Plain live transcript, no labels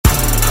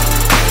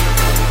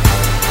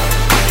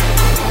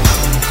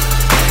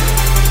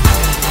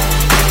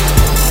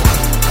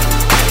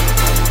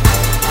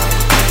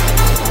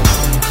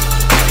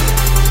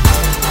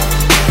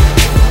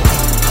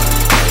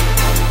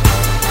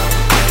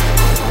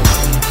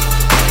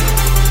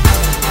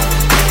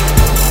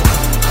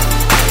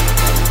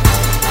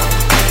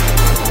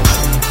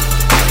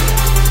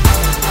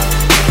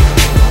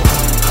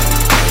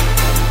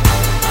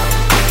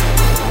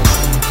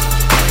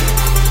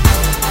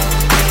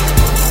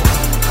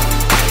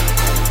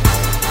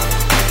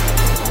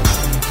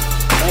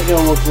I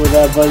can work with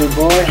that, buddy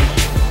boy.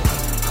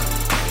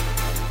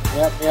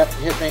 Yep,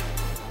 hit me.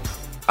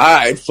 All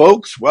right,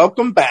 folks,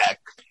 welcome back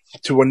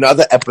to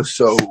another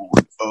episode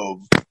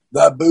of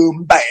the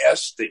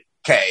Boombastic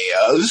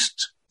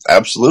Cast.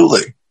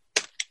 Absolutely.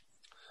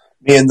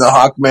 Me and the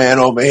Hawkman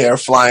over here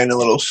flying a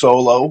little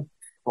solo,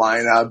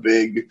 flying our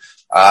big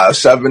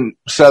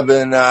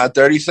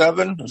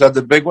 737. Is that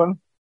the big one?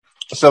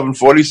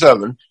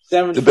 747.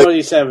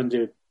 747,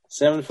 dude.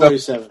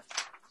 747.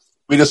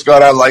 We just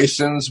got our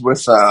license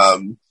with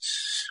John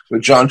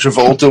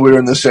Travolta. We were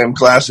in the same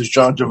class as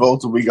John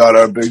Travolta. We got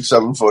our big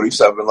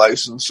 747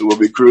 license, so we'll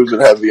be cruising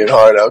heavy and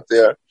hard out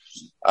there.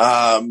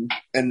 And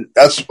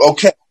that's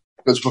okay,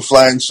 because we're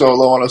flying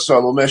solo on a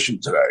solo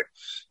mission today.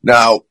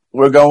 Now,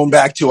 we're going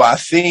back to our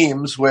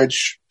themes,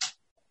 which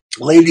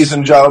ladies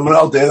and gentlemen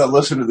out there that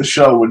listen to the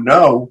show would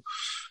know.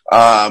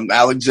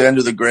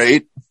 Alexander the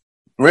Great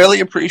really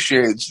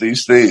appreciates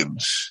these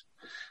themes.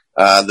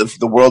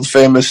 The world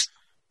famous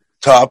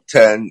top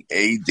 10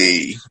 AD.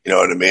 You know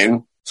what I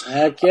mean?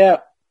 Heck yeah.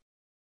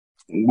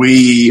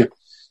 The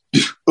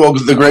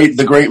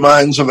great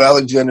minds of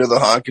Alexander the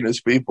Hawk and his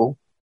people,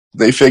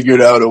 they figured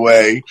out a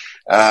way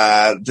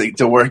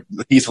to work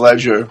Heath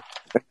Ledger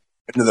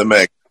into the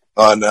mix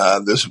on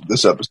this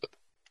episode.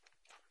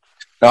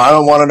 Now, I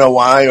don't want to know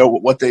why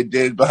or what they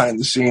did behind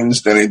the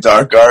scenes, any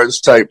dark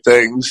arts type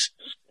things,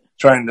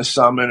 trying to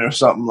summon or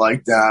something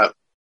like that.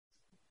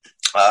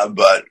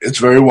 But it's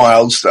very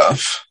wild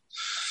stuff.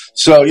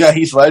 So, yeah,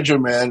 Heath Ledger,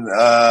 man,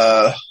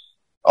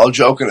 all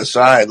joking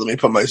aside, let me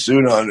put my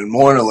suit on and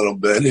mourn a little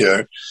bit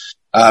here.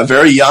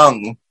 Very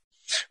young.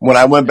 When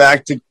I went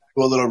back to do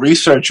a little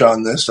research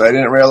on this, I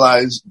didn't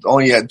realize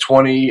only had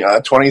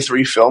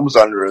 23 films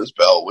under his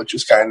belt, which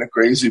is kind of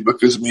crazy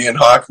because me and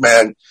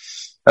Hawkman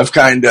have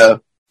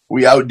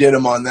we outdid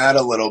him on that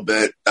a little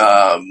bit.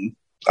 Our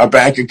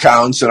bank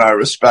accounts and our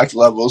respect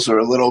levels are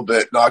a little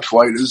bit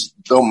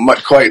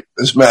don't quite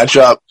as match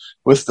up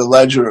with the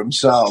Ledger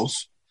himself.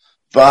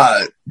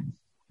 But,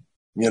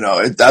 you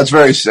know, that's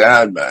very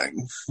sad,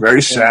 man.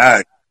 Very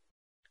sad.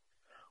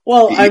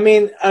 Well, I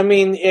mean,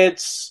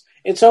 it's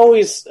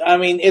always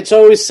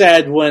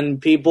sad when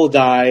people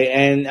die,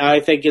 and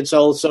I think it's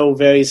also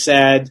very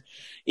sad,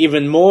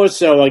 even more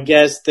so, I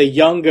guess, the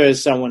younger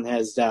someone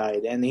has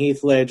died. And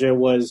Heath Ledger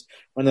was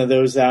one of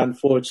those that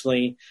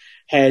unfortunately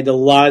had a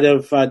lot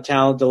of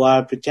talent, a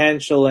lot of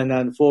potential, and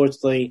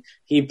unfortunately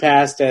he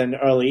passed at an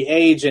early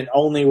age and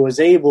only was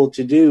able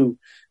to do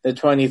the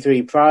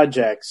 23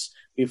 projects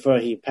before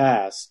he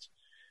passed,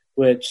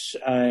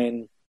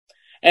 and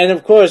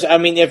of course, I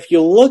mean, if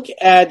you look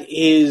at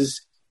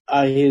his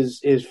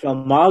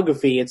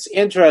filmography, it's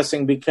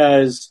interesting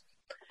because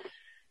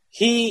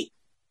he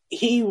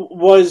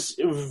was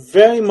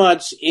very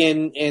much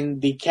in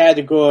the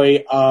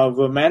category of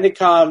romantic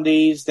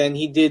comedies. Then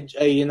he did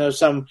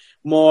some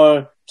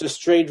more just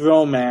straight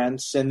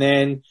romance, and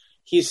then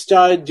he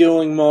started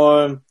doing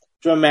more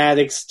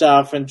dramatic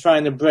stuff and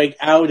trying to break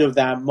out of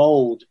that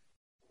mold.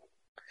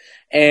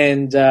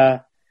 And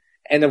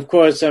of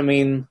course, I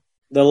mean,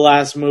 the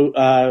last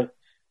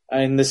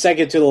and the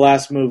second to the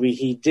last movie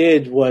he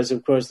did was,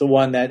 of course, the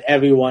one that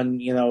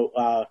everyone,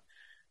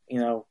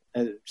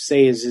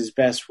 say is his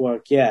best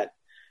work yet.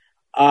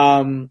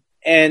 And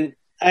I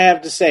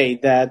have to say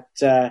that,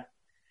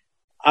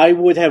 I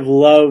would have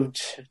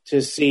loved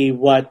to see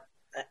what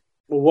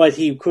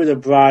he could have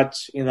brought,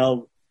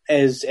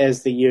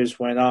 as the years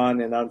went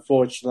on. And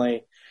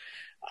unfortunately,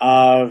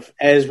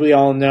 as we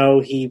all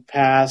know, he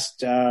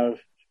passed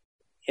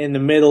in the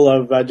middle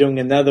of doing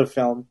another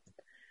film,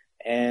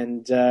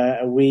 and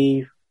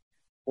we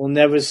will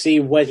never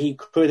see what he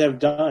could have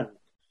done.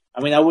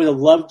 I mean, I would have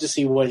loved to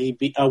see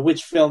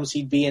which films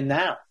he'd be in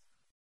now.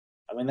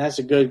 I mean, that's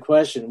a good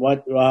question.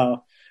 What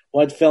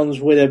films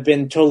would have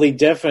been totally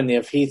different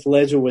if Heath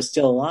Ledger was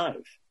still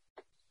alive?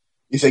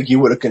 You think he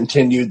would have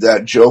continued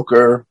that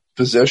Joker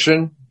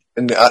position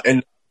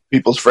in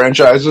people's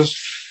franchises?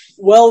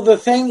 Well, the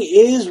thing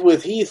is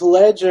with Heath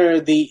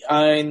Ledger,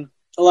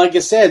 like I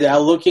said,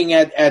 looking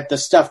at the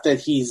stuff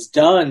that he's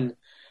done,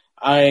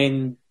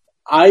 I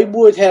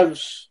would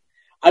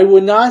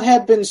not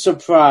have been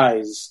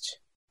surprised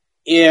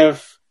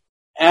if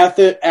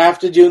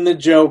after doing the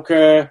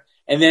Joker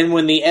and then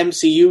when the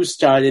MCU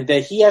started,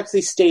 that he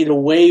actually stayed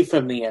away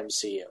from the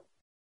MCU.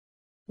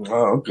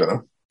 Oh,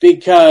 okay.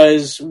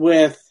 Because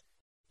with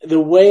the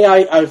way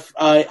I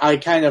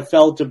kind of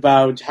felt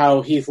about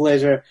how Heath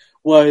Ledger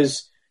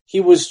was, he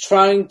was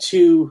trying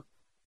to,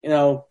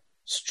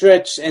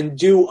 stretch and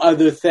do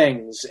other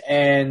things.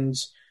 And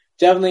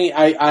definitely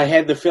I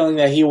had the feeling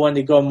that he wanted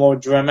to go more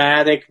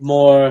dramatic,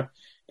 more,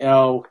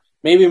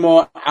 maybe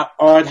more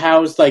art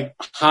house, like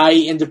high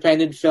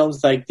independent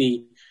films, like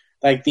the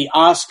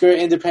Oscar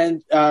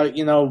independent,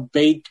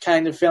 bait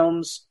kind of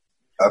films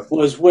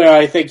was where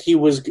I think he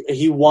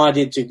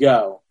wanted to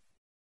go.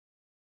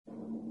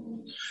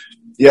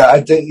 Yeah,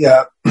 I think,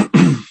 yeah.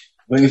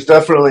 Well, he's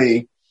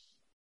definitely,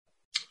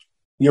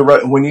 you're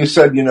right. When you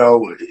said,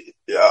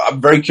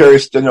 I'm very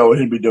curious to know what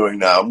he'd be doing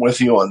now. I'm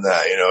with you on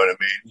that. You know what I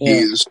mean?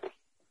 Yeah.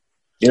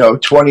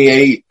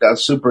 28,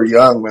 that's super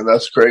young, man.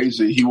 That's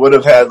crazy. He would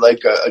have had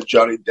like a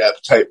Johnny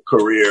Depp type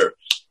career.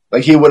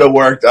 Like he would have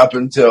worked up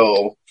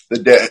until the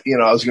day,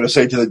 I was going to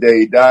say to the day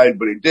he died,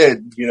 but he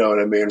did, you know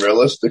what I mean,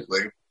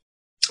 realistically.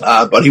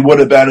 But he would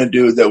have been a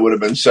dude that would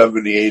have been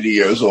 70, 80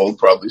 years old,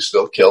 probably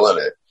still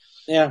killing it.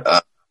 Yeah.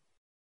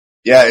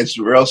 Yeah, it's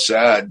real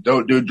sad.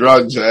 Don't do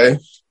drugs, eh?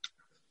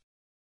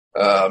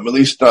 At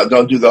least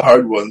don't do the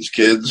hard ones,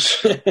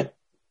 kids.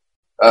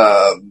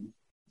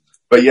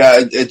 But yeah,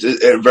 it's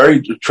a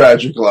very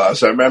tragic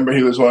loss. I remember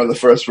he was one of the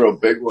first real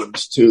big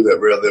ones too that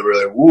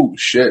really,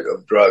 shit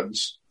of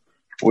drugs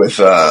with,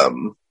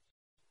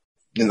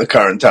 in the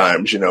current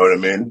times, you know what I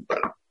mean?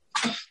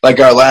 Like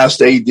our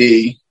last AD,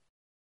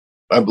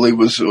 I believe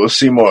was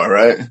Seymour,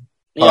 right?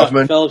 Yeah,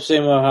 Hoffman? Philip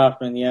Seymour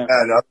Hoffman, yeah.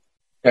 Yeah,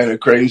 kind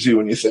of crazy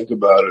when you think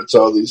about it. It's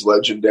all these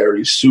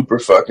legendary super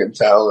fucking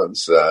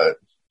talents that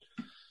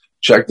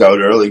checked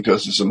out early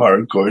because of some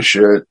hardcore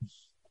shit.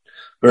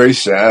 Very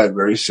sad,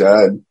 very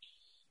sad.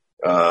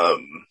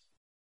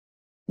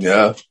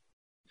 Yeah.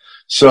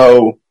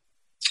 So,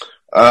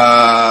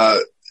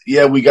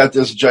 we got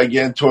this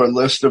gigantor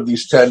list of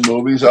these 10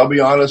 movies. I'll be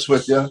honest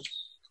with you.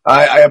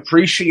 I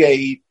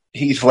appreciate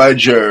Heath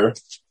Ledger,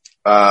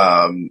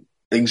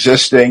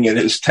 existing and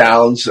his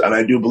talents, and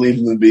I do believe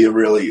him to be a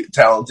really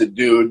talented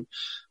dude.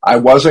 I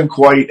wasn't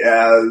quite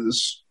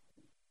as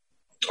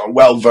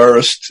well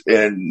versed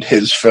in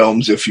his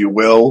films, if you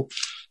will.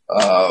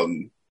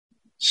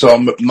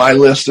 So my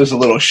list is a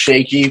little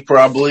shaky,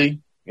 probably.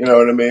 You know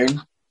what I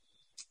mean?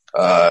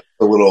 A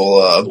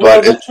little,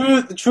 but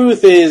the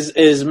truth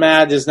is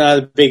Matt is not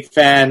a big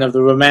fan of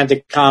the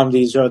romantic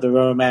comedies or the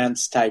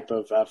romance type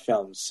of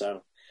films,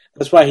 so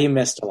that's why he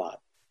missed a lot.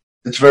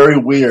 It's very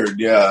weird,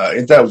 yeah.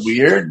 Ain't that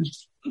weird?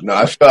 No,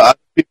 I feel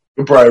people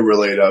can probably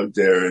relate out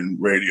there in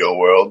radio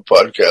world,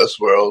 podcast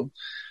world.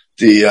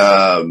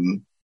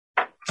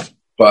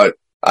 But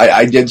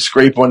I did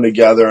scrape one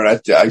together,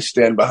 and I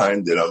stand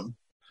behind it.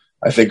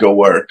 I think it'll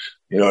work.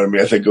 You know what I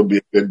mean? I think it'll be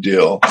a good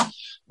deal.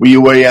 Were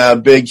you a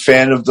big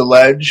fan of The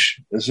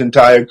Ledge his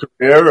entire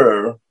career,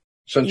 or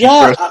since you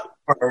first?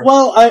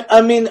 Well,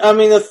 I mean,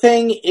 the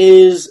thing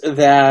is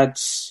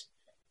that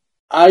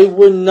I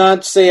would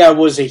not say I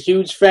was a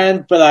huge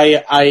fan, but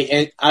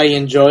I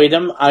enjoyed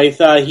him. I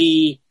thought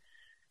he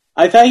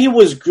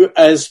was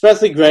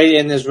especially great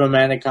in his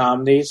romantic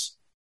comedies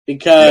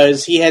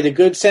because he had a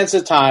good sense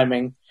of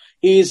timing.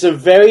 He's a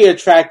very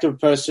attractive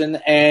person,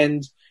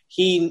 and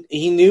he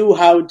knew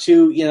how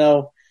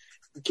to,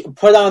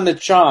 put on the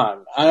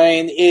charm. I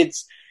mean,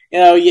 it's,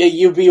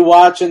 you'd be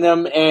watching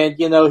him and,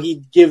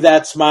 he'd give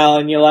that smile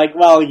and you're like,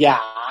 well, yeah,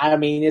 I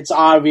mean, it's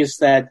obvious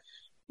that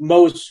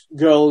most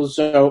girls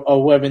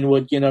or women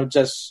would,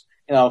 just,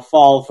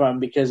 fall from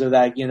because of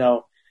that,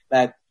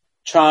 that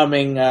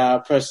charming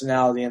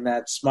personality and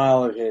that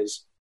smile of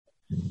his.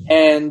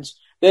 And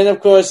then, of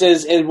course,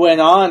 as it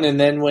went on, and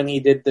then when he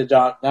did The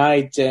Dark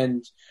Knight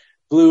and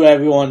blew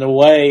everyone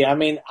away, I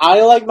mean,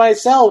 like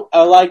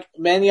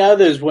many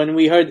others, when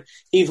we heard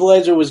Heath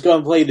Ledger was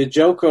going to play the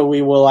Joker,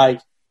 we were like,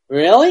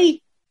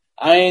 really?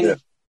 I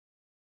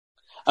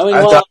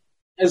Hollywood.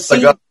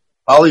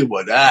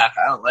 I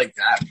don't like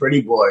that.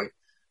 Pretty boy.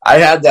 I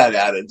had that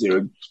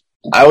attitude.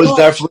 I was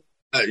definitely,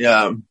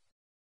 yeah.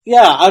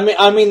 Yeah,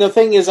 I mean, the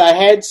thing is, I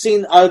had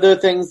seen other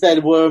things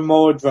that were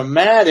more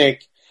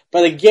dramatic,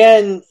 but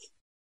again,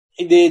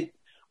 they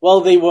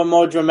were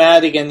more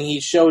dramatic and he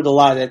showed a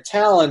lot of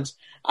talent.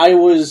 I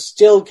was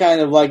still kind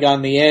of like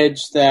on the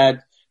edge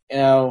that,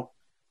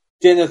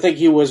 didn't think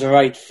he was the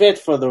right fit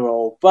for the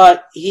role,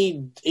 but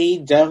he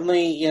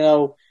definitely,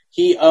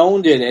 he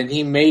owned it and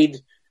he made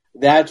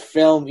that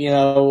film,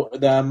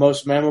 the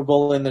most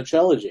memorable in the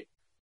trilogy.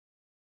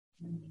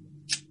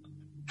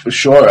 For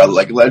sure,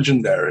 like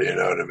legendary, you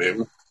know what I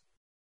mean?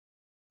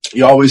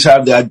 You always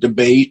have that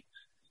debate.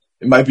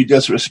 It might be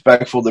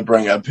disrespectful to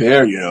bring up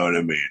here, you know what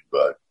I mean?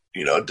 But,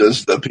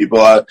 does the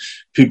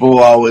people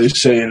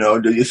always say,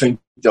 do you think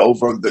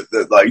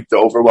the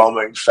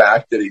overwhelming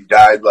fact that he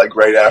died like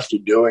right after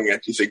doing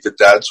it, do you think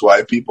that's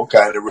why people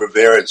kind of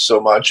revere it so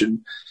much?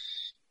 And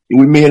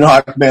me and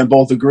Hawkman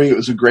both agree it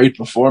was a great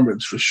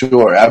performance for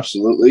sure,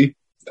 absolutely.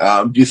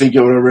 Do you think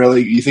it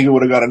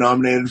would have got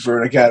nominated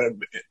for an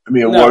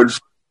Academy Award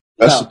for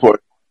Best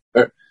Support?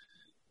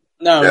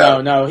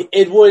 No.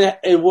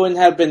 It wouldn't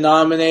have been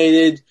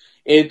nominated.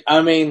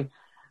 I mean,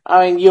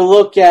 you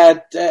look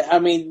at,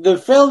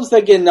 the films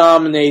that get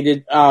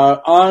nominated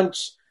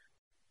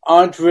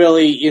aren't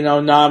really,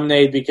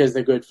 nominated because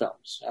they're good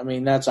films. I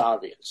mean, that's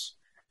obvious.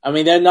 I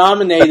mean, they're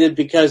nominated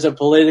because of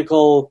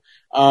political,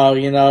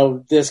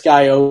 this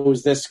guy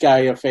owes this guy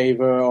a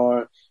favor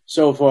or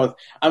so forth.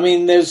 I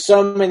mean, there's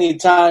so many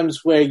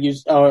times where you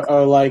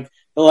are like,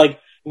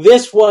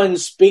 this one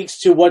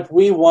speaks to what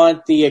we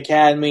want the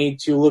Academy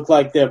to look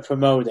like they're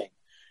promoting.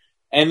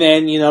 And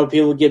then,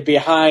 people get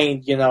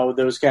behind,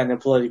 those kind of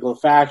political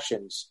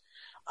factions.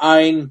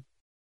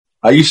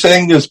 Are you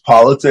saying there's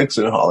politics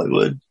in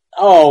Hollywood?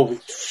 Oh,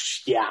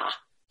 yeah.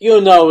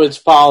 It's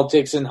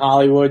politics in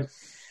Hollywood.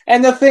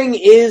 And the thing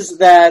is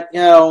that,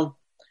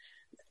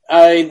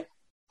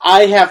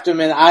 I have to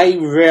admit, I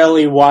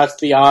rarely watch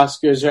the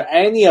Oscars or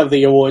any of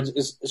the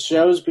awards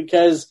shows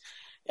because,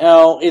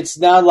 it's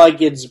not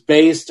like it's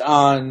based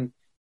on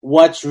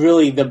what's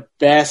really the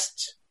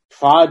best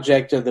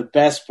project or the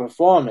best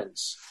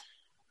performance.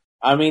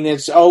 I mean,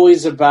 it's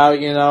always about,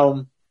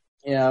 who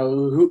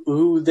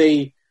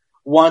they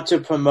want to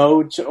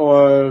promote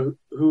or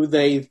who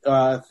they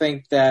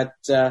think that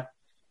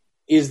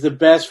is the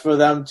best for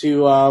them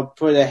to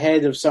put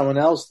ahead of someone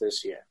else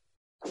this year.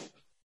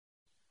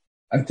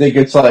 I think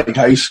it's like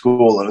high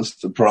school and it's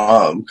the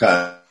prom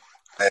kind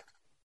of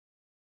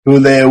who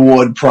they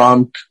award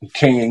prom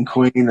king and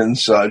queen and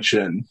such,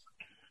 and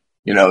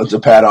it's a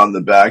pat on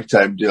the back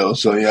type deal.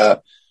 So yeah,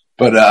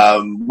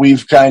 but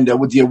we've kind of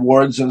with the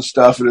awards and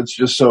stuff, and it's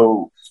just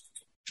so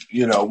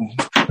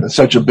it's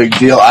such a big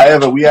deal.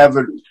 We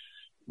haven't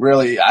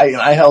really.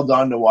 I held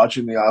on to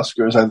watching the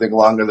Oscars, I think,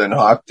 longer than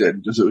Hawk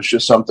did because it was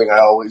just something I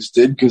always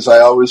did because I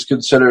always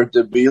consider it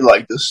to be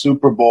like the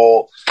Super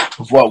Bowl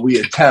of what we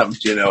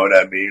attempt. You know what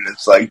I mean?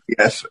 It's like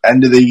the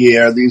end of the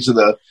year. These are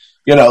the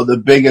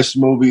biggest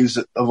movies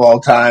of all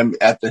time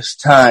at this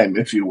time,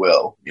 if you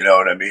will. You know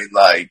what I mean?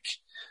 Like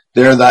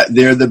they're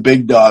the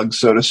big dogs,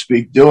 so to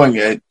speak, doing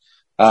it.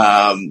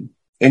 And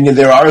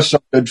there are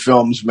some good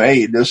films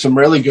made. There's some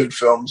really good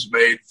films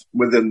made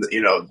within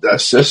the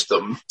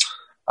system.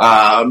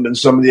 And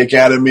some of the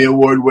Academy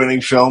Award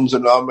winning films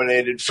and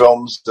nominated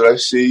films that I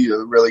see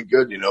are really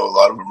good. A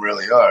lot of them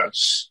really are.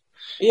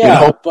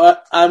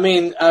 But I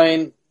mean,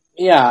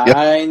 yeah.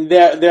 I mean,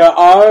 there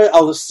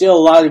are still a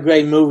lot of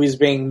great movies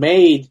being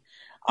made.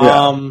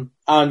 Yeah.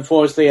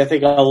 Unfortunately, I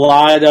think a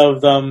lot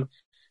of them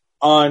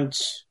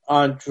aren't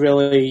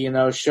really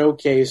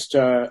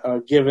showcased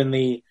or given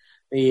the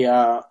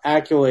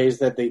accolades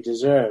that they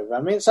deserve.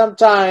 I mean,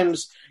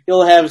 sometimes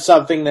you'll have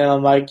something that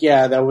I'm like,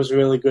 yeah, that was a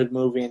really good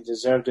movie and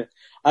deserved it.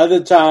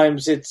 Other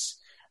times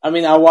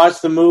I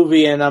watch the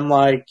movie and I'm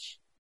like,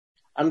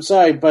 I'm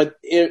sorry, but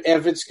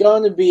if it's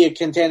going to be a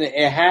contender,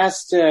 it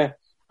has to,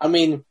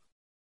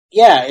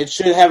 it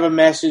should have a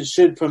message,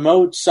 should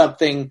promote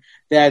something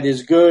that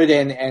is good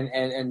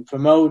and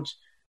promote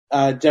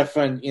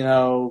different,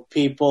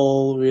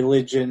 people,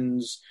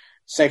 religions,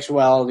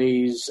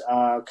 sexualities,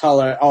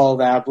 color, all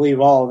that. I believe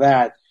all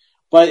that.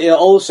 But it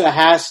also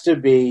has to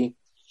be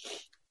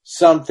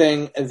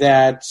something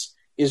that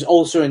is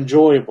also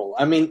enjoyable.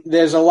 I mean,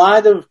 there's a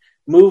lot of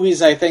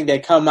movies, I think,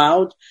 that come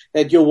out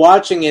that you're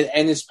watching it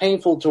and it's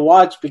painful to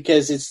watch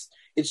because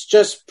it's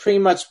just pretty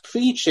much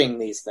preaching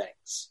these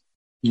things.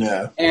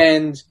 Yeah.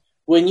 And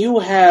when you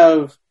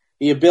have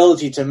the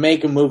ability to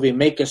make a movie,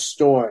 make a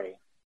story,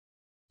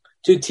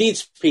 to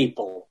teach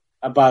people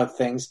about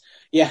things,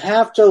 you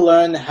have to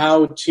learn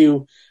how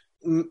to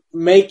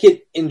make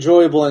it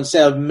enjoyable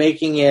instead of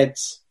making it,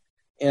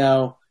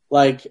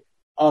 like,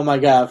 oh my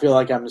God, I feel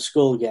like I'm in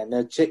school again.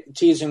 They're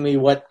teaching me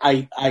what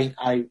I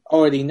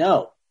already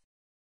know.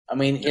 I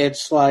mean,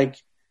 it's like,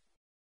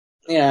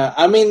 yeah,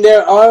 I mean,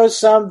 there are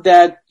some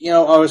that,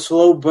 are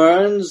slow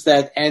burns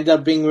that end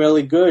up being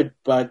really good,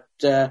 but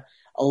a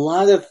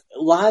lot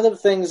of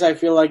things I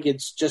feel like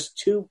it's just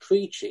too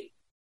preachy.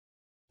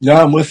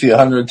 Yeah, I'm with you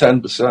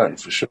 110%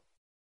 for sure.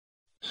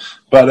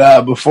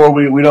 But before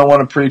we don't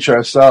want to preach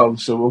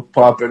ourselves, so we'll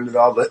pop into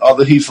all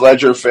the Heath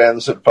Ledger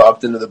fans that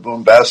popped into the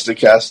Boombastic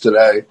cast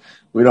today.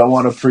 We don't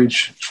want to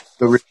preach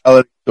the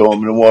reality to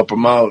them and warp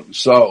them out.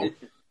 So,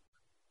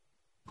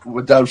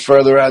 without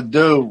further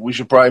ado, we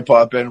should probably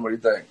pop in. What do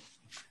you think?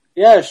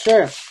 Yeah,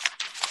 sure.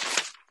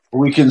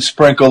 We can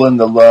sprinkle in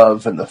the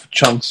love and the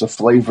chunks of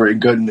flavory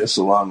goodness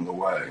along the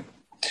way.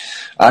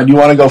 Do you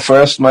want to go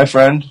first, my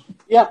friend?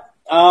 Yeah.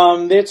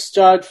 Let's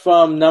start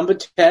from number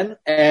 10,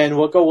 and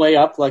we'll go way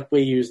up like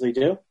we usually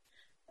do.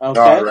 Okay.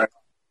 All right.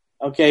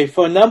 Okay,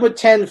 for number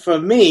 10 for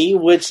me,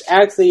 which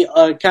actually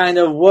kind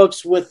of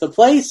works with the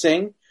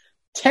placing,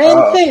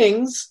 10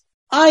 things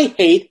I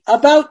hate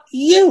about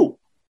you.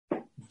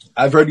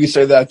 I've heard you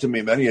say that to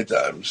me many a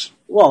times.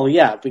 Well,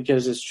 yeah,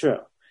 because it's true.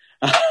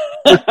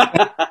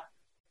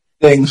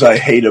 Things I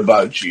hate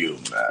about you,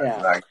 man.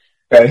 Yeah.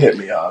 That hit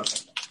me hard.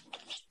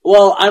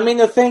 Well, I mean,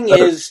 the thing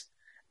is,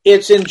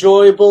 it's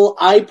enjoyable.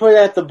 I put it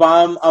at the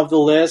bottom of the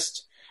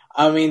list.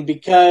 I mean,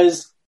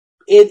 because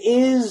it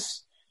is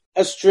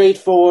a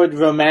straightforward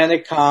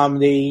romantic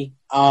comedy.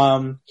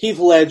 Heath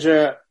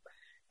Ledger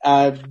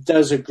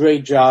does a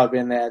great job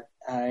in that.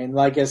 And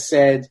like I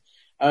said,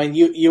 I mean,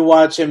 you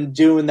watch him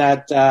doing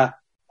that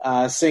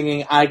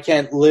singing "I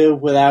Can't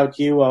Live Without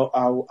You."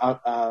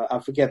 I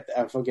forget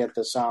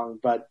the song,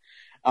 but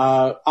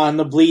on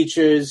the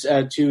bleachers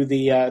to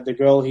the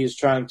girl he's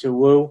trying to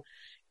woo.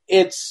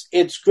 It's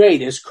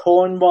great. It's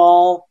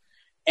cornball,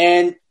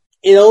 and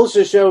it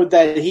also showed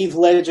that Heath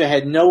Ledger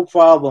had no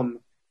problem,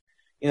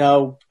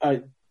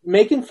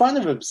 making fun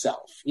of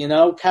himself.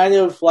 Kind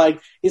of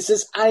like he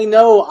says, "I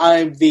know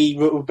I'm the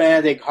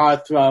romantic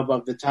heartthrob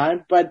of the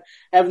time, but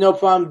I have no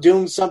problem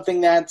doing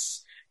something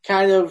that's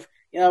kind of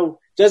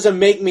doesn't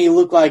make me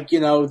look like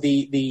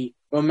the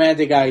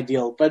romantic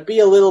ideal, but be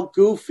a little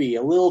goofy,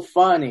 a little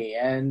funny,"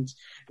 and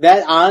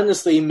that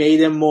honestly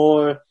made him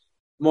more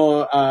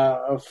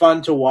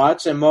fun to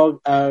watch and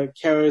more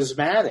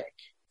charismatic.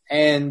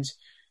 And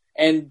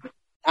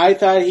I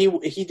thought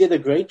he did a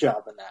great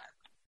job in that.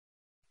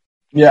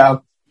 Yeah.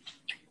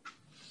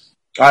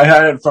 I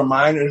had it for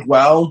mine as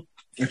well.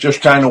 It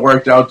just kind of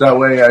worked out that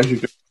way, as you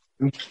could.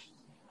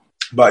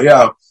 But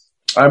yeah,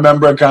 I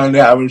remember kind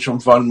of having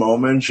some fun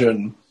moments.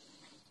 And,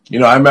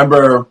 I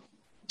remember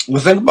the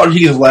thing about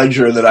Heath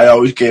Ledger that I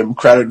always gave him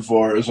credit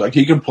for is, like,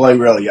 he can play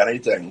really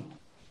anything.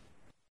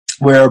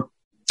 Where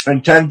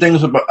in 10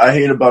 Things I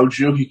Hate About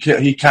You,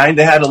 he kind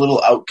of had a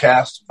little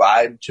outcast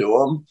vibe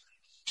to him.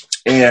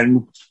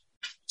 And,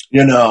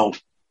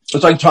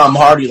 it's like Tom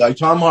Hardy. Like,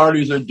 Tom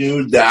Hardy's a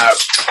dude that,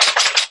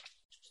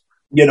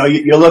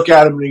 you look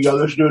at him and you go,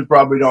 this dude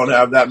probably don't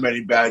have that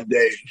many bad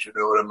days. You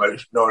know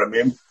what I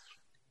mean?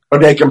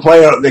 But they can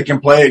play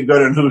it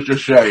good, and who's to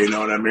say? You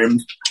know what I mean?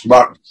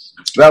 But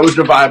that was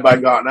the vibe I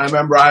got. And I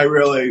remember I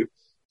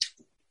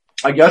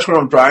guess what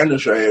I'm trying to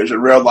say is,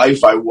 in real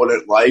life, I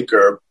wouldn't like,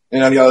 or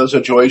in any other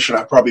situation,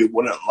 I probably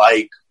wouldn't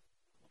like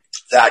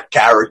that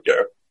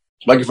character.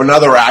 Like, if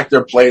another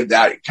actor played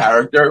that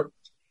character,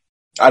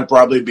 I'd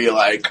probably be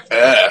like,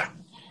 eh.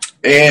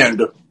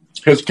 And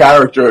his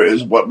character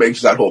is what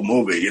makes that whole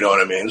movie, you know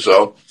what I mean?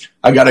 So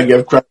I got to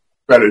give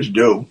credit's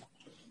due.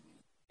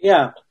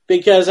 Yeah,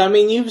 because,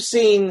 you've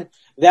seen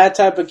that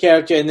type of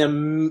character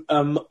in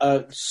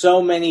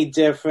so many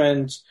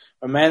different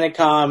romantic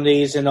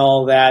comedies and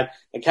all that,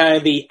 and kind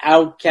of the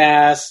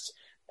outcast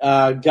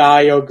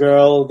guy or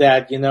girl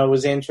that,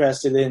 was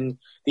interested in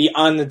the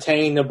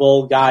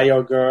unattainable guy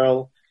or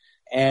girl.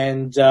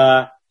 And,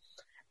 but,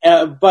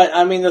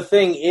 the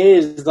thing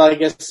is,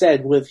 like I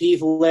said, with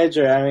Heath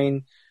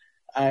Ledger,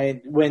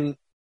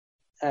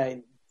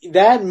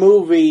 that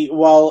movie,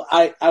 while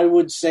I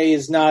would say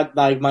is not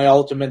like my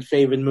ultimate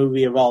favorite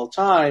movie of all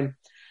time,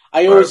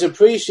 I always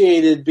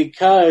appreciated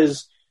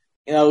because,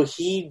 he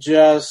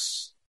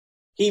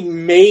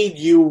made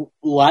you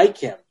like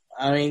him.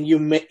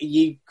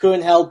 You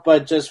couldn't help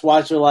but just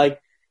watch it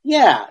like,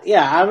 yeah,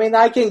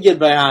 I can get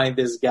behind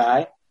this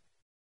guy.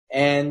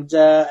 And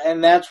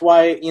that's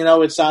why,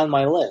 it's on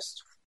my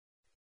list.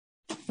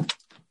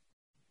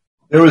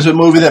 There was a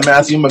movie that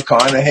Matthew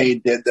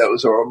McConaughey did that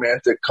was a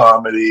romantic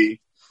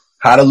comedy,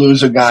 How to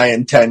Lose a Guy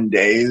in 10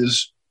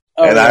 Days.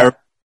 I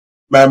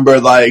remember,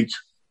 like,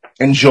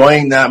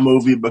 enjoying that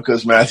movie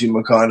because Matthew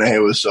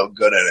McConaughey was so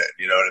good at it.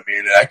 You know what I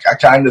mean? And I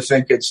kind of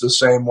think it's the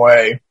same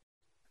way.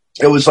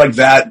 It was like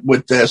that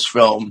with this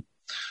film.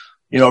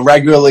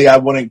 Regularly I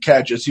wouldn't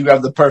catch it. You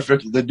have the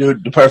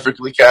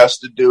perfectly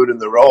casted dude in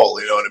the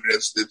role. You know what I mean?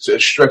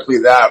 It's strictly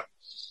that.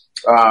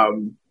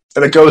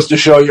 And it goes to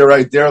show you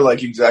right there,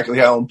 like, exactly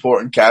how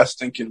important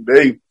casting can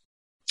be.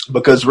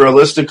 Because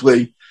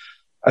realistically,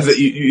 I think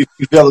you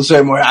feel the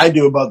same way I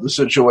do about the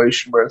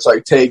situation where it's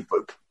like, take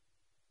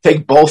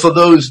both of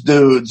those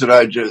dudes that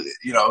I just,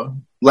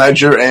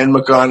 Ledger and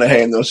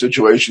McConaughey in those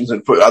situations,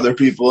 and put other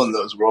people in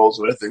those roles,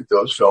 and I think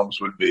those films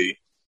would be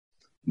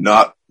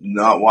not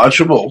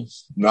watchable.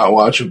 Not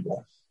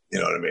watchable. You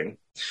know what I mean?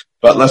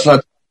 But let's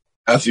not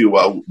Matthew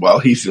while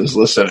Heath is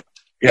listening.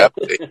 Yeah.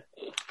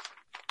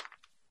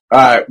 All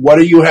right. What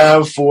do you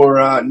have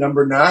for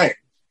number 9?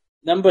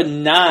 Number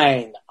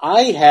 9,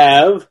 I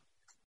have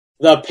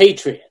The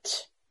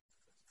Patriot.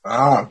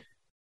 Ah.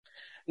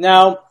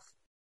 Now,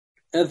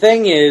 the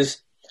thing is,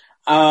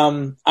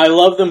 I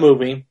love the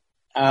movie,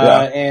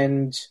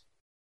 and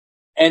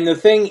the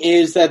thing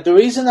is that the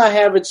reason I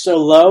have it so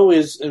low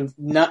is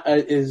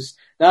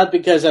not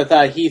because I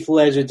thought Heath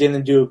Ledger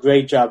didn't do a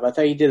great job. I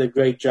thought he did a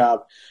great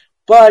job,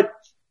 but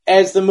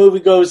as the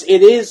movie goes,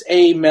 it is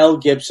a Mel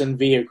Gibson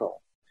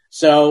vehicle.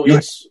 So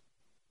it's.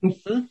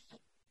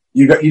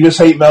 You just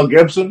hate Mel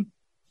Gibson?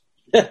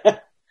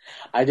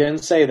 I didn't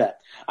say that.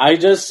 I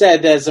just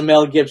said there's a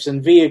Mel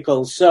Gibson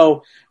vehicle.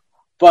 So,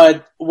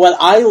 but what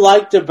I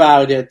liked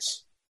about it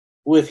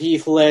with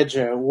Heath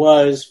Ledger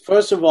was,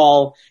 first of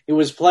all, he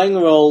was playing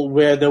a role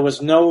where there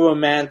was no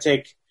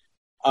romantic,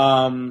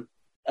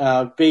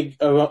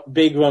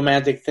 big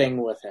romantic thing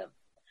with him.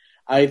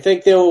 I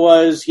think there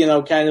was,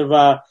 kind of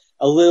a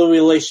little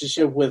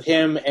relationship with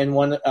him and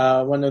one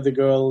of the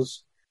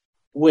girls,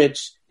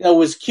 which,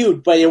 was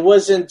cute, but it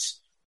was a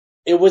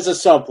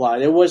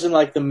subplot. It wasn't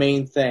like the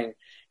main thing.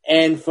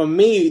 And for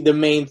me, the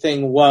main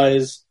thing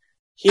was,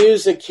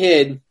 here's a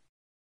kid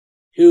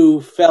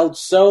who felt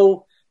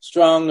so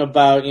strong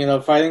about,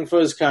 fighting for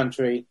his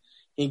country.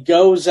 He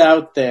goes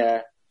out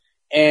there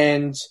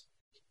and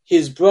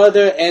his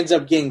brother ends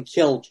up getting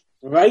killed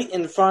right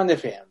in front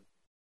of him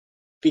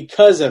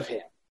because of him.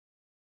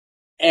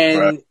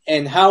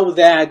 And how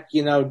that,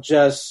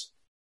 just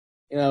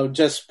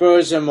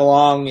spurs him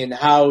along, and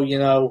how,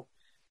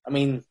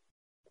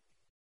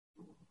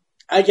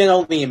 I can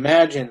only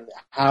imagine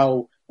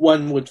how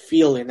one would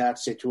feel in that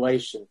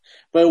situation.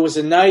 But it was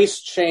a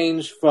nice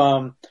change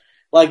from,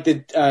 like,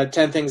 the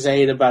 10 Things I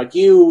Hate About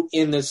You,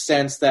 in the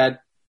sense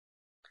that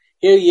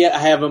here you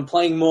have him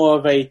playing more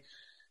of a,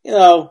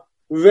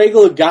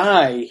 regular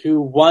guy who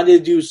wanted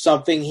to do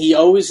something. He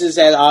always is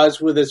at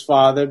odds with his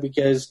father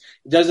because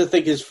he doesn't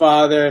think his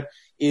father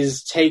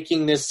is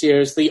taking this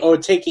seriously or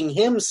taking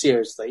him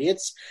seriously.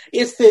 It's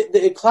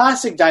the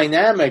classic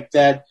dynamic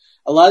that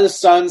a lot of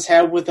sons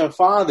have with their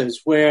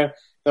fathers, where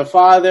the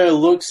father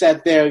looks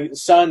at their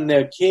son,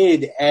 their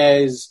kid,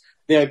 as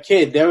their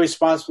kid. They're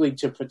responsible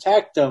to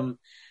protect them.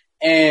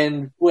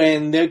 And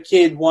when their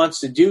kid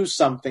wants to do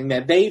something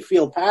that they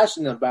feel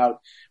passionate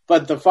about,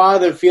 but the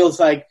father feels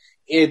like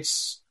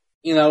it's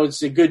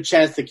a good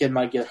chance the kid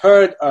might get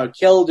hurt or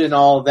killed and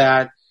all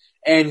that,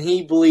 and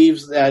he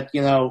believes that,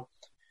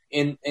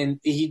 and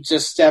he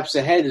just steps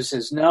ahead and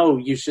says, no,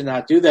 you should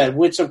not do that,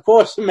 which of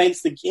course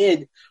makes the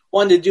kid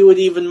want to do it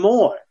even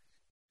more.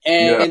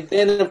 And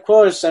then, of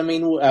course,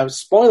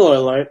 spoiler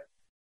alert,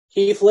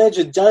 Heath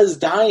Ledger does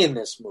die in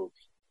this movie.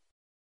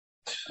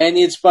 And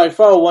it's by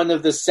far one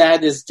of the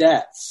saddest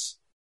deaths.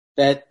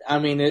 That,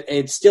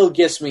 it still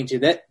gets me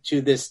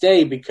to this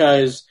day,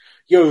 because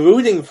you're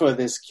rooting for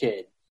this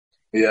kid.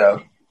 Yeah.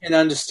 And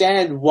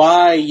understand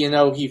why,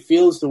 he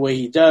feels the way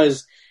he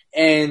does.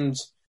 And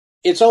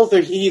it's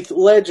also Heath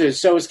Ledger,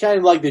 so it's kind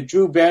of like the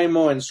Drew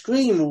Barrymore in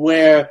Scream,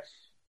 where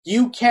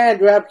you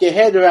can't wrap your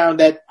head around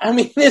that.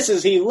 This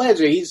is Heath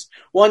Ledger. He's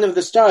one of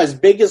the stars,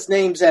 biggest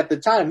names at the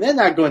time. They're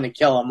not going to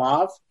kill him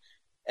off.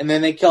 And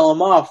then they kill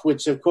him off,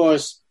 which, of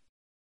course,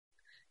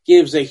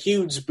 gives a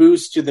huge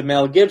boost to the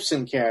Mel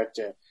Gibson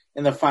character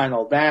in the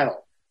final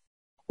battle.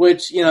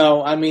 Which,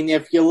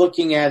 if you're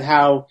looking at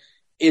how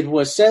it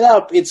was set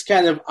up, it's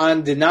kind of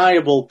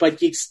undeniable,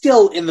 but you're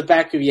still in the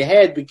back of your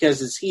head,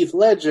 because it's Heath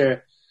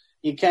Ledger,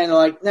 you're kind of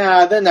like,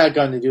 nah, they're not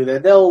going to do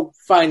that. They'll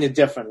find a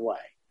different way.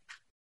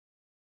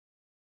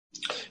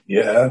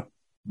 Yeah,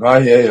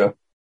 I hear you.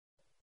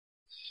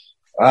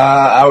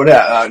 I would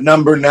have,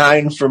 number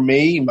 9 for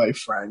me, my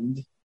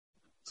friend,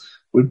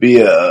 would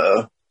be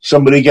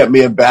somebody get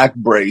me a back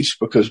brace,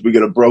 because we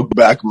got a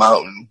Brokeback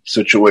Mountain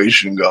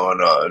situation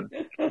going on.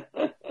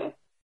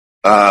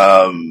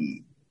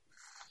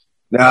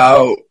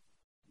 Now,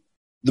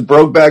 the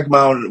Brokeback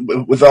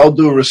Mountain, with all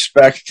due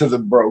respect to the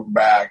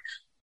Brokeback,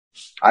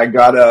 I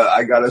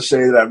gotta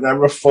say that I've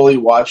never fully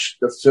watched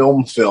the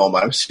film.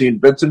 I've seen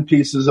bits and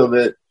pieces of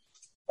it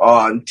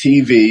on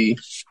TV.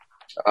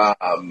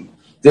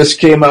 This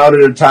came out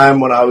at a time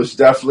when I was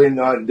definitely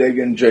not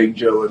digging Jake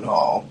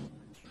Gyllenhaal.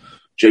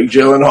 Jake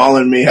Gyllenhaal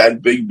and me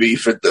had big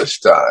beef at this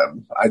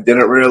time. Me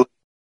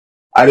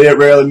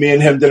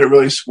and him didn't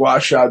really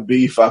squash our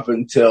beef up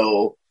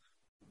until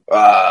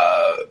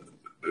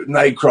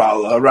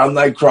Nightcrawler. Around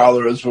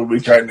Nightcrawler is when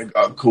we kind of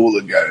got cool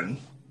again.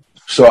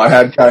 So I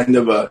had kind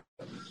of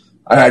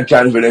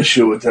an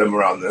issue with him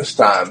around this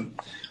time.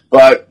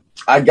 But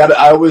I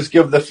always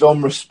give the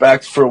film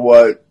respect for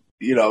what,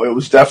 it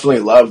was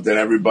definitely loved and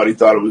everybody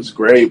thought it was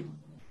great.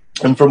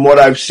 And from what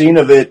I've seen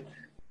of it,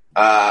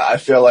 I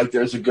feel like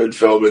there's a good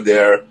film in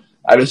there.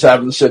 I just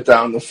haven't sit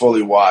down to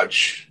fully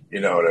watch, you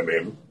know what I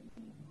mean?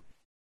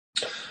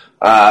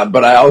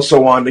 But I also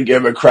wanted to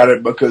give it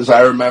credit because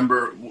I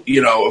remember,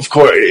 of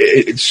course,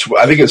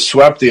 I think it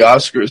swept the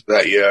Oscars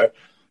that year.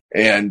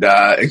 And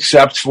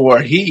except for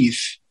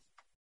Heath,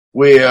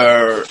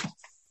 where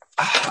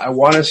I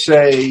want to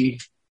say,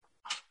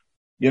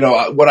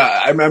 what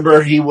I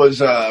remember he was,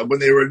 when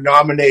they were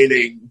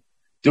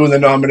doing the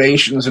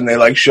nominations, and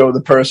they show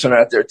the person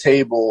at their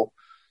table,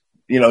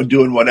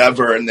 doing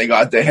whatever, and they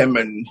got to him,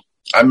 and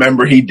I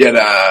remember he did,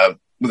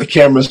 with the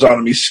cameras on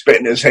him, he spit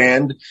in his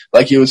hand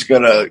like he was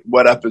going to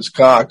wet up his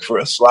cock for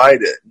a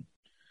slide in.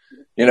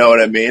 You know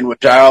what I mean?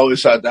 Which I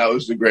always thought that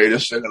was the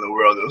greatest thing in the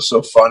world. It was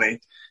so funny.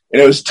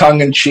 And it was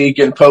tongue-in-cheek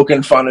and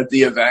poking fun at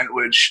the event,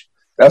 which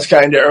that's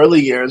kind of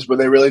early years, but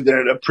they really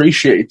didn't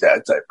appreciate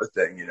that type of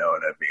thing, you know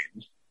what I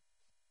mean?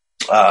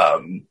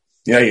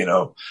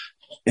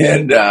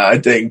 And I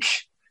think,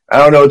 I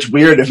don't know, it's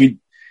weird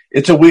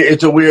it's a weird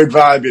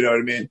vibe, you know what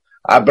I mean?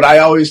 But I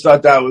always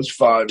thought that was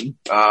fun.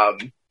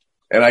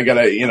 And I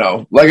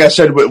gotta, like I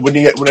said, when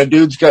a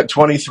dude's got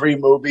 23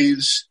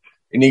 movies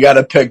and you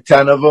gotta pick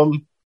 10 of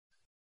them,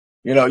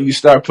 you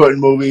start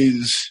putting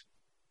movies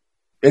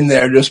in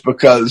there just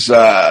because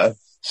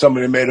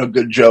somebody made a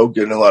good joke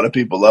and a lot of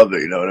people love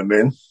it, you know what I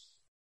mean?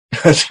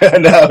 That's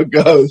kind of how it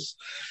goes.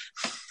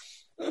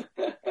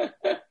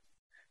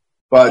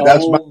 But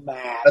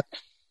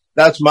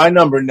that's my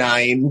number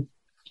 9.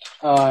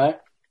 All right.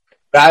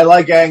 I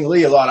like Ang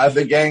Lee a lot. I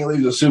think Ang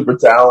Lee's a super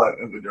talent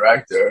as a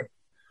director.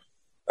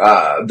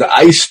 The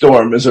Ice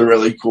Storm is a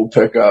really cool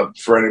pickup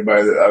for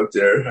anybody out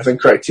there. I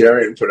think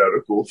Criterion put out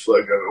a cool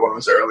flick of one of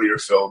his earlier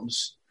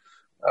films.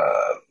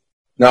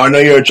 Now, I know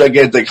you're a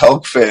gigantic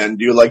Hulk fan.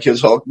 Do you like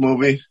his Hulk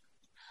movie,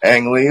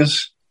 Ang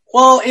Lee's?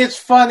 Well, it's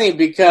funny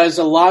because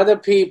a lot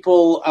of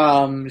people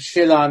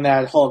shit on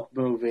that Hulk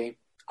movie.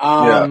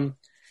 And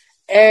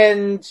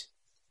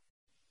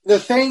the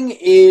thing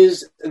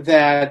is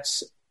that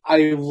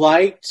I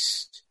liked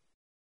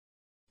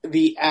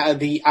the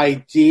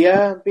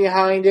idea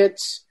behind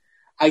it.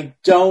 I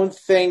don't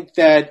think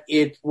that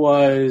it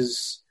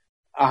was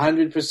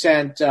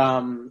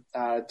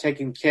 100%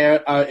 taken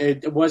care.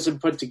 It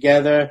wasn't put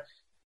together.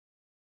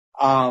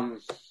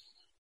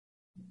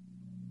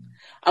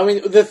 I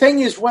mean, the thing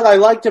is, what I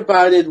liked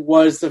about it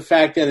was the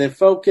fact that it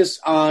focused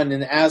on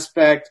an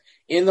aspect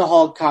in the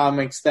Hulk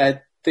comics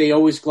that they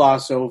always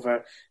gloss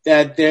over,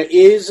 that there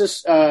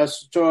is a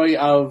story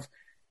of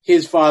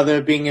his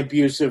father being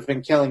abusive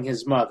and killing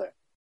his mother.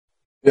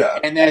 Yeah.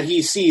 And that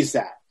he sees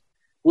that,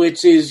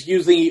 which is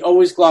usually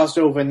always glossed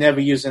over and never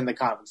used in the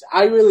comics.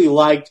 I really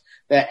liked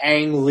that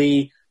Ang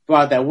Lee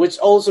brought that, which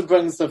also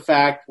brings the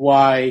fact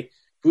why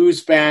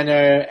Bruce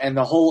Banner and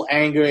the whole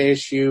anger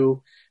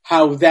issue,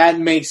 how that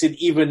makes it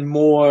even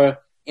more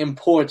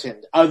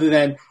important, other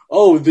than,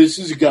 oh, this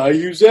is a guy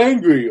who's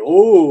angry.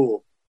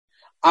 Oh,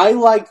 I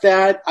like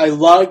that. I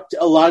liked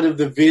a lot of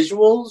the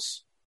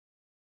visuals.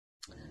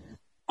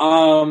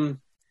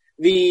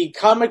 The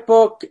comic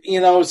book,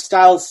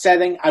 style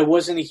setting, I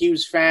wasn't a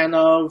huge fan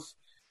of.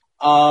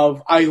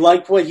 I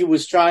liked what he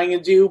was trying to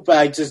do, but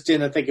I just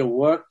didn't think it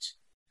worked.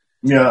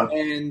 Yeah.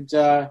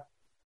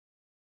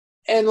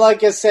 And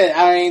like I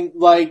said,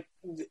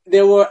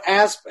 there were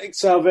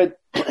aspects of it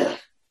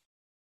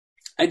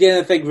I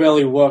didn't think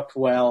really worked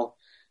well.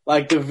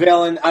 Like the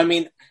villain, I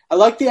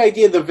like the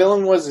idea the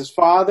villain was his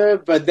father,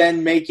 but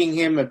then making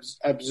him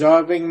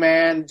absorbing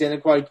man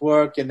didn't quite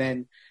work, and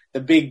then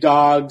the big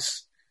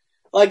dogs.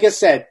 Like I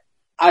said,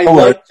 I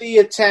liked the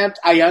attempt.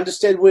 I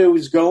understood where it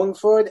was going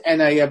for it,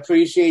 and I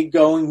appreciate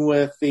going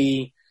with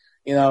the,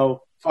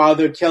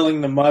 father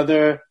killing the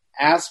mother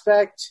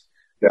aspect.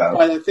 Yeah.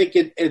 But I think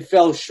it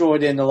fell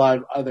short in a lot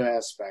of other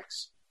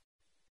aspects.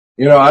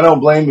 I don't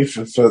blame you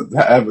for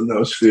having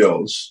those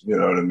feels. You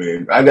know what I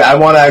mean? I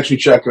want to actually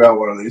check it out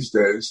one of these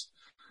days.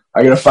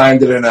 I gotta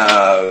find it in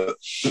a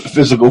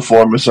physical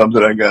form or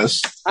something, I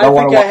guess.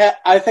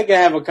 I think I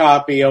have a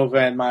copy over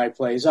at my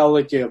place. I'll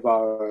let you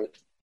borrow it.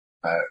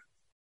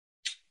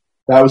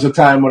 That was a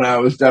time when I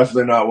was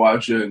definitely not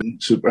watching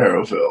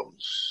superhero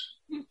films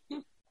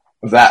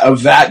of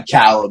that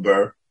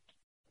caliber.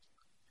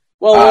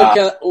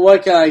 Well,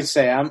 what can I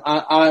say?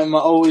 I'm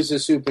always a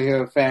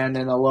superhero fan,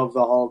 and I love the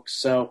Hulk.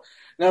 So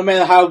no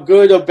matter how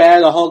good or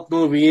bad a Hulk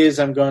movie is,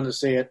 I'm going to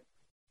see it.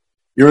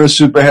 You're a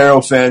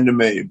superhero fan to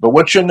me, but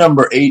what's your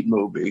number 8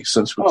 movie?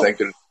 Since we're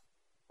thinking,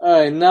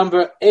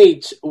 number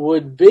 8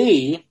 would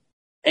be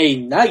A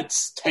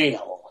Knight's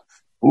Tale.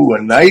 Ooh,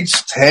 A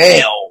Knight's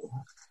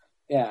Tale.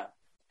 Yeah.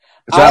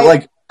 Is that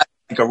like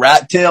a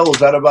rat tail? Is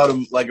that about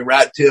a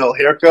rat tail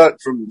haircut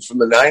from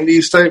the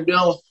 90s type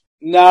deal?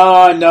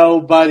 No,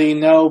 nobody.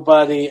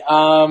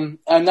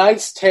 A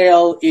Knight's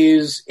Tale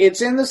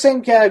it's in the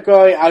same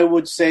category, I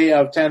would say,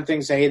 of 10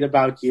 Things I Hate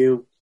About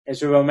You.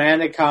 It's a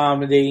romantic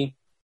comedy.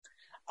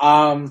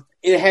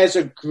 It has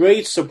a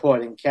great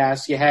supporting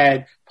cast. You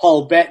had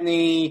Paul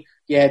Bettany,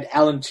 you had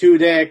Alan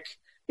Tudyk,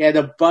 you had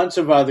a bunch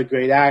of other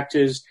great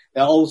actors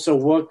that also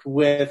worked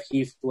with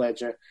Heath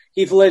Ledger.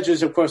 Heath Ledger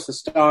is, of course, the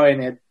star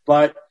in it,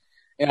 but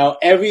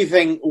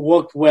everything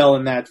worked well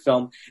in that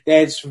film.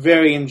 It's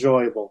very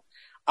enjoyable.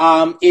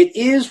 It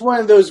is one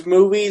of those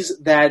movies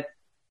that,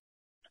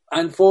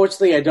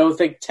 unfortunately, I don't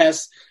think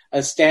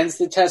stands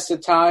the test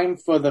of time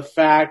for the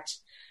fact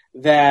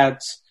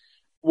that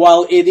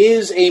while it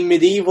is a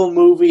medieval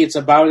movie, it's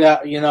about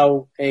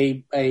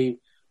a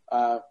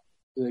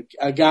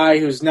guy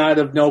who's not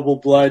of noble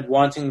blood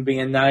wanting to be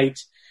a knight.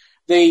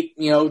 They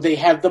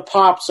have the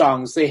pop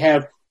songs. They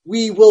have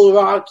 "We Will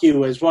Rock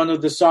You" as one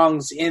of the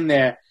songs in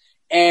there,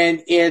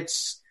 and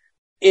it's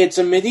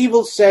a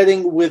medieval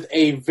setting with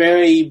a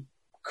very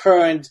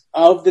current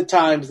of the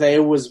times that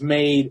it was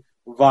made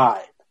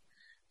vibe.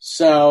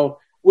 So,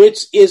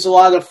 which is a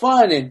lot of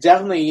fun and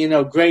definitely,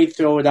 great.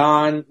 Throw it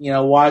on,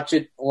 watch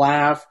it,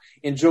 laugh,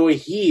 enjoy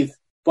Heath.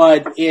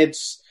 But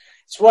it's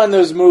one of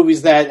those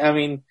movies that,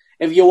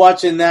 if you're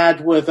watching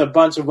that with a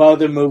bunch of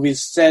other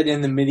movies set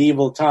in the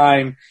medieval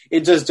time,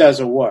 it just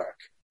doesn't work.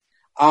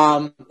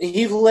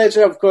 Heath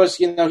Ledger, of course,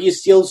 he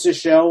steals the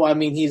show.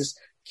 He's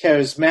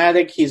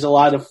charismatic. He's a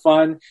lot of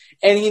fun,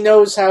 and he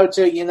knows how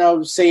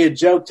to, say a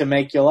joke to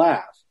make you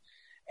laugh.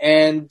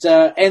 And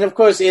of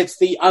course, it's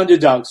the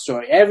underdog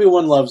story.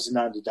 Everyone loves an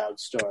underdog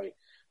story.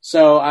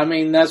 So,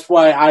 that's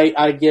why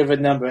I give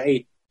it number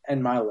 8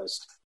 in my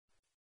list.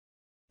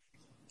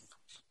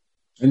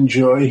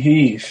 Enjoy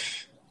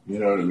Heath. You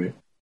know what I mean?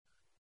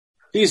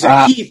 He's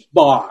a Heath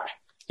bar.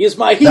 He's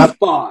my Heath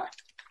bar.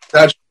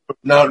 That's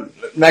now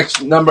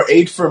next number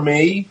 8 for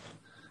me.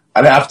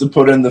 I'd have to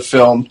put in the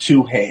film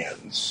Two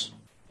Hands.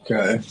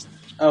 Okay.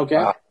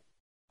 A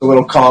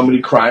little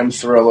comedy crime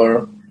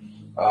thriller.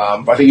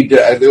 I think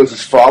there was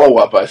his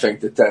follow-up, I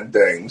think, to 10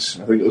 Things.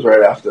 I think it was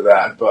right after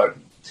that. But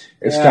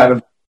it's kind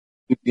of,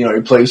 he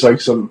plays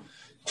like some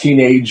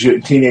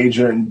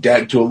teenager in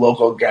debt to a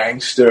local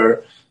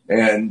gangster.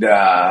 And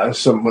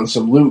when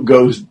some loot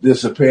goes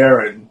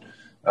disappearing,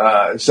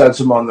 it sets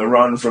him on the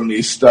run from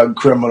these thug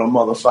criminal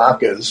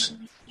motherfuckers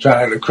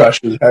trying to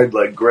crush his head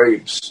like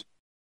grapes.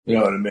 You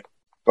know what I mean?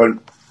 But,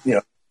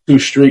 2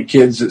 street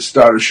kids that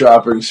start a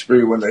shopping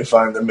spree when they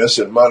find the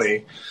missing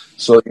money.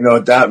 So you know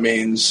what that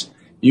means.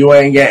 You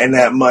ain't getting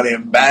that money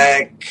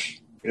back.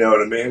 You know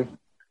what I mean?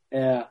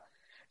 Yeah.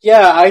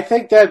 Yeah, I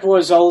think that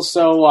was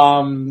also,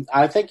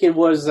 I think it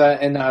was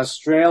an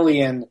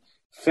Australian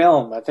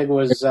film. I think it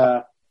was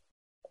out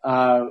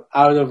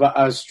of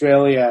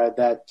Australia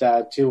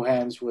that Two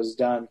Hands was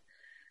done.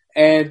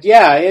 And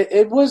yeah,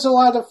 it was a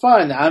lot of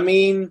fun. I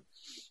mean,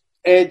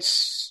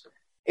 it's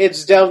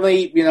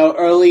definitely,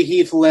 early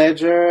Heath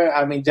Ledger.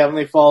 I mean,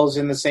 definitely falls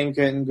in the same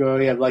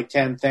category of like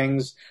 10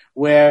 Things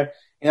where,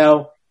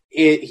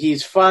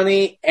 he's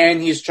funny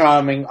and he's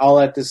charming all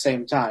at the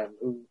same time.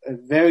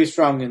 Very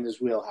strong in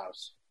his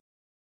wheelhouse.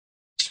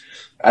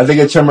 I think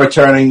it's him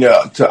returning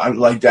to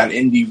like that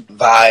indie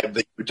vibe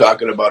that you were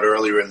talking about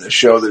earlier in the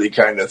show that he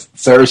kind of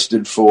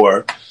thirsted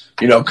for,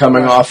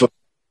 coming off of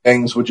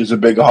Things, which is a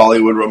big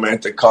Hollywood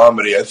romantic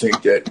comedy. I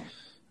think that,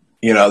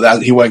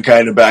 that he went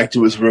kind of back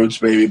to his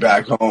roots, maybe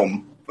back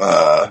home.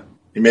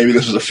 Maybe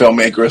this was a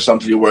filmmaker or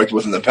something he worked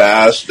with in the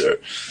past or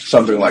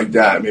something like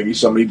that. Maybe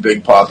somebody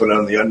big popping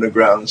on the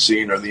underground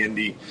scene or the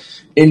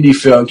indie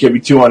film. Can't be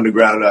too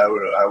underground, I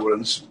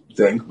wouldn't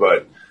think.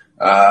 But,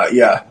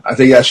 yeah, I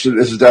think this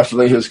is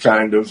definitely his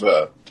kind of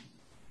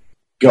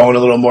going a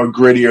little more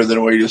grittier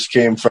than where he just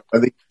came from. I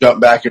think he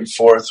jumped back and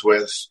forth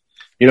with,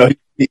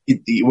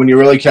 when you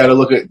really kind of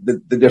look at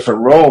the different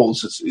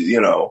roles, it's,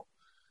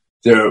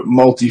 they're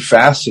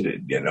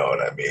multifaceted, you know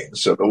what I mean?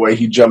 So the way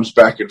he jumps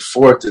back and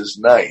forth is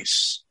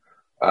nice.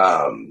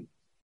 Trying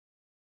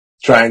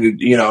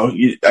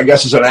to, I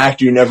guess as an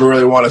actor, you never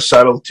really want to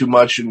settle too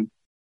much in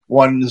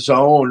one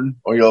zone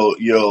or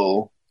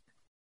you'll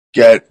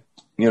get,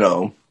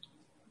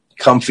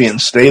 comfy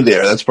and stay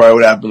there. That's probably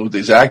what happens with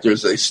these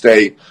actors.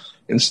 They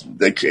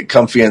get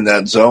comfy in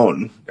that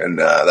zone. And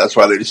that's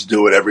why they just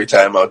do it every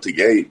time out the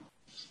gate.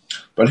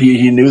 But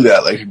he knew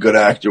that, like a good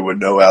actor would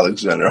know.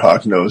 Alexander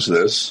Hawk knows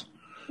this.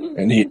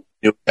 And he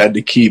had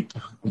to keep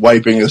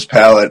wiping his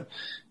palette,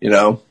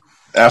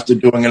 After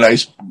doing a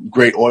nice,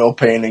 great oil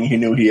painting, he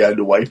knew he had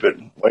to wipe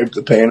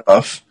the paint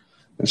off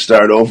and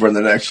start over in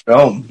the next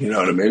film. You know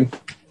what I mean?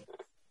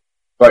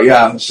 But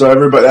yeah, so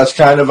everybody, that's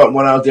kind of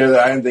one out there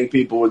that I didn't think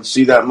people would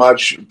see that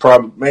much,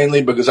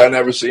 mainly because I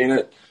never seen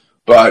it.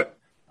 But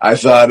I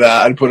thought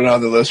I'd put it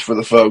on the list for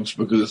the folks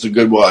because it's a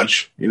good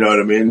watch. You know what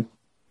I mean?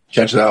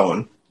 Catch that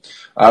one.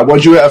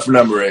 What'd you have for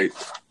number 8?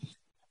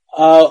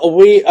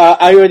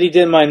 I already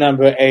did my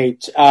number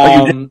 8.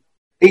 You did?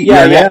 8?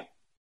 Yeah.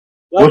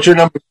 What? What's your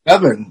number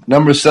 7?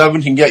 Number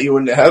 7 can get you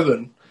into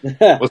heaven.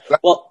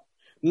 Well,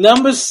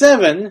 number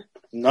 7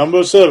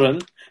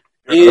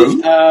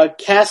 is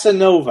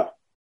Casanova.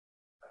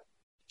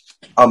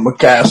 I'm a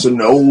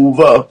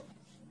Casanova.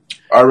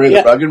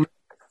 R-rated rugged.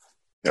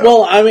 Yeah.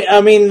 Well,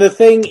 I mean, the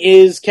thing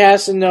is,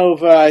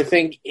 Casanova, I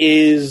think,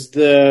 is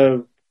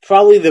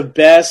probably the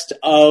best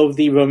of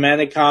the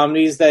romantic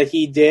comedies that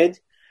he did.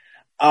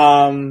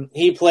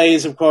 He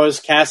plays, of course,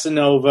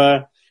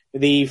 Casanova,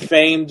 the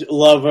famed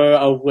lover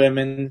of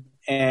women,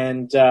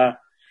 and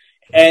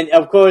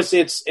of course,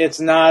 it's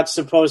not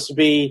supposed to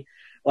be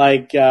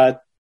like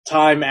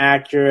time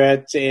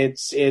accurate.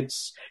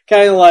 It's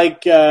kind of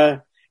like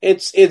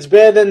it's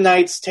better than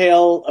Knight's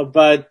Tale,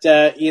 but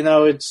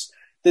it's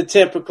the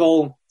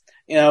typical,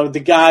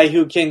 the guy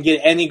who can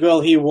get any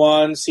girl he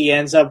wants. He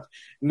ends up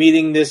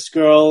meeting this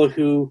girl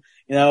who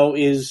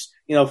is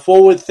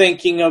forward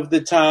thinking of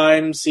the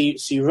times.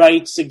 She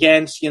writes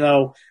against,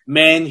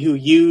 men who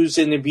use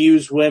and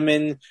abuse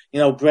women,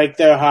 break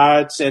their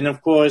hearts. And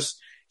of course,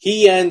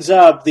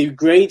 the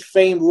great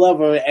famed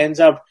lover ends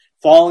up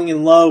falling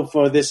in love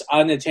for this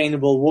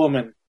unattainable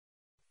woman.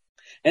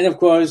 And of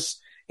course,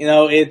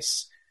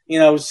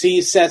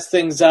 she sets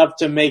things up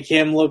to make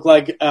him look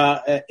like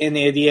an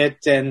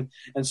idiot and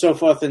so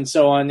forth and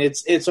so on.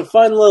 It's a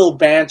fun little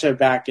banter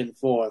back and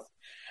forth.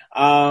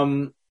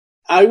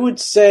 I would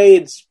say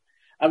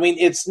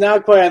it's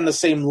not quite on the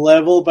same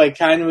level, but it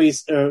kind of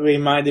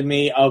reminded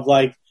me of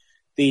like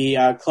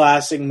the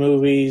classic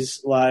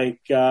movies like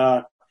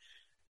Pat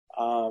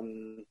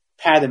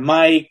and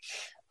Mike,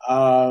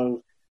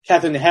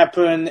 Katharine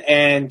Hepburn,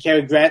 and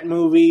Cary Grant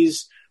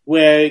movies,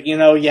 where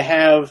you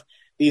have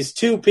these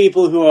two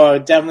people who are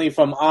definitely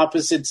from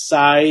opposite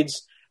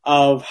sides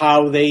of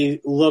how they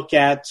look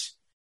at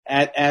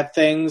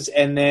things,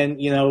 and then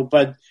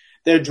but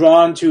they're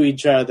drawn to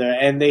each other,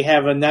 and they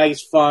have a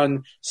nice,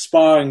 fun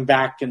sparring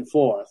back and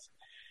forth.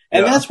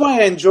 And that's why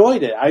I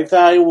enjoyed it. I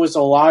thought it was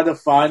a lot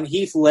of fun.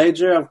 Heath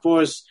Ledger, of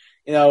course,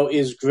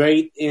 is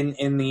great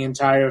in the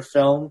entire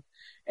film.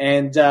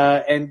 And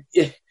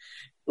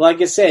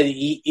like I said,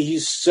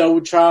 he's so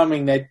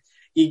charming that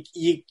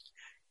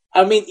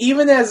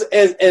even as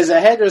a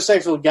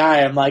heterosexual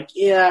guy, I'm like,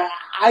 yeah,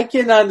 I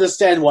can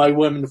understand why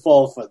women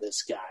fall for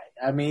this guy.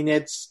 I mean,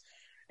 it's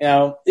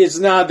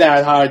not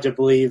that hard to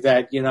believe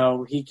that,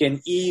 he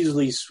can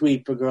easily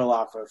sweep a girl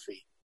off her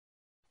feet.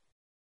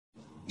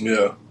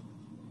 Yeah.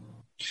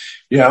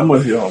 Yeah, I'm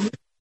with you on that.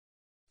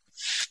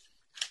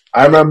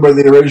 I remember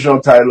the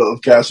original title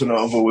of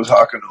Casanova was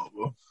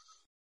Hawkanova.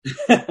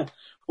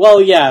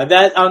 Well, yeah,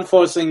 that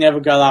unfortunately never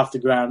got off the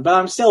ground, but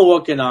I'm still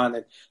working on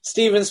it.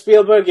 Steven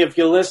Spielberg, if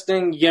you're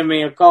listening, give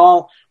me a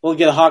call. We'll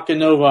get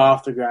Hawkanova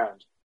off the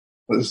ground.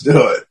 Let's do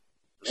it.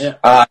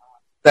 Yeah.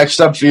 Next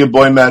up for your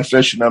Boy Man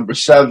Fish, number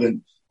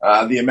 7.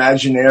 The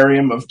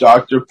Imaginarium of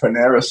Dr.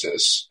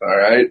 Panarasis. All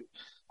right.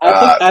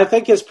 I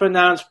think it's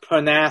pronounced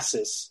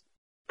Parnassus.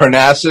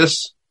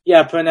 Parnassus?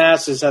 Yeah,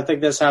 Parnassus. I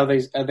think that's how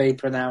they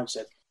pronounce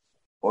it.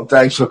 Well,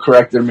 thanks for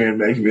correcting me and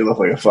making me look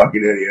like a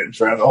fucking idiot in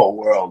front of the whole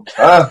world.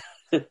 Huh?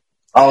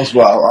 All's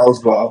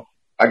well.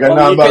 I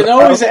got you can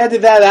always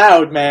edit that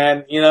out,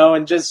 man,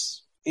 and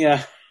just,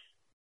 yeah.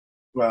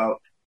 Well,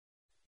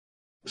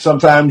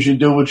 sometimes you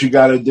do what you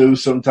got to do.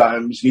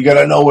 Sometimes you got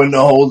to know when to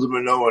hold them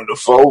and know when to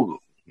fold them.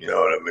 You know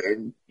what I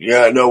mean? You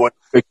got to know when to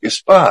pick your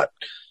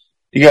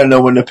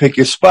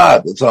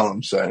spot. That's all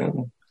I'm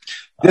saying.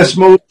 This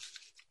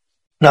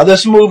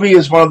movie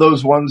is one of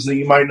those ones that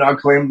you might not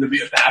claim to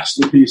be a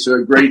masterpiece or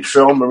a great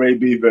film or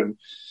maybe even,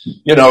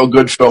 a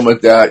good film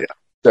at that.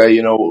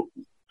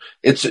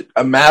 It's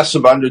a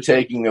massive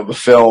undertaking of a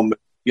film.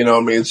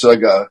 It's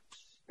like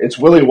it's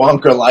Willy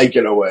Wonka-like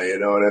in a way, you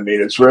know what I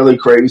mean? It's really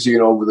crazy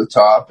and over the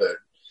top, and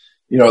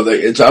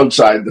it's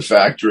outside the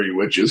factory,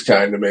 which is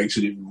kind of makes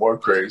it even more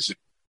crazy.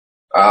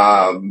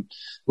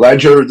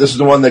 Ledger, this is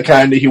the one that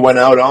kind of he went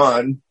out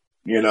on.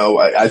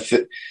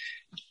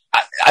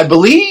 I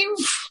believe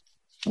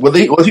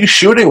was he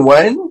shooting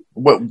when?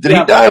 Did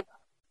he die?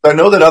 I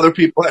know that other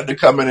people had to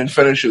come in and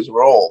finish his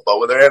role, but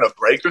were they in a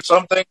break or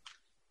something?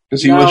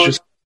 Because he was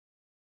just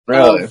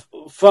really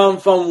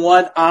from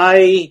what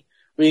I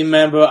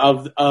remember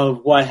of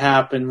what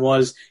happened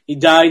was he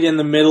died in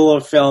the middle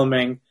of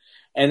filming,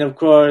 and of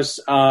course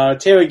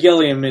Terry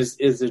Gilliam is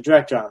the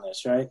director on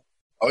this, right?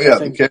 Oh yeah,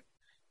 the kid.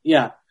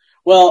 Yeah.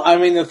 Well, I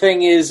mean, the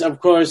thing is,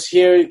 of course,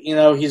 here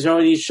he's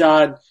already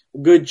shot a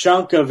good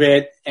chunk of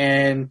it,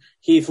 and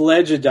Heath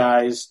Ledger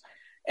dies,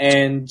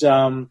 and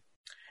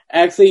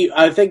actually,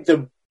 I think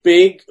the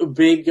big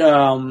thing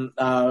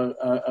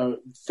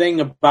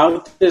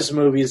about this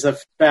movie is the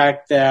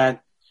fact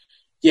that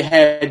you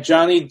had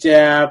Johnny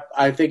Depp,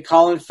 I think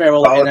Colin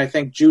Farrell, and I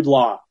think Jude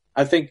Law.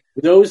 I think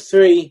those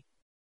three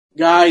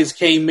guys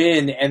came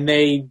in and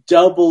they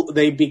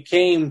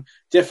became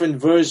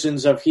different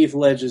versions of Heath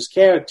Ledger's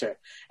character.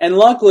 And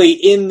luckily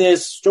in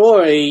this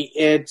story,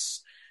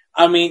 it's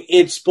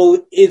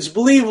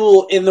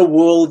believable in the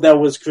world that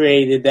was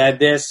created that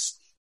this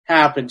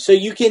happened. So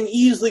you can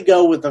easily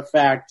go with the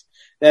fact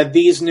that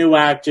these new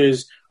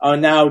actors are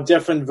now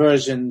different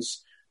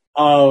versions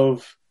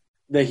of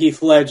the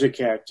Heath Ledger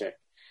character.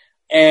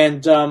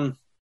 And,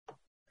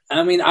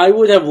 I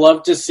would have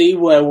loved to see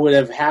what would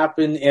have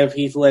happened if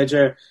Heath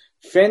Ledger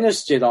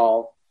finished it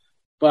all.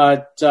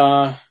 But,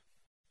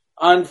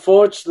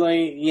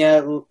 unfortunately,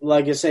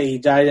 like I say, he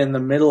died in the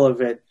middle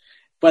of it.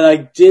 But I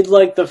did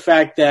like the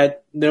fact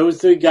that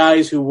those three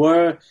guys who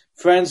were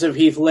friends of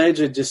Heath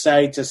Ledger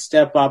decided to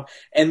step up,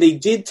 and they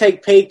did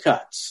take pay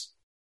cuts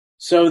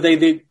so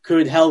they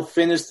could help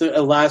finish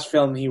the last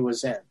film he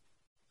was in.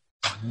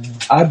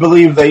 I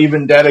believe they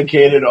even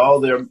dedicated all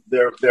their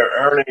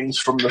earnings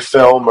from the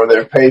film or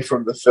their pay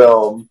from the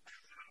film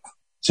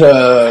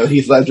to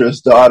Heath Ledger's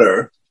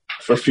daughter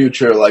for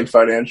future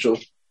financial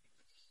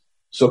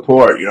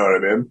support. You know what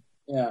I mean?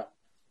 Yeah.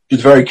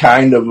 It's very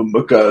kind of them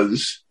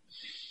because,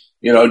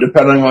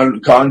 depending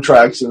on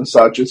contracts and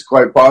such, it's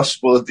quite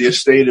possible that the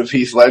estate of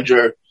Heath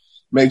Ledger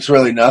makes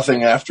really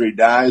nothing after he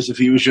dies. If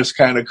he was just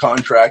kind of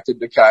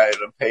contracted to kind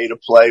of pay to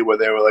play where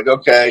they were like,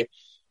 okay,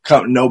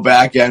 no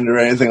back end or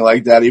anything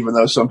like that, even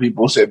though some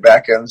people say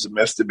back end's a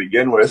myth to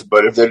begin with.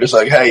 But if they're just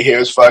like, hey,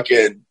 here's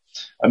fucking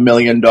 $1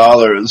 million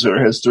or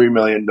here's $3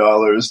 million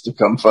to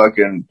come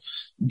fucking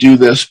do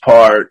this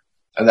part,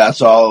 and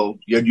that's all,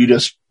 you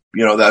just,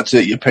 that's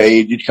it, you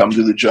paid, you come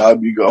do the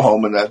job, you go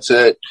home, and that's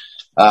it.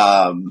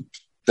 Then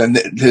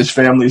his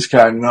family's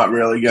kind of not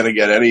really going to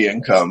get any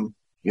income,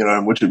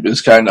 which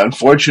is kind of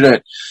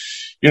unfortunate.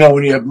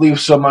 When you leave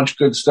so much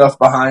good stuff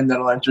behind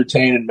that'll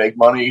entertain and make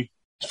money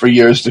for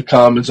years to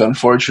come, it's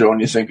unfortunate when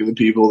you think of the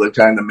people that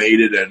kind of made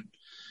it and,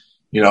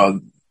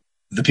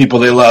 the people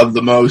they love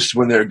the most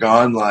when they're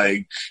gone,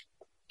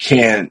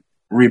 can't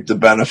reap the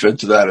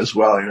benefits of that as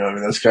well.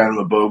 That's kind of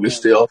a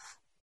bogus deal.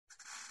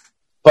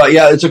 But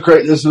yeah,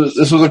 this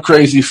was a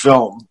crazy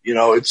film.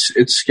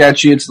 It's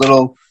sketchy. It's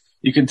little,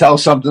 you can tell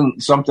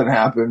something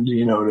happened,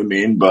 you know what I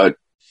mean? But,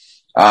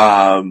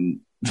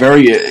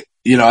 very, I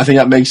think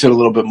that makes it a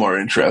little bit more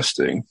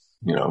interesting,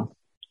 Yeah.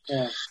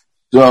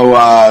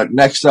 So,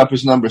 next up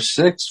is number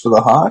 6 for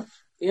the Hawk.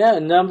 Yeah,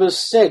 number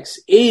 6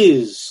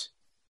 is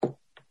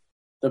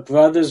The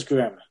Brothers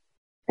Grimm.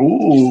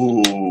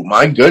 Ooh,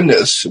 my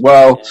goodness.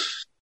 Well, yeah.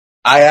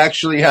 I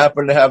actually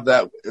happen to have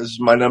that as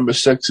my number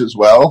 6 as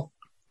well.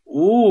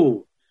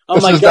 Ooh.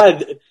 Oh my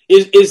God.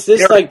 Is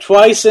this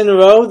twice in a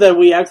row that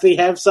we actually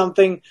have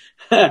something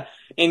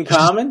in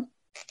common?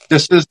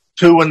 This is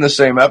 2 in the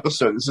same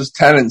episode. This is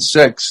 10 and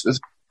 6. This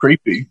is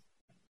creepy.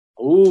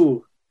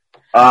 Ooh.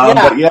 You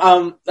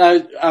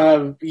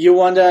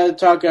want to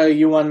talk?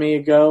 You want me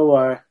to go,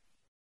 or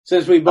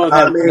since we both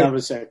have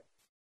number 6?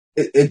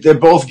 They're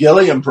both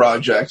Gilliam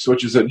projects,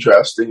 which is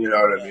interesting. You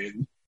know what I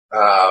mean?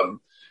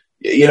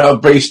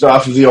 Based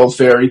off of the old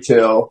fairy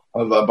tale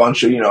of a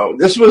bunch of,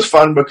 this was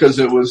fun because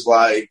it was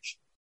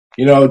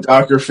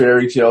darker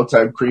fairy tale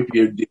type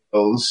creepier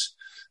deals.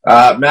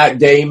 Matt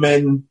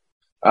Damon,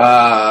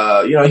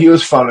 he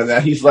was fun in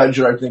that. Heath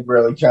Ledger, I think,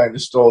 really kind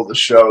of stole the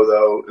show,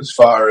 though, as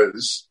far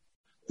as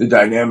the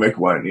dynamic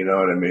went. You know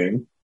what I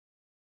mean?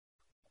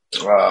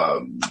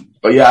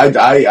 But yeah,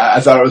 I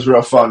thought it was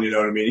real fun. You know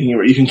what I mean?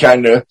 You can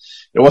kind of,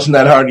 it wasn't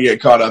that hard to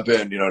get caught up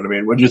in. You know what I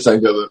mean? What did you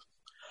think of it?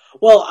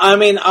 Well, I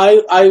mean,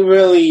 I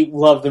really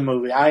loved the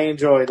movie. I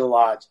enjoyed it a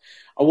lot.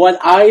 What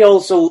I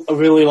also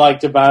really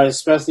liked about it,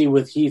 especially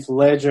with Heath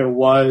Ledger,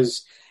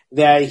 was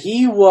that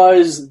he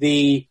was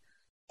the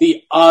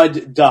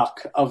odd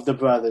duck of the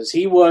brothers.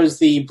 He was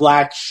the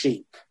black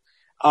sheep.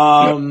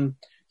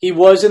 He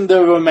wasn't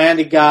the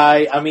romantic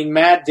guy. I mean,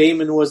 Matt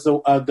Damon was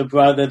the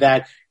brother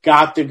that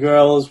got the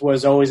girls,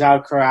 was always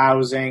out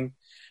carousing.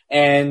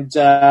 And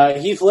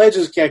Heath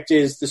Ledger's character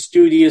is the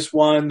studious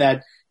one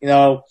that,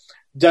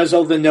 does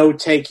all the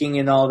note-taking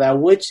and all that,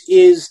 which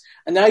is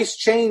a nice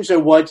change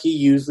of what he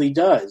usually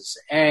does.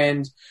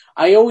 And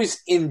I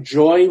always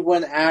enjoy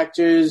when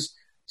actors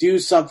do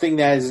something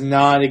that is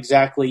not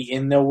exactly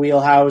in their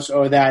wheelhouse,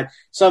 or that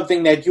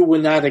something that you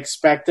would not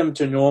expect them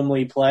to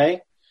normally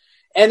play.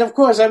 And of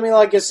course, I mean,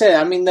 like I said,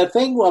 I mean, the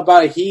thing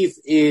about Heath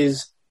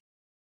is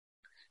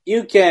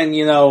you can,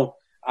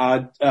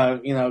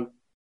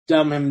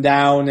 dumb him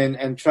down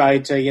and try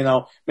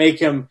to, make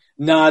him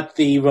not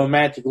the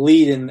romantic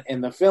lead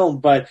in the film,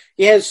 but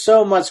he has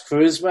so much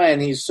charisma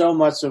and he's so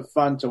much of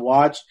fun to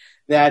watch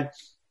that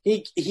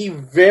he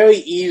very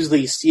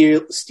easily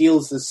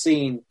steals the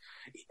scene.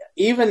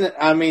 Even,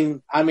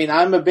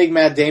 I'm a big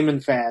Matt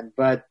Damon fan,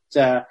 but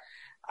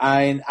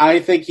I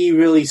think he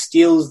really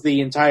steals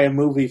the entire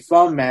movie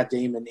from Matt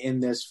Damon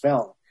in this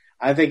film.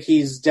 I think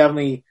he's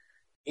definitely,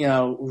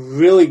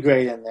 really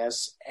great in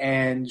this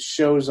and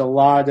shows a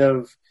lot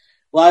of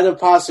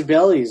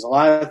possibilities, a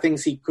lot of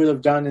things he could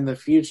have done in the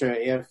future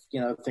if,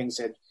 things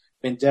had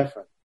been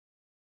different.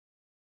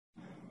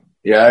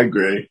 Yeah, I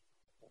agree.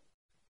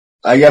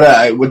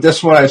 With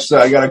this one,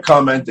 I gotta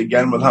comment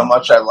again with how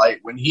much I like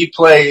when he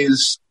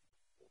plays.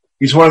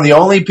 He's one of the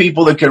only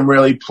people that can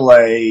really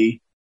play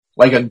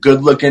like a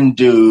good-looking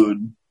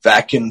dude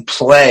that can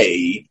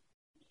play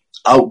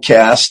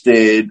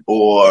outcasted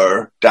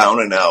or down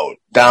and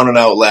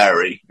out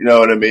Larry. You know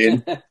what I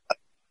mean?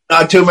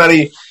 Not too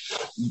many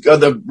of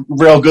the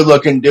real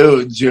good-looking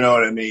dudes, you know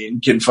what I mean,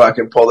 can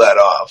fucking pull that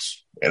off.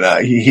 And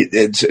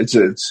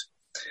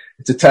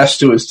it's a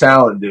test to his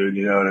talent, dude.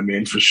 You know what I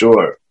mean, for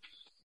sure.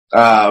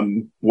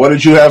 What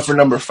did you have for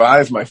number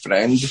 5, my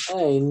friend?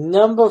 Hey,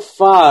 number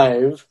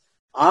 5,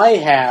 I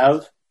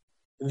have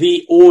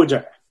The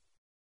Order.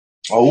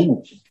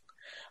 Oh.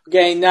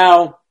 Okay,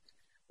 now,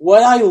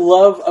 what I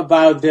love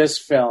about this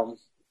film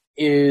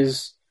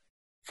is,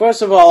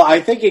 first of all,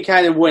 I think it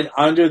kind of went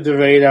under the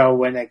radar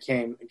when it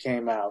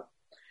came out.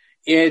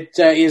 It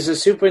is a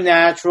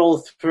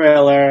supernatural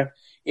thriller.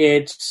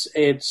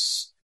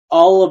 It's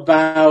all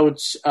about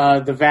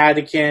the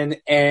Vatican,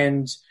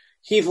 and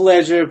Heath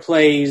Ledger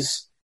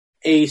plays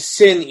a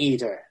sin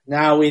eater.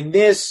 Now, in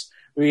this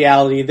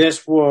reality,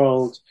 this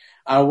world,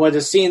 what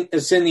a sin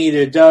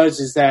eater does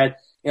is that,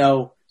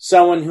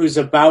 someone who's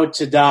about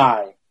to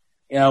die,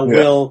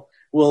 will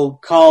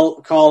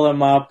call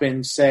him up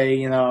and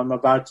say, I'm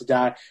about to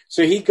die.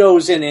 So he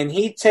goes in and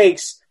he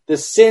takes the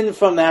sin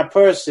from that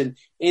person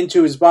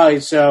into his body.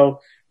 So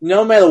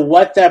no matter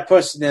what that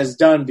person has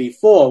done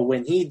before,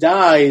 when he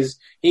dies,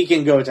 he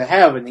can go to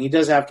heaven. He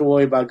doesn't have to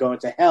worry about going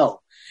to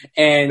hell.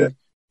 And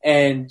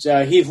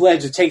Heath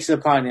Ledger takes it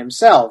upon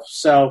himself.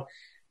 So,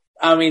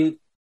 I mean,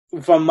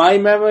 from my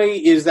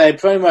memory is that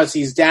pretty much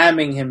he's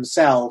damning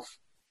himself,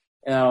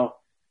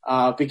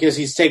 because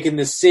he's taken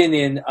the sin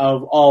in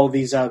of all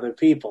these other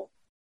people.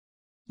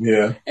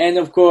 Yeah. And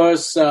of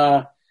course,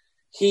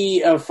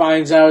 he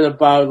finds out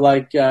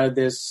about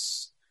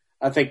this,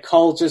 I think,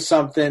 cult or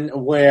something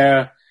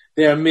where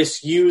they're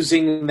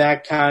misusing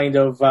that kind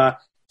of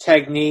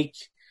technique.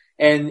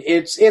 And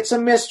it's a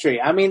mystery.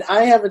 I mean,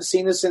 I haven't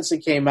seen it since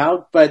it came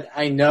out, but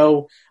I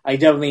know I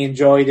definitely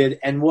enjoyed it.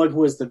 And what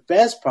was the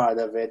best part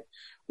of it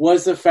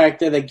was the fact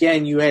that,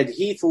 again, you had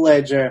Heath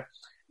Ledger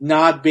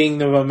not being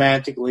the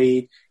romantic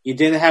lead. You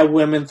didn't have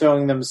women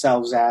throwing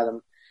themselves at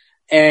him.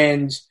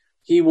 And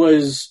he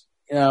was,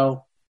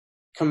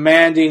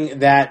 commanding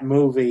that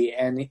movie.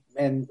 And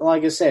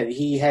like I said,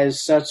 he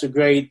has such a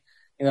great,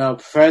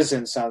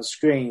 presence on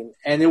screen.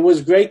 And it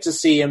was great to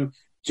see him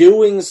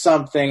doing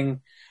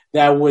something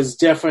that was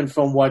different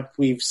from what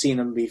we've seen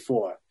him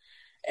before.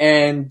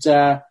 And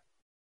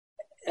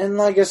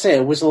like I said,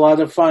 it was a lot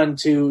of fun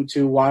to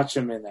watch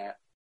him in that.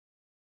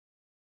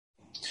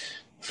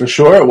 For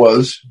sure it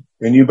was.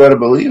 And you better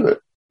believe it.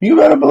 You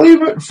better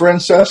believe it.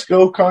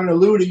 Francesco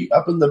Carneluti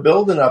up in the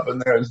building up in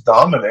there is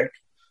Dominic.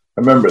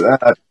 I remember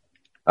that.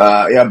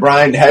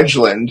 Brian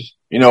Hedgeland.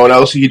 You know what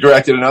else? He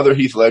directed another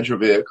Heath Ledger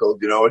vehicle.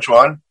 Do you know which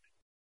one?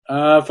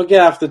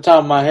 Forget off the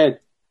top of my head.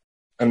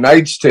 A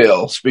Knight's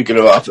Tale. Speaking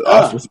of off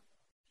the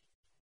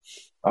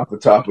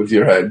top of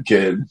your head,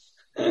 kid.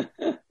 You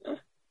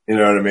know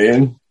what I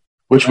mean?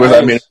 Which was,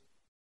 I mean,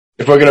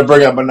 if we're going to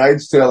bring up A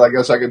Knight's Tale, I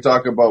guess I could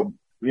talk about,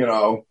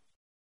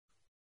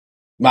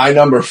 my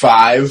number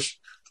 5.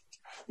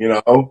 you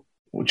know,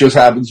 which just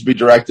happens to be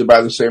directed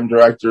by the same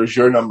director as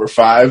your number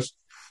 5.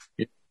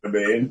 You know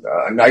what I mean?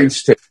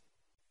 Knight's Tale.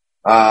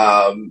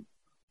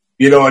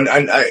 You know, and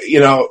I, you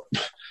know,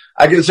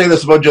 I can say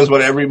this about just about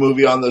every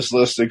movie on this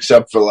list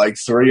except for like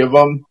 3 of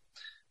them.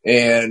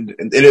 And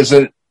it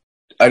isn't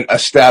a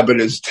stab at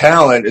his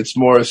talent. It's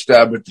more a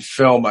stab at the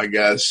film, I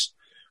guess,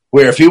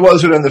 where if he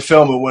wasn't in the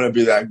film, it wouldn't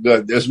be that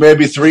good. There's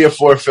maybe 3 or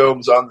 4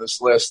 films on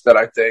this list that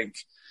I think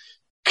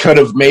could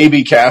have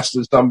maybe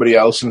casted somebody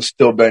else and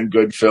still been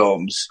good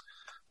films.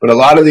 But a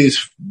lot of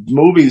these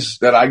movies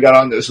that I got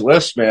on this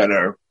list, man,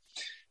 are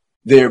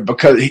there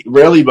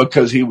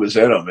because he was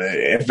in them.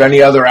 If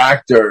any other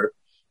actor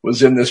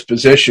was in this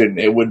position,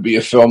 it would be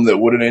a film that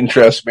wouldn't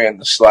interest me in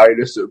the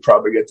slightest. It would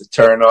probably get the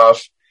turn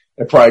off.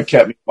 It probably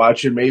kept me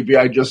watching. Maybe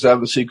I just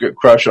have a secret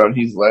crush on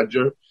Heath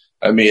Ledger.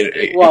 I mean,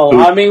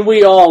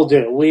 we all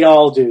do. We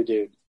all do,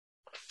 dude.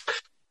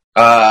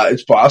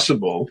 It's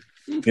possible.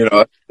 You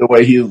know, the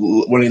way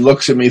when he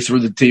looks at me through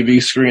the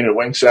TV screen and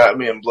winks at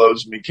me and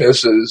blows me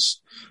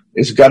kisses,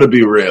 it's got to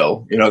be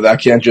real. You know,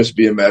 that can't just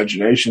be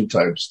imagination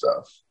type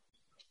stuff.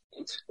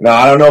 Now,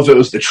 I don't know if it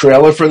was the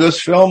trailer for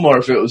this film or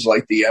if it was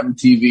like the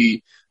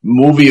MTV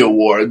Movie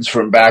Awards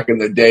from back in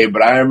the day,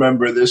 but I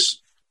remember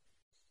this.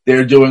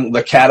 They're doing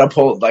the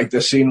catapult, like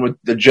the scene with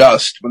the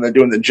Just, when they're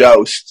doing the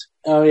joust.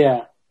 Oh,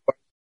 yeah.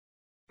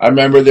 I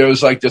remember there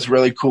was like this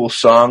really cool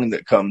song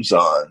that comes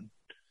on.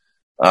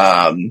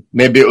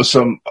 Maybe it was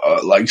some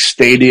like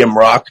stadium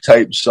rock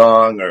type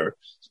song or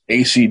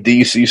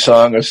AC/DC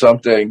song or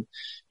something.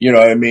 You know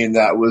what I mean?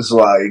 That was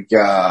like,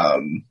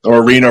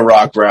 or arena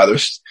rock rather.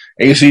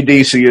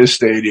 AC/DC is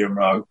stadium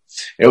rock.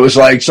 It was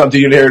like something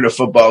you'd hear at a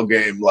football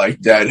game, like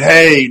that.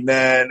 Hey,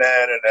 na na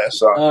na na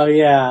song. Oh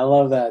yeah, I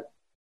love that.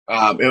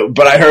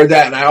 But I heard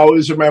that, and I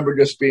always remember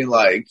just being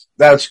like,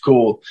 "That's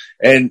cool."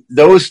 And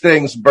those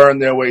things burn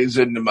their ways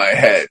into my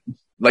head,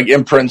 like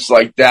imprints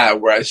like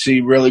that, where I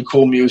see really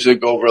cool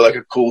music over like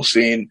a cool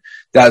scene.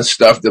 That's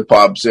stuff that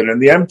pops in.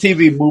 And the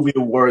MTV Movie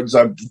Awards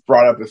I've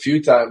brought up a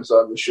few times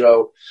on the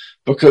show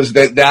because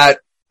that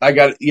I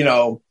got, you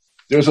know,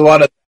 there's a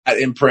lot of that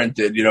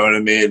imprinted. You know what I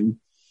mean?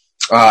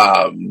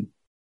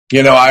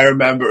 You know, I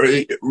remember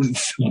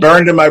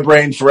burned in my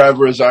brain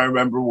forever as I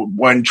remember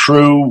when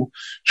True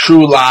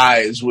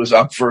Lies was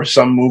up for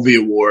some movie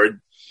award.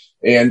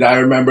 And I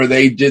remember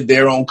they did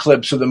their own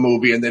clips of the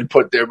movie and then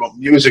put their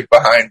music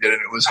behind it.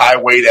 And it was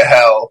Highway to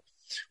Hell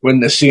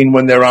when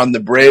they're on the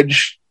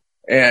bridge.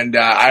 And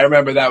I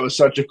remember that was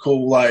such a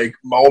cool, like,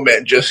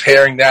 moment, just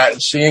hearing that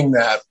and seeing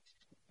that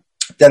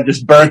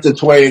just burnt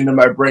its way into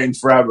my brain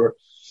forever.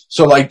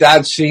 So, like,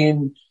 that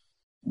scene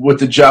with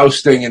the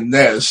jousting in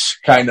this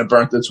kind of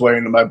burnt its way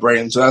into my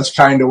brain. So that's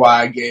kind of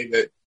why I gave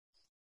it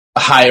a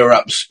higher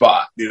up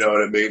spot. You know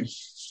what I mean?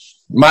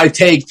 My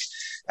take,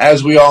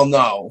 as we all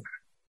know,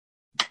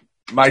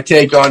 my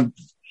take on,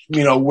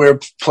 you know, where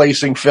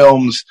placing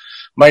films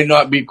might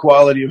not be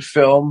quality of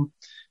film.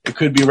 It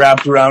could be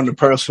wrapped around a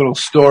personal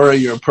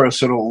story or a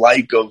personal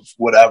like of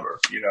whatever.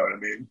 You know what I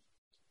mean?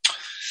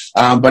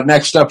 But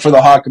next up for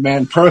the Hawk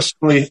Man,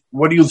 personally,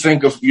 what do you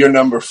think of your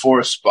number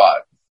 4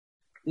 spot?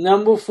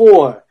 Number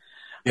 4.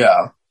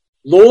 Yeah.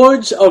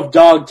 Lords of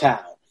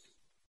Dogtown.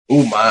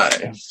 Oh,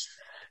 my.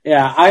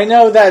 Yeah, I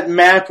know that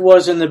Matt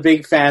wasn't a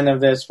big fan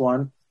of this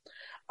one.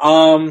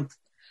 I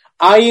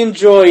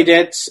enjoyed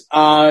it.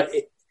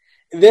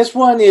 This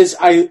one is,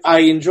 I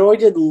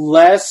enjoyed it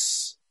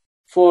less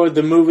for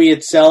the movie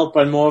itself,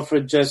 but more for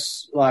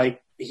just,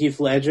 like, Heath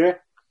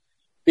Ledger.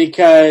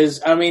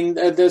 Because, I mean,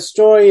 the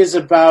story is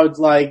about,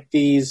 like,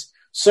 these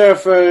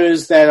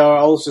surfers that are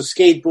also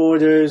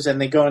skateboarders, and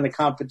they go into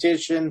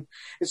competition.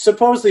 It's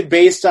supposedly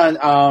based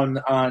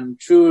on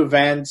true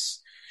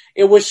events.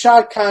 It was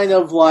shot kind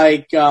of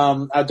like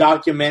a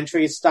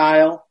documentary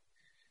style.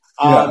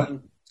 Yeah.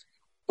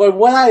 But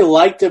what I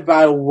liked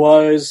about it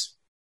was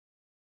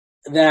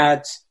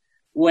that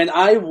when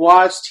I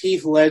watched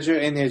Heath Ledger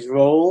in his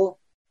role,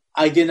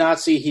 I did not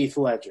see Heath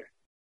Ledger.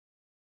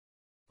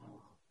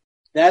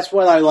 That's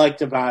what I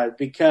liked about it,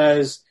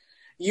 because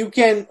you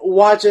can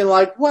watch it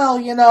like, well,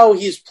 you know,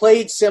 he's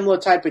played similar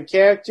type of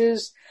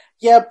characters.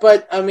 Yeah,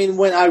 but, I mean,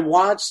 when I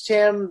watched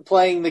him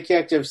playing the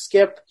character of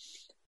Skip,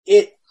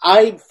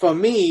 I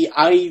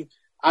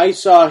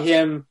saw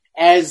him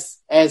as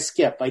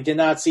Skip. I did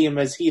not see him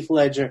as Heath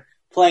Ledger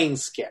playing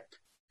Skip.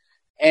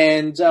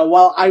 And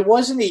while I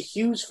wasn't a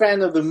huge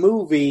fan of the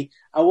movie,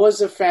 I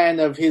was a fan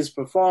of his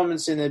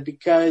performance in it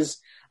because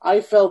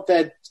I felt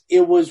that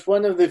it was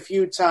one of the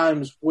few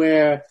times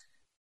where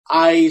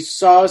I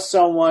saw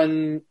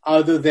someone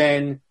other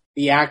than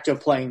the actor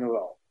playing the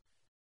role.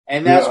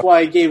 And that's why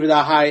I gave it a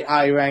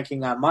high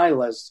ranking on my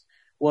list,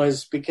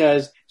 was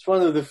because it's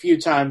one of the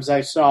few times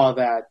I saw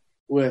that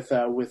with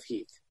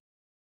Heath.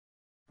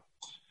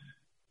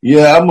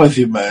 Yeah, I'm with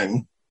you,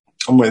 man.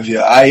 I'm with you.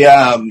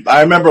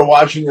 I remember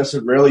watching this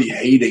and really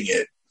hating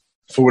it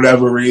for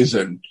whatever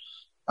reason.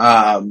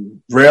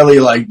 Really,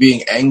 like,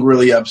 being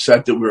angrily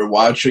upset that we were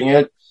watching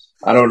it.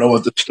 I don't know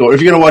what the story.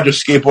 If you're gonna watch a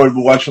skateboard,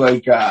 watch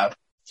like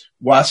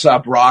What's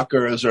Up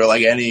Rockers or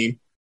like any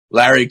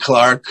Larry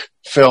Clark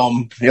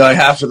film. Like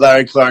half of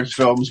Larry Clark's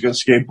films got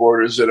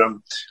skateboarders in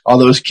them. All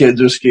those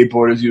kids are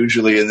skateboarders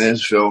usually in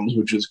his films,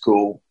 which is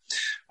cool.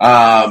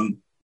 I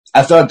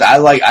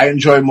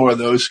enjoy more of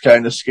those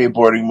kind of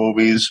skateboarding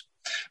movies.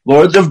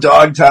 Lords of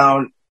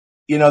Dogtown,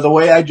 the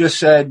way I just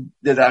said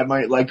that I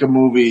might like a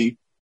movie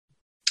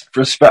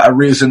for a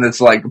reason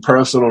that's like a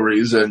personal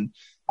reason,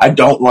 I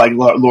don't like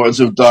Lords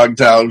of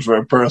Dogtown for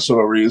a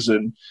personal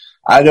reason.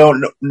 I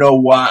don't know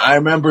why. I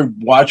remember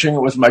watching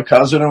it with my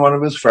cousin and one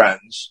of his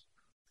friends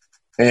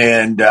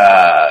and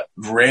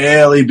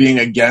really being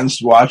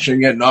against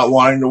watching it, not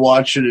wanting to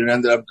watch it, and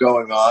ended up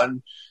going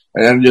on.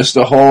 And then just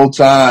the whole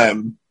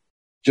time,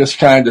 just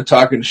kind of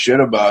talking shit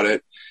about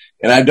it.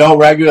 And I don't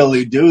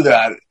regularly do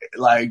that,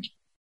 like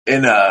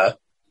in a,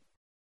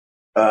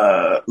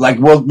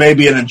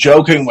 maybe in a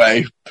joking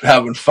way,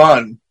 having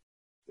fun.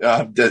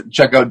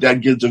 Check out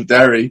Dead Kids of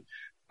Derry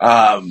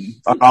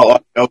on all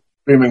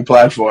streaming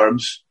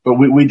platforms. But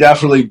we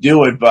definitely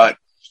do it. But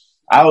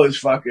I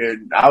was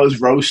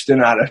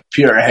roasting out of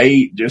pure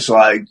hate, just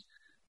like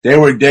they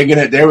were digging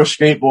it. They were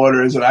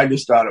skateboarders, and I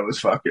just thought it was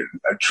fucking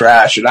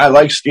trash. And I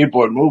like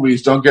skateboard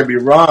movies, don't get me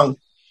wrong.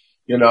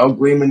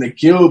 Gleaming the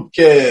Cube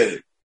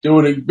kid,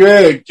 doing it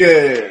big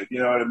kid, you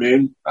know what I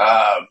mean?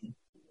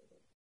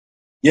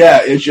 Yeah,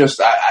 it's just,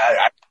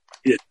 that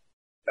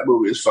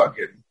movie is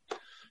fucking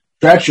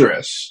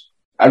treacherous.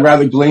 I'd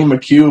rather gleam a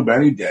cube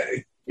any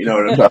day, you know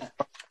what I'm talking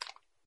about?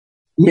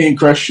 Me and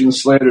Christian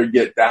Slater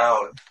get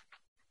down,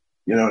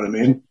 you know what I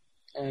mean?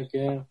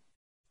 Okay.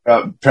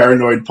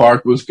 Paranoid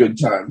Park was good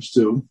times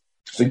too.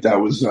 I think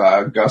that was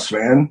Gus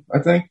Van, I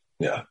think.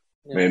 Yeah.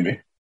 Maybe.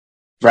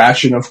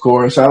 Fraction, of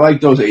course. I like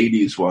those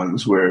 80s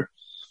ones where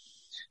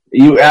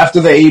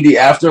after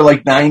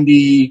like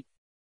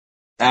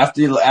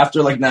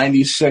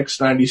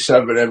 96,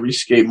 97, every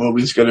skate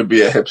movie is going to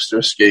be a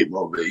hipster skate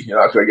movie.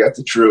 You're not going to get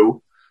the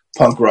true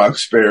punk rock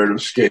spirit of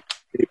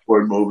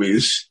skateboard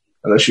movies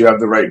unless you have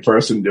the right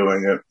person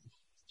doing it.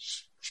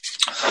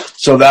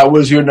 So that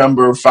was your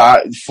number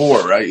 4,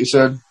 right? You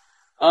said?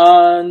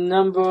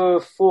 Number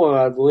 4,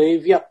 I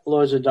believe. Yep,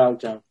 Lords of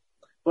Dogtown.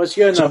 What's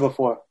your number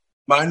 4?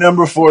 My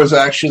number 4 is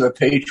actually The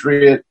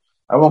Patriot.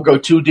 I won't go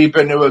too deep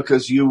into it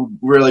because you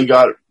really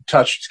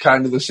touched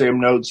kind of the same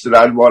notes that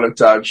I'd want to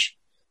touch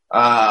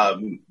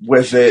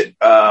with it.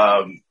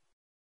 I'll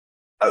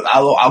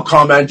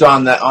comment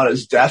on that, on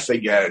his death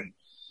again.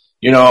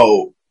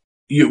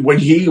 When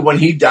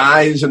he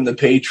dies in The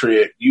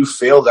Patriot, you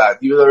feel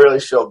that. You really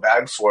feel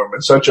bad for him.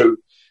 It's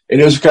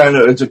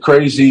a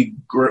crazy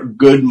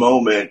good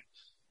moment.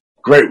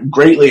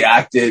 Greatly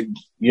acted,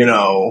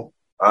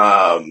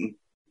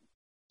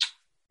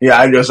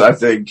 I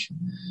think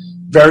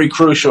very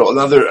crucial.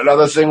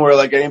 Another thing where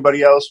like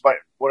anybody else might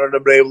wouldn't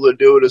have been able to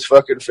do it is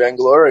fucking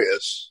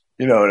Fanglorious.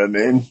 You know what I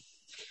mean?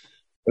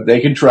 But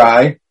they can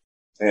try,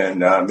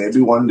 and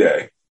maybe one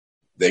day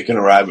they can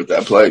arrive at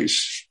that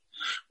place.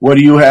 What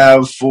do you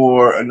have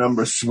for a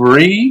number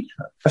 3?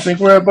 I think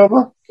we're at,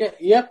 Bubba?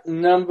 Yep.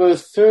 Number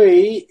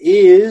 3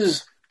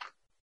 is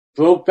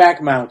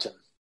Brokeback Mountain.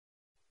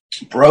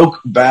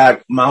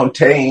 Brokeback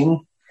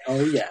Mountain.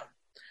 Oh, yeah.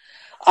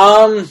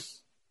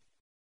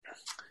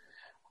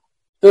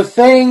 The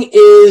thing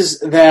is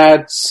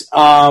that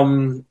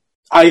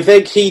I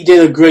think he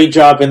did a great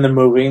job in the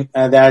movie.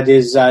 That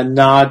is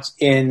not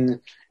in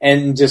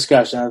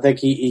discussion. I think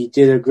he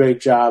did a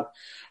great job.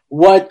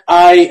 What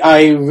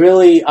I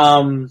really,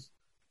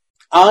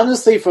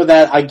 honestly for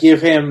that, I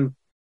give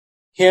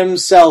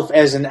himself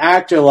as an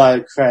actor a lot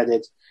of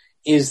credit,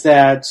 is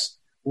that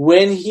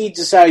when he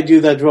decided to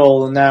do that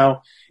role,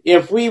 now,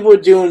 if we were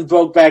doing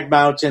Brokeback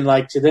Mountain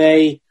like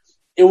today,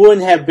 it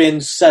wouldn't have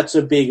been such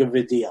a big of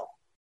a deal.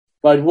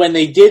 But when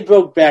they did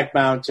Brokeback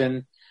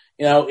Mountain,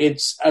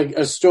 it's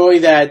a story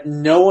that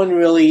no one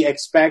really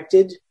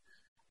expected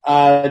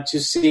to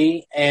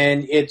see,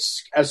 and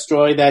it's a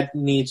story that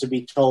needs to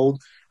be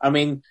told. I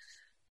mean,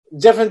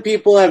 different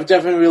people have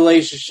different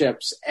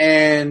relationships,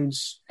 and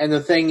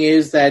the thing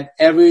is that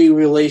every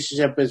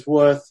relationship is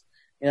worth,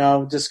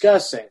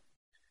 discussing.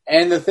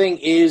 And the thing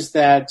is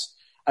that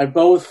I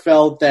both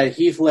felt that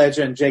Heath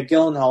Ledger and Jake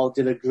Gyllenhaal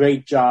did a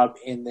great job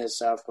in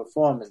this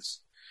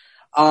performance.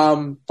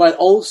 But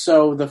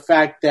also the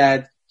fact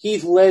that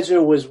Heath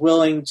Ledger was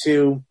willing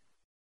to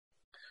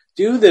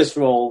do this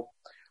role,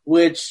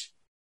 which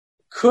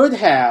could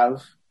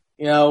have,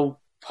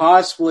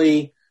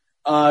 possibly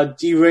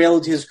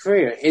derailed his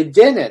career. It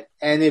didn't,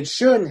 and it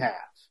shouldn't have.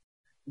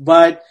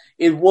 But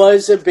it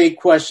was a big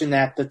question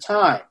at the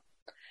time.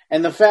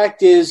 And the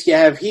fact is, you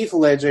have Heath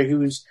Ledger,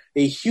 who's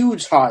a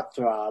huge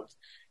heartthrob.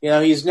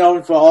 He's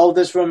known for all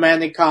this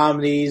romantic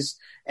comedies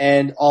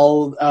and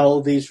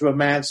all these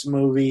romance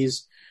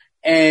movies.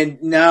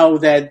 And now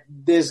that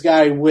this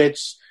guy,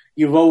 which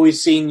you've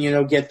always seen,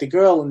 get the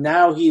girl,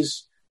 now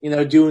he's,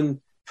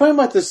 doing pretty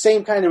much the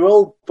same kind of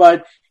role,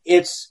 but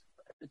it's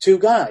 2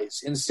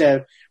 guys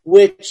instead,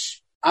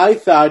 which I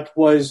thought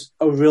was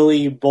a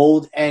really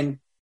bold and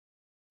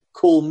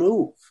cool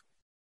move.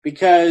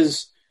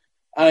 Because,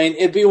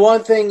 it'd be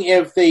one thing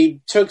if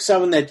they took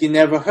someone that you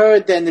never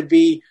heard, then it'd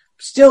be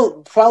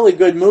still probably a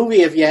good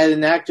movie if you had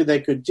an actor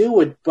that could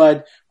do it,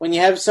 but when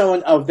you have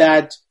someone of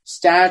that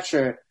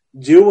stature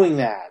doing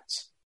that,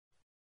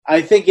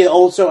 I think it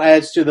also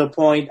adds to the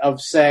point of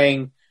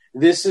saying,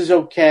 this is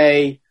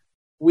okay,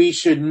 we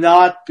should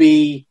not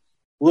be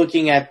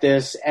looking at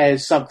this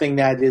as something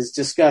that is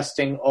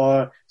disgusting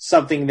or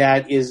something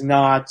that is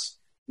not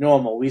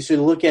normal. We should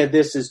look at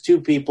this as two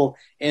people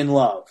in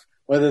love,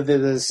 whether they're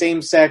the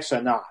same sex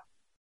or not.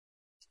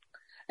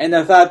 And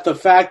I thought the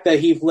fact that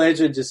Heath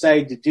Ledger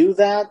decided to do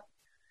that,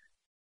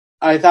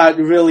 I thought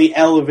really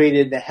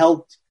elevated and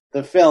helped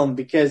the film,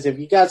 because if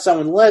you got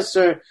someone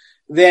lesser,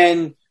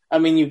 then, I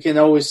mean, you can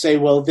always say,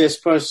 well, this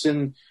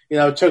person,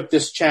 took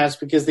this chance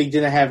because they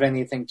didn't have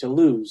anything to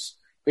lose.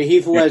 But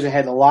Heath Ledger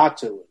had a lot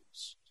to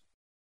lose.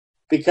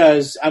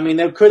 Because, I mean,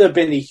 there could have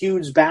been a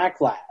huge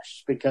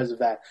backlash because of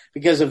that,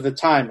 because of the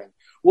timing,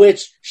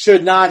 which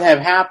should not have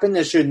happened.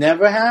 It should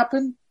never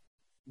happen.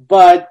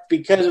 But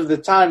because of the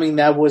timing,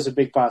 that was a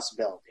big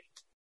possibility.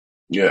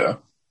 Yeah.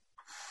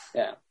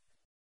 Yeah.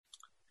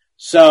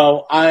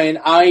 So I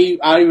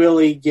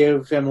really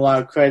give him a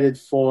lot of credit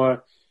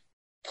for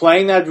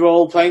playing that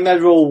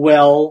role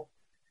well,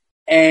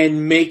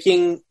 and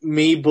making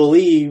me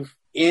believe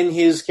in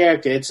his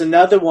character. It's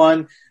another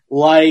one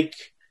like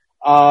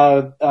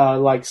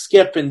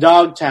Skip in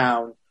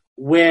Dogtown,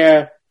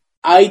 where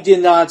I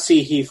did not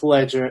see Heath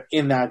Ledger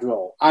in that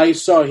role. I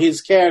saw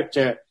his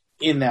character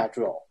in that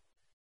role.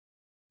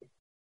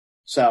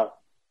 So,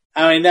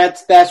 I mean,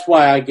 that's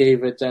why I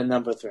gave it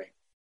number 3.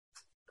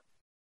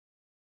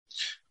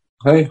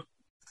 Hey,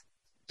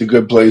 it's a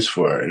good place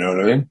for it, you know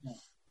what I mean?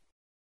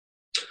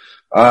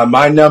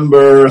 My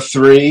number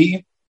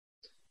 3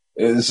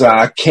 is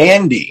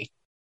Candy.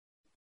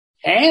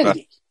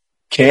 Candy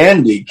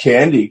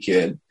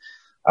Kid.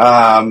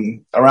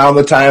 Around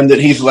the time that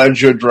Heath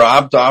Ledger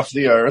dropped off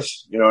the earth,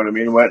 you know what I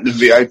mean, went to the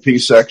VIP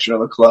section of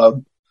the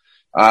club.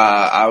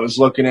 I was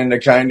looking into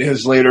kind of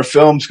his later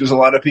films, because a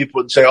lot of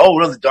people would say, oh,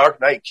 well, The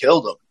Dark Knight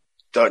killed him.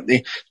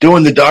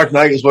 Doing The Dark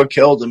Knight is what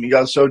killed him. He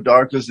got so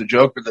dark as the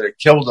Joker that it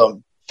killed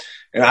him.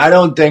 And I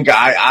don't think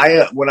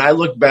when I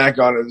look back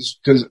on it,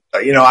 because,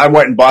 I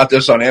went and bought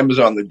this on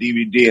Amazon, the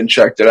DVD, and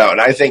checked it out.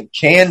 And I think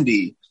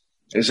Candy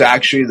is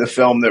actually the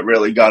film that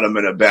really got him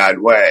in a bad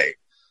way.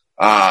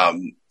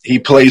 He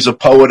plays a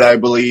poet, I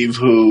believe,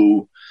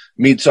 who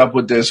meets up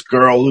with this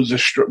girl who's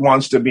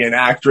wants to be an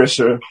actress,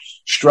 or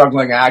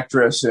struggling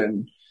actress,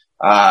 and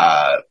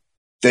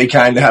they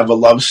kind of have a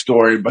love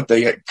story, but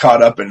they get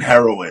caught up in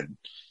heroin.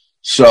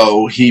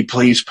 So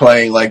he's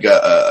playing like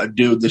a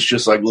dude that's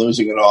just like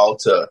losing it all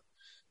to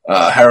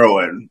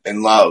heroin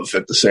and love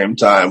at the same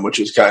time,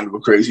 which is kind of a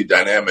crazy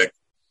dynamic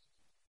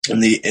in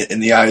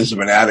the eyes of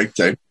an addict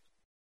type.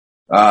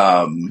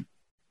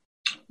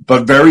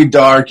 But very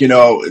dark,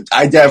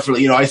 I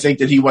definitely, I think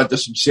that he went to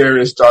some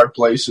serious dark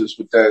places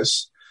with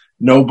this.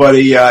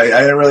 Nobody, I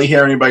didn't really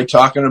hear anybody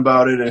talking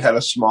about it. It had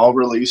a small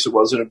release. It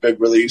wasn't a big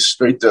release,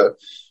 straight to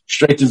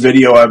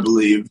video, I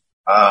believe.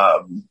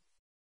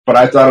 But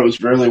I thought it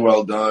was really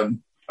well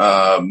done.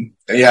 And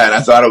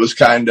I thought it was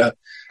kind of,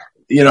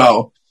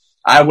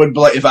 I would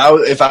if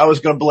I was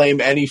going to blame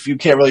you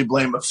can't really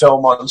blame a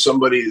film on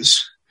somebody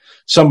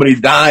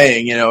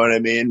dying, you know what I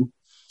mean?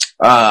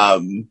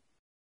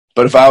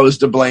 But if I was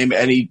to blame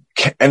any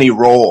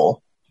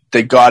role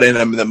that got in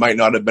him that might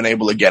not have been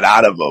able to get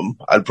out of him,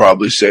 I'd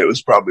probably say it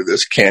was probably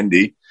this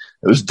Candy.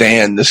 It was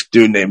Dan, this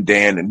dude named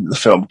Dan in the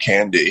film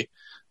Candy.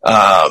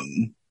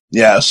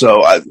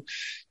 So I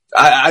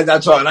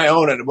that's all, and I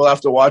own it. We'll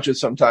have to watch it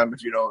sometime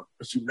if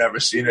you've never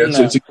seen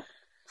it.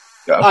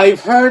 No.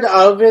 I've heard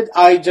of it.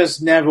 I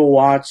just never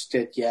watched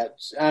it yet.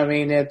 I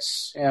mean,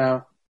 it's,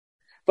 but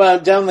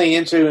I'm definitely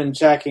interested in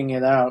checking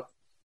it out.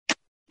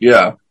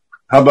 Yeah.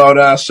 How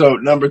about, so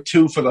number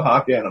 2 for the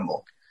Hawk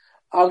Animal?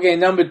 Okay,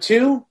 number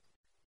 2,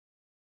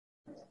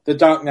 The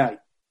Dark Knight.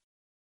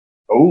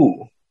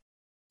 Oh.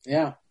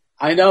 Yeah.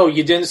 I know,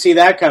 you didn't see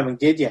that coming,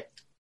 did you?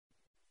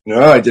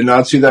 No, I did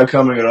not see that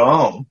coming at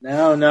all.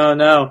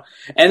 No.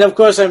 And of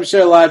course, I'm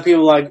sure a lot of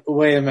people are like,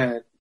 wait a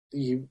minute,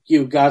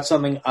 you got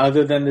something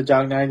other than The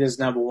Dark Knight as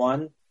number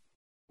 1?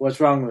 What's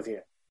wrong with you?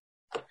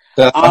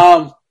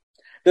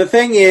 The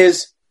thing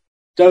is,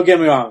 don't get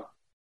me wrong,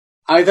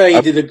 I thought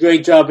he did a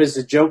great job as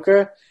the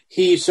Joker.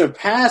 He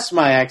surpassed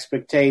my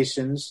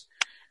expectations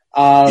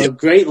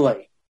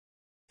greatly.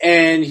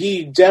 And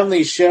he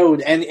definitely showed,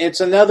 and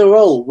it's another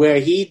role where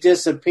he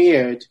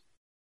disappeared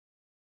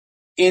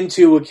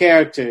into a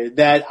character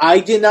that I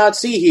did not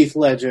see Heath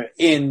Ledger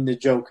in the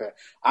Joker.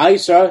 I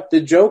saw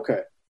the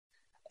Joker.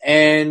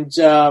 And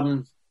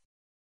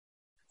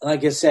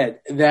like I said,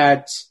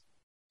 that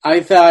I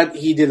thought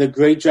he did a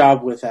great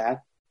job with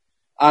that.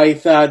 I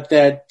thought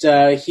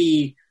that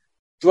he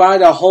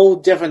brought a whole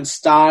different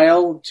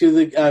style to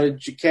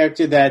the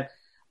character that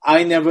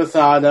I never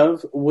thought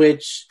of,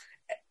 which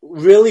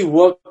really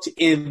worked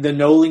in the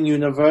Nolan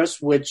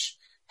universe, which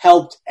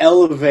helped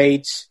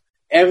elevate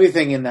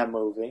everything in that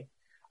movie.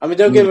 I mean,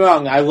 don't get me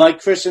wrong, I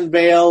liked Christian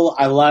Bale,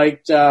 I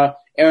liked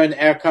Aaron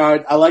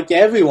Eckhart, I liked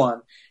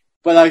everyone.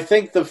 But I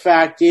think the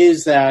fact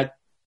is that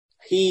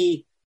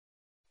he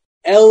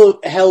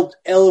helped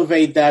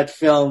elevate that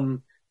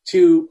film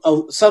to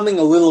something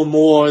a little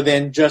more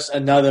than just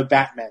another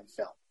Batman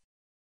film.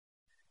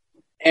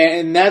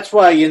 And that's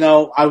why,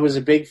 I was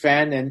a big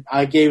fan, and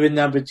I gave it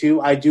number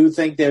 2. I do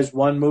think there's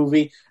one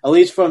movie, at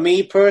least for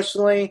me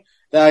personally,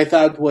 that I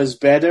thought was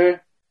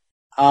better.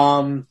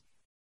 But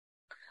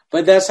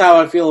that's how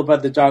I feel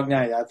about The Dark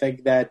Knight. I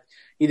think that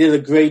he did a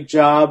great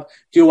job.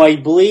 Do I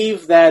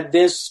believe that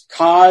this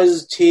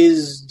caused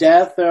his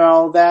death or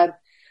all that?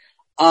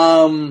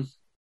 I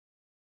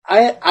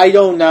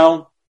don't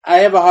know. I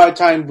have a hard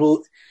time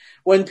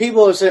when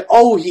people say,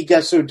 "Oh, he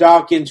got so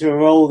dark into a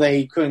role that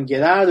he couldn't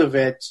get out of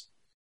it."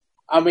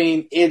 I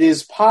mean, it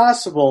is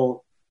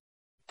possible,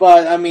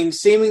 but I mean,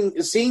 seeing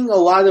a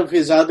lot of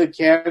his other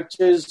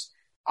characters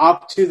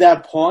up to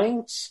that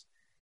point,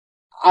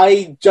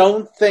 I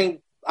don't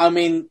think. I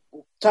mean,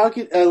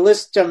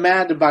 listen to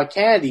Matt about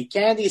Candy.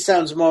 Candy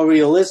sounds more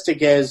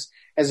realistic as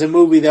a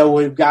movie that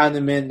would have gotten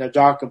him in a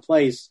darker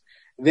place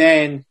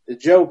than the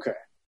Joker,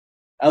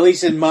 at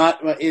least in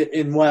what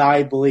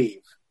I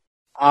believe.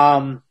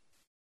 But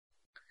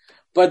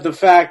the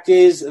fact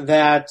is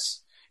that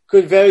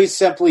could very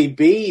simply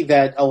be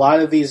that a lot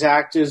of these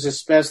actors,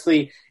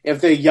 especially if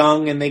they're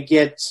young and they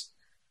get,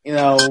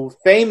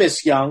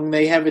 famous young,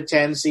 they have a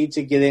tendency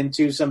to get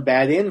into some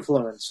bad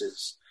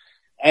influences.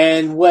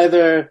 And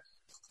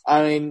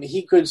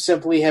he could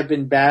simply have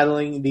been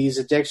battling these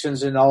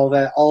addictions and all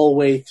that all the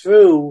way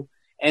through,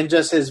 and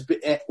just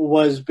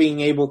was being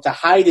able to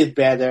hide it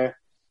better,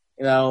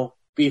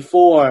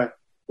 before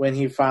when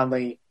he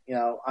finally,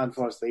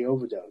 unfortunately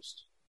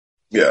overdosed.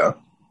 Yeah.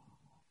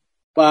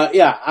 But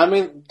yeah, I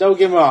mean, don't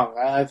get me wrong.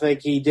 I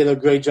think he did a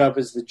great job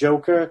as the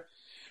Joker.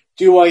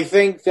 Do I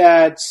think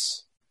that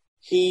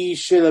he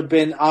should have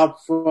been up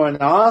for an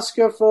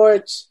Oscar for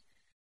it?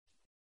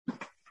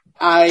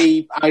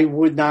 I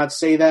would not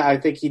say that. I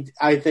think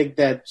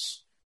that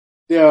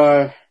there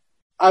are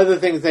other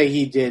things that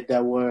he did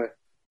that were.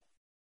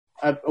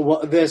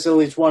 There's at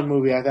least one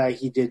movie I thought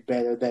he did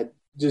better that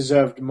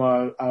deserved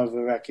more of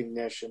a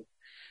recognition.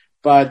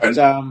 But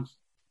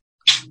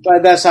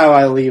that's how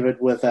I leave it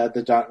with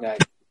The Dark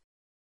Knight.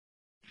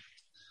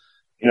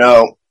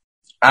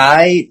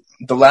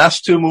 The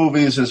last 2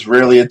 movies is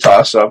really a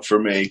toss-up for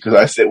me because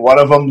I think one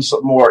of them's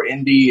more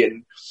indie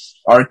and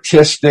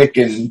artistic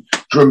and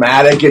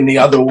dramatic, and the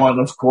other one,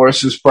 of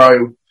course, is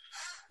probably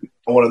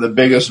one of the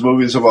biggest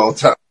movies of all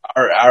time.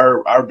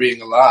 Our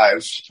being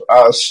alive,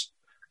 us.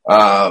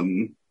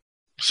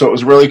 So it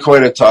was really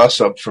quite a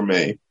toss-up for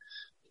me.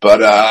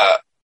 But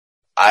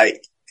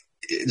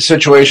in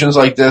situations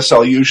like this,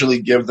 I'll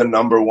usually give the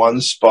number 1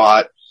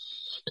 spot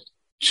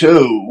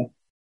to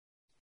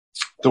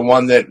the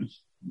one that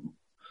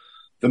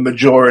the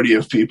majority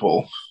of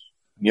people,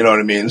 you know what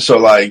I mean?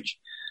 So, I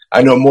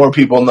know more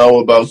people know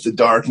about The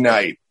Dark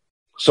Knight.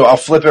 So I'll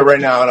flip it right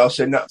now, and I'll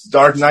say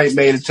Dark Knight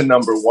made it to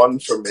number 1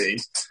 for me.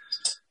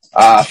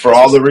 For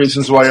all the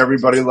reasons why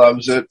everybody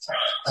loves it.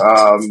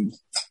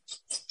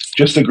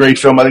 Just a great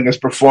film. I think his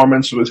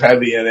performance was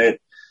heavy in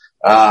it.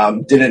 I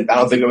don't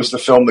think it was the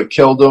film that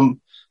killed him,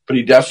 but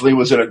he definitely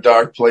was in a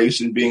dark place,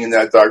 and being in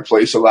that dark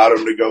place allowed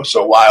him to go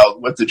so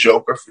wild with the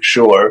Joker for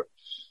sure.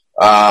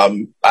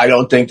 I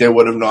don't think they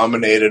would have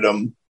nominated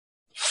him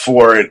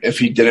for it if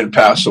he didn't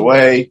pass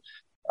away.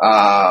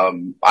 I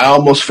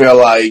almost feel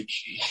like,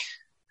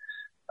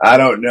 I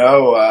don't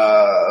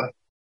know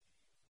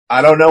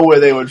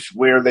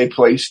where they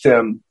placed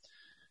him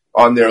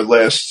on their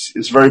list.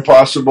 It's very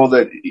possible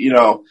that,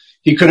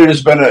 he could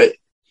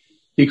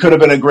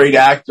have been a great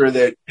actor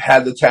that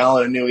had the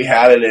talent and knew he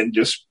had it and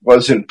just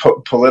wasn't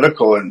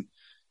political and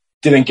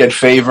didn't get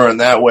favor in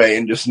that way.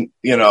 And just,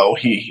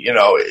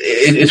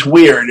 it's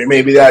weird. And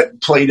maybe that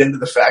played into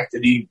the fact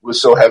that he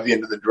was so heavy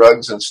into the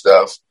drugs and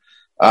stuff.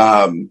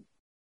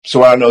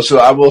 So I don't know. So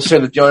I will say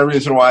that the only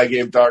reason why I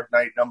gave Dark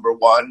Knight number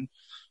 1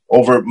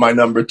 over my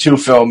number 2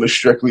 film is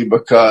strictly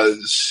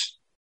because,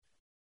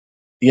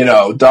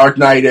 Dark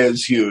Knight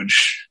is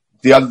huge.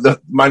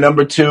 My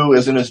number 2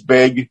 isn't as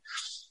big.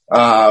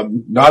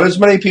 Not as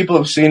many people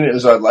have seen it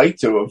as I'd like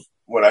to have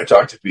when I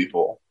talk to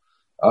people.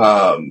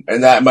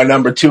 And that my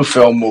number 2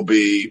 film will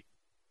be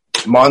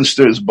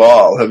Monsters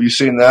Ball. Have you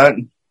seen that?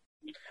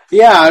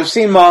 Yeah, I've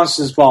seen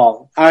Monsters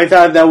Ball. I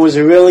thought that was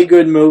a really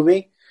good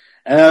movie.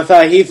 And I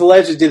thought Heath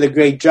Ledger did a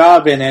great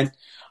job in it.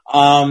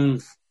 I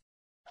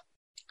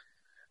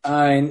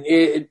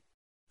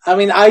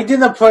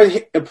didn't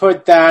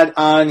put that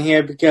on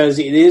here because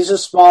it is a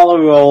smaller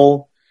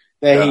role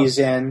that he's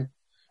in.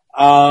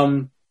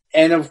 And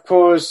of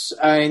course,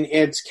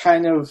 it's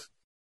kind of,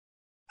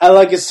 I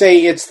like to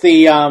say it's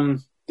the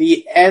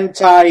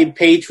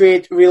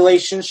anti-patriot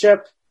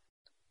relationship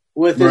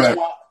with his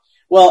father.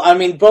 Well,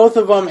 both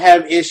of them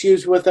have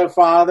issues with their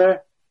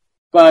father,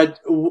 but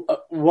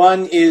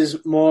one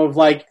is more of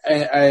like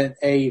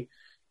the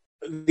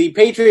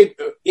patriot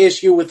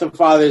issue with the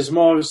father is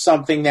more of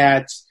something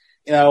that,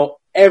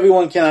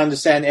 everyone can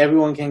understand,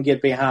 everyone can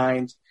get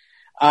behind.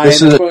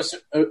 It's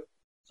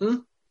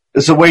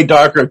a way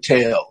darker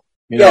tale.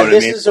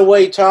 This is a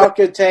way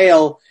darker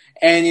tale,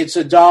 and it's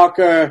a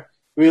darker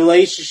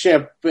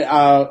relationship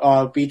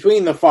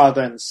between the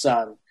father and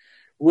son,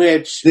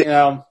 which,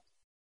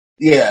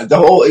 Yeah, the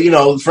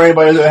whole, for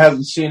anybody that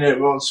hasn't seen it, it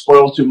won't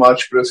spoil too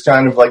much, but it's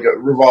kind of like it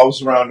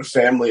revolves around a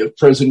family of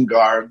prison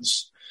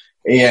guards.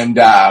 And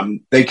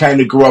they kind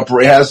of grew up,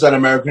 it has that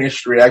American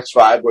History X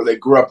vibe where they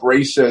grew up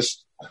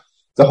racist,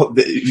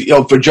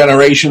 for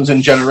generations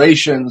and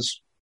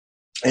generations.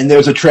 And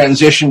there's a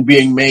transition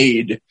being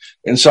made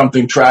and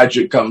something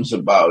tragic comes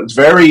about. It's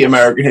very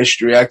American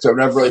History X. I've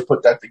never really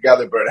put that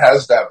together, but it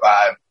has that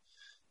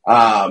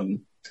vibe.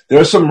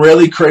 There's some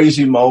really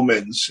crazy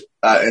moments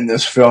in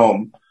this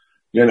film.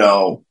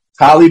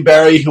 Halle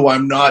Berry, who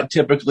I'm not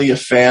typically a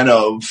fan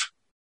of,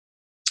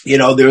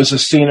 there's a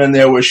scene in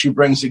there where she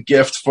brings a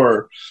gift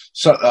for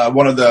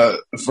the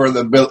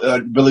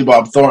Billy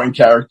Bob Thornton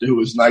character who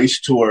was nice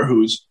to her,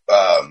 whose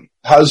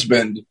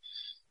husband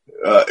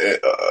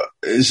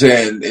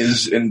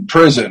is in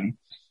prison,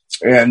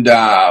 and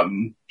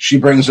she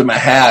brings him a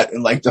hat,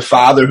 and like the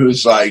father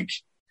who's like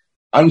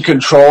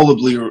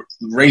uncontrollably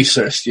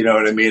racist, you know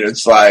what I mean?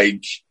 It's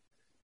like.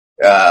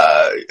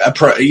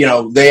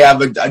 They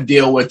have a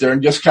deal with her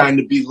and just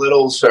kind of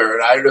belittles her.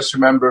 And I just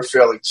remember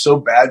feeling so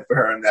bad for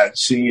her in that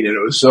scene, and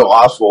it was so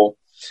awful.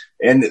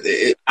 And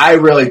I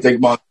really think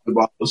Monster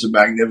Ball was a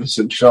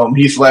magnificent film.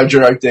 Heath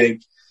Ledger, I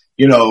think,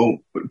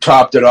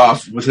 topped it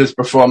off with his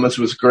performance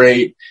was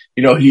great.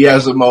 He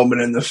has a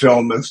moment in the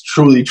film that's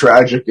truly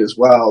tragic as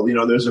well.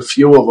 There's a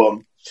few of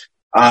them.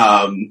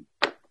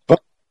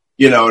 But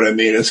you know what I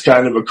mean? It's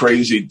kind of a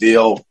crazy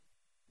deal.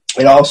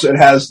 It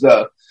has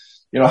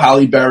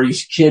Halle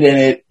Berry's kid in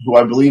it, who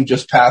I believe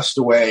just passed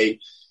away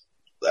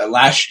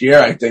last year.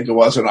 I think it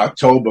was in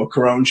October.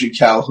 Karonji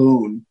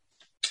Calhoun.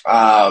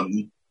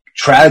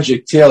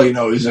 Tragic tale.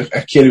 He's a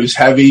kid who's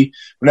heavy.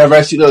 Whenever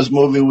I see those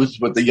movies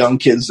with the young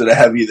kids that are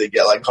heavy, they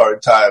get like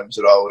hard times.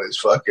 It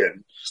always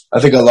I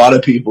think a lot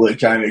of people, it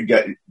kind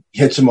of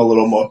hits them a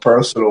little more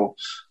personal.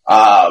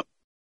 But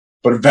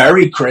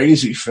very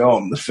crazy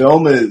film. The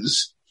film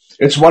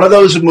it's one of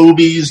those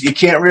movies you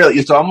can't really.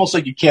 It's almost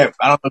like you can't.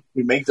 I don't know if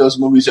we make those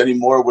movies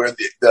anymore where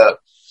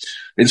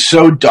it's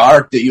so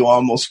dark that you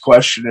almost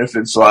question if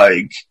it's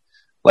like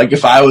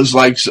if I was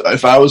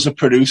a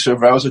producer,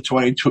 if I was a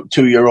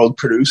 22-year-old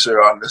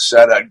producer on the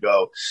set, I'd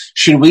go,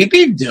 should we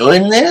be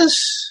doing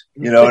this?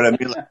 You know what I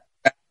mean?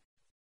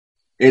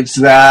 It's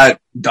that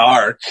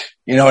dark.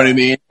 You know what I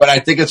mean? But I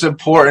think it's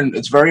important.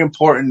 It's very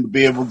important to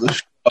be able to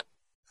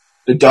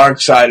the dark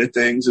side of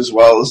things as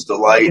well as the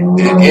light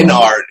in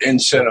art, in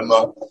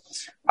cinema.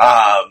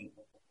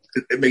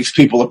 It makes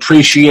people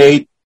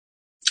appreciate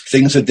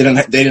things that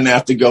they didn't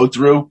have to go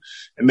through.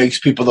 It makes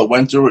people that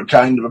went through it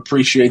kind of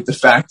appreciate the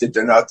fact that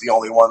they're not the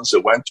only ones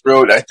that went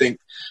through it. I think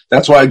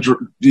that's why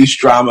these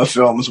drama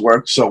films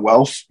work so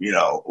well,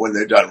 when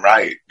they're done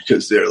right,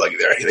 because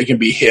they can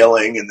be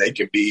healing and they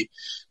can be,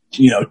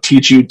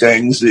 teach you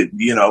things that,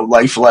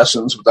 life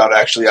lessons without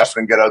actually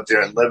having to get out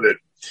there and live it.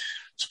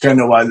 It's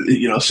kind of why,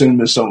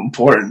 cinema is so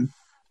important.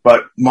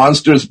 But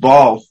Monsters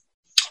Ball,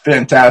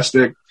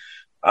 fantastic.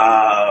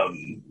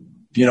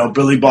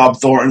 Billy Bob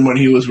Thornton, when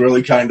he was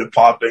really kind of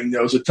popping,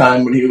 there was a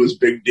time when he was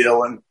big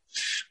deal. And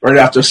right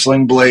after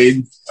Sling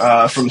Blade,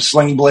 from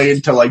Sling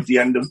Blade to like the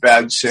end of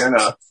Bad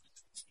Santa,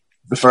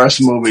 the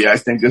first movie, I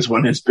think, is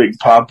when his big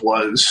pop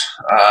was.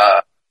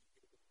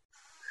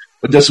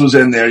 But this was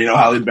in there,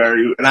 Halle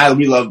Berry. And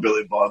we love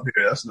Billy Bob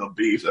here. That's no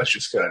beef. That's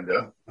just kind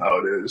of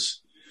how it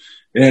is.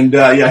 And,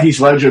 Heath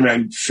Ledger,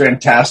 man,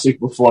 fantastic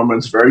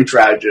performance, very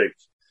tragic.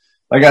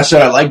 Like I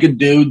said, I like a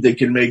dude that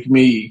can make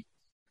me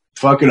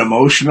fucking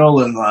emotional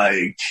and,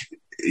 like,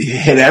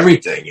 hit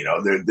everything,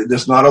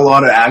 There's not a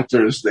lot of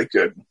actors that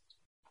could,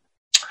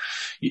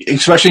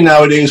 especially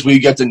nowadays we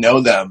get to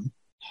know them,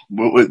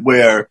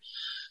 where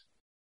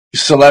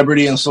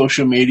celebrity and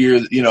social media,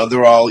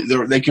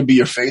 they could be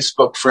your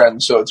Facebook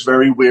friends, so it's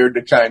very weird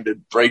to kind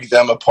of break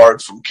them apart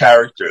from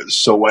characters.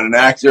 So when an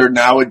actor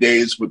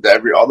nowadays, with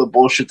all the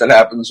bullshit that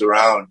happens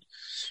around,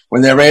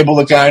 when they're able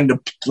to kind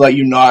of let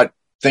you not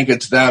think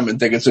it's them and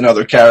think it's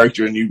another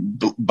character, and you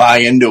buy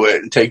into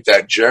it and take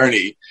that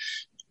journey,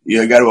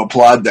 you got to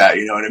applaud that.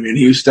 You know what I mean?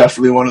 He was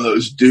definitely one of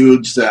those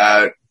dudes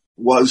that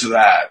was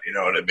that. You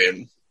know what I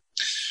mean?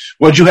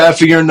 What'd you have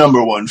for your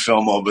number one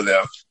film over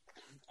there?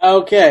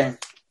 Okay.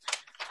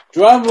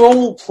 Drum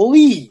roll,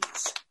 please.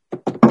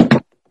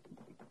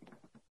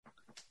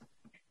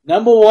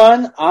 Number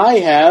one, I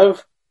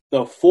have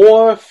The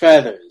Four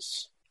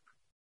Feathers.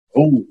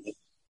 Oh,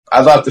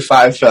 I thought The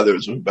Five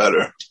Feathers was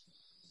better.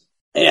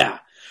 Yeah.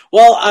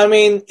 Well, I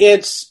mean,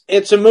 it's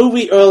a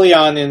movie early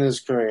on in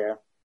his career.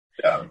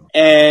 Yeah.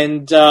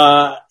 And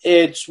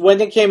it's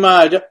when it came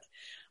out,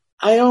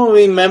 I don't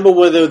remember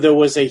whether there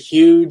was a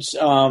huge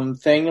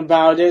thing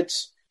about it,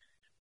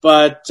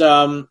 but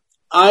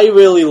I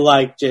really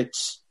liked it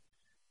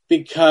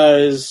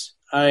because,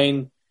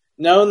 not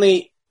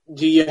only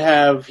do you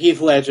have Heath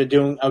Ledger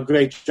doing a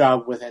great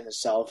job within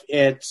itself,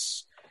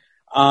 it's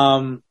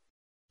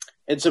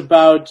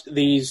about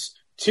these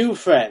two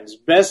friends,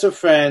 best of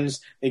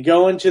friends. They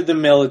go into the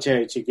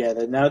military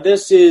together. Now,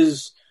 this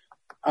is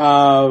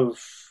of,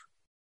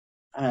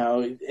 I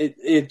don't know,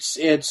 it's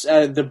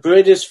the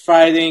British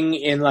fighting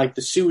in like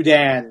the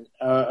Sudan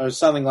or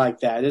something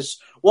like that. It's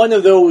one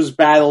of those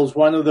battles,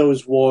 one of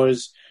those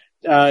wars.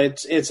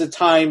 It's a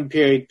time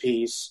period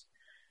piece,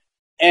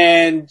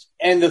 and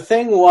the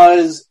thing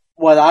was,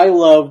 what I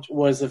loved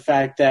was the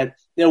fact that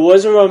there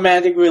was a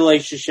romantic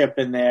relationship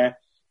in there,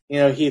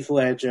 Heath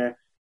Ledger.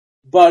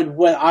 But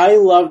what I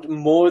loved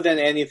more than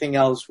anything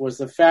else was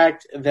the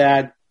fact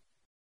that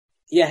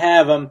you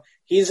have him.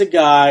 He's a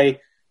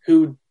guy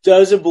who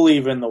doesn't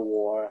believe in the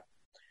war,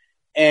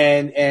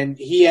 and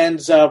he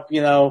ends up,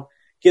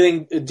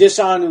 getting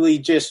dishonorably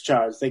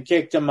discharged. They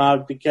kicked him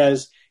out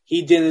because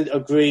he didn't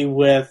agree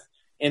with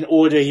an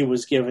order he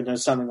was given or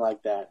something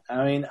like that.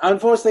 I mean,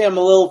 unfortunately, I'm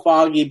a little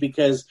foggy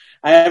because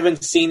I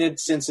haven't seen it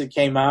since it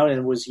came out, and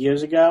it was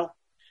years ago.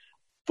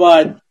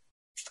 But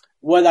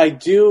what I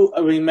do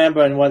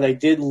remember and what I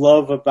did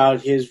love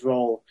about his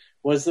role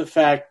was the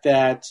fact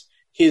that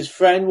his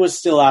friend was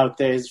still out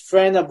there. His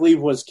friend, I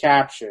believe, was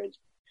captured.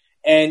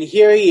 And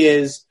here he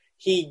is.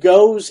 He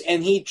goes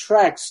and he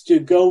treks to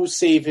go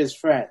save his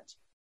friend.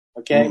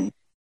 Okay? Mm.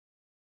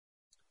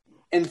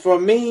 And for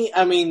me,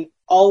 I mean,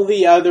 all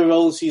the other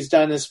roles he's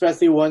done,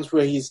 especially ones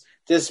where he's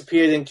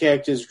disappeared in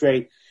character, is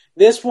great.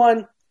 This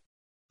one,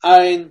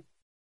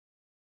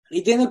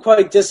 he didn't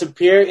quite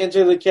disappear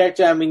into the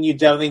character. I mean, you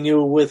definitely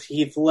knew it with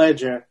Heath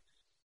Ledger.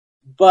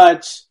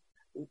 But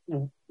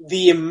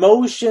the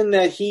emotion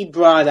that he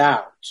brought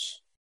out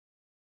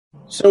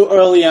so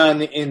early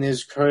on in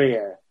his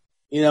career,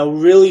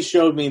 really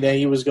showed me that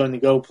he was going to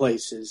go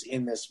places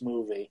in this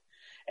movie.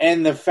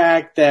 And the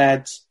fact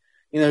that,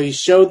 he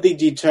showed the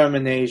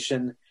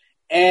determination,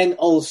 and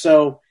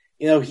also,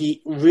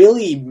 he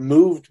really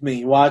moved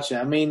me watching.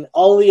 I mean,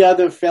 all the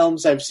other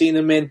films I've seen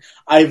him in,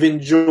 I've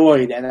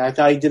enjoyed, and I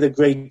thought he did a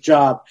great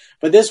job.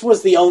 But this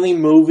was the only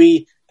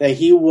movie that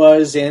he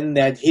was in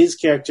that his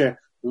character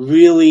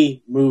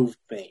really moved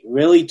me,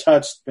 really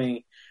touched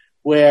me,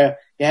 where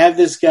you have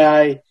this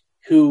guy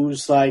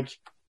who's like,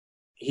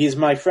 he's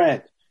my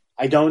friend.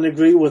 I don't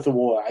agree with the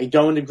war. I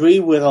don't agree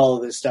with all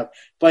of this stuff,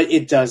 but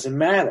it doesn't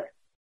matter.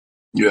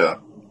 Yeah.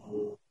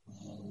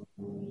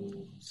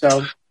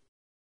 So...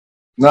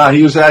 Nah,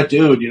 he was that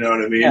dude, you know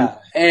what I mean? Yeah,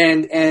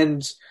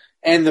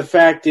 and the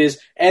fact is,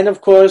 and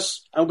of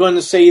course, I'm going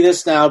to say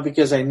this now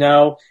because I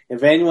know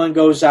if anyone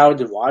goes out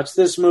to watch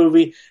this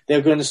movie,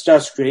 they're going to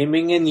start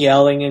screaming and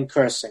yelling and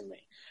cursing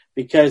me.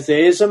 Because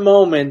there is a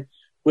moment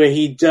where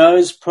he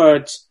does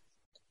put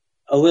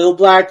a little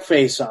black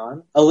face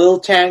on, a little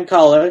tan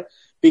color,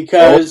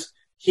 because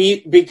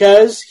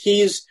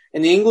he's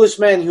an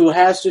Englishman who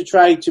has to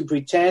try to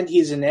pretend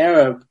he's an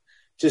Arab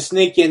to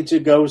sneak in to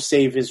go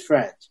save his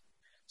friend.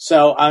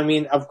 So, I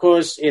mean, of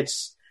course,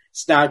 it's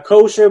not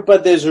kosher,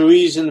 but there's a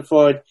reason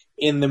for it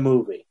in the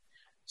movie.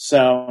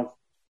 So,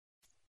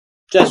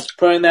 just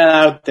putting that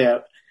out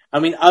there. I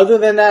mean, other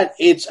than that,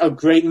 it's a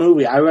great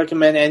movie. I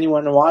recommend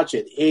anyone to watch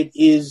it. It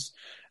is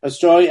a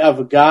story of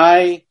a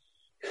guy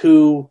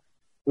who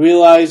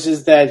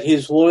realizes that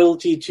his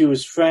loyalty to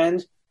his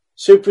friend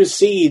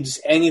supersedes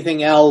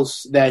anything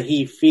else that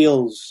he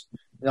feels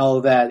and all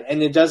of that.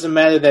 And it doesn't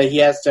matter that he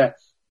has to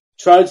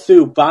trudge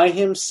through by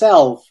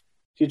himself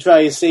to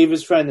try to save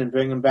his friend and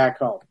bring him back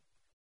home.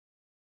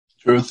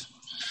 Truth.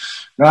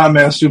 Nah,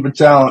 man, super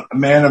talent. A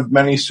man of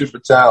many super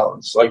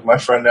talents, like my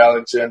friend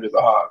Alexander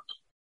the Hawk.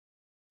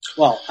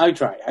 Well, I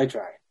try.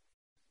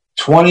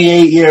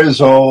 28 years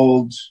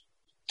old,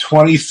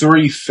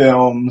 23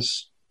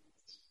 films,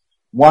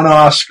 1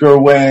 Oscar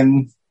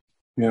win,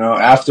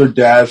 after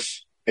death,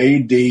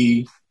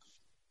 A.D.,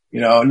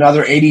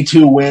 another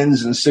 82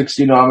 wins and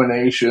 60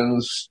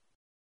 nominations.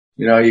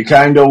 You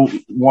kind of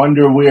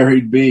wonder where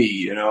he'd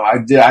be. I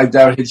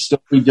doubt he'd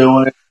still be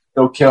doing it,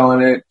 still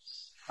killing it.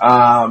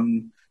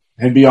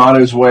 He'd be on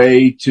his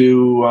way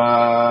to,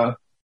 I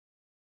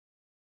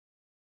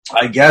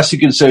guess you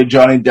could say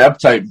Johnny Depp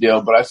type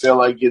deal, but I feel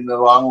like in the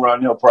long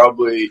run, he'll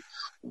probably,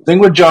 the thing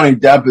with Johnny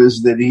Depp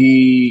is that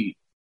he's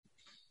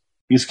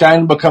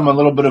kind of become a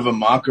little bit of a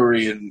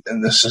mockery in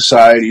the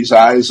society's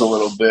eyes a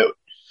little bit,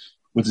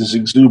 with his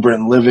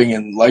exuberant living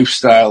and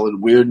lifestyle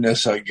and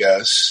weirdness, I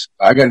guess.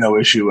 I got no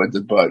issue with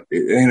it, but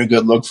it ain't a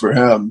good look for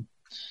him.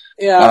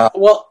 Yeah,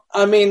 well,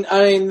 I mean,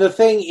 the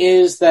thing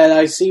is that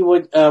I see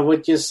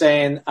what you're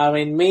saying. I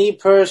mean, me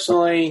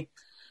personally,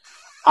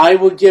 I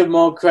would give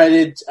more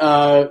credit.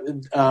 I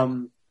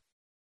mean,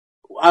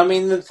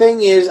 the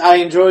thing is, I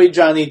enjoy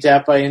Johnny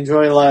Depp. I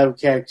enjoy a lot of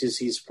characters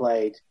he's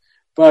played.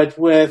 But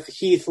with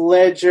Heath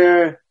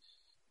Ledger,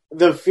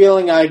 the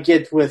feeling I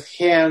get with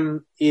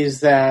him is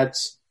that,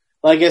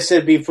 like I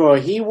said before,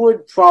 he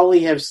would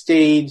probably have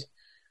stayed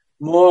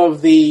more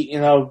of the,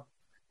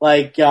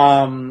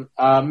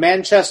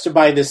 Manchester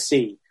by the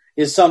Sea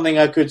is something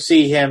I could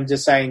see him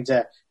deciding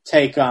to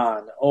take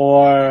on.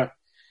 Or,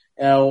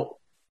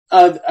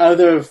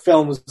 other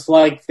films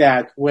like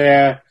that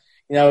where,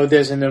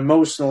 there's an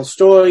emotional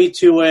story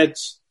to it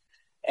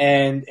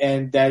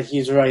and that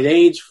he's the right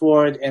age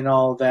for it and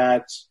all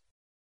that.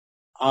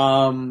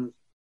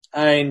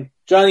 Johnny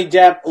Johnny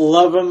Depp,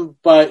 love him,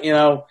 but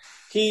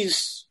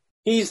he's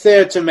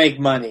there to make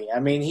money. I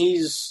mean,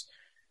 he's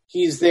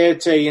there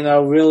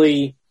to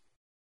really.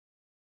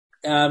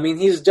 I mean,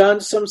 he's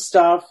done some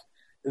stuff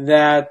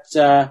that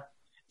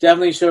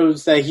definitely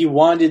shows that he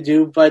wanted to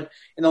do, but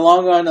in the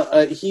long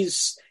run,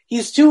 he's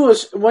too.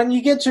 When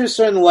you get to a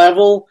certain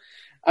level,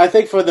 I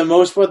think for the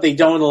most part they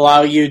don't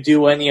allow you to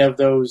do any of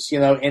those,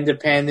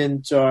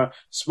 independent or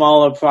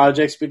smaller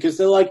projects because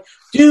they're like,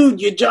 dude,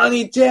 you're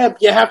Johnny Depp.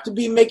 You have to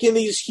be making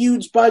these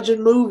huge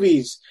budget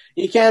movies.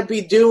 You can't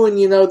be doing,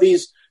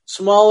 these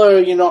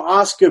smaller,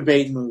 Oscar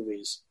bait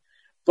movies.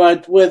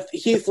 But with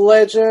Heath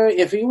Ledger,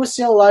 if he was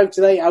still alive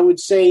today, I would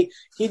say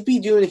he'd be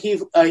doing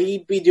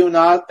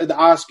the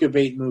Oscar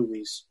bait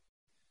movies.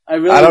 I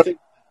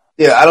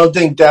don't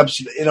think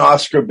Depp's in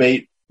Oscar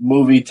bait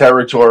movie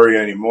territory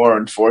anymore,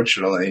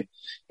 unfortunately.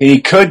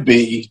 He could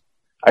be.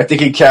 I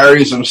think he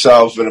carries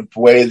himself in a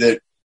way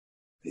that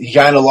he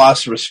kind of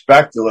lost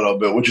respect a little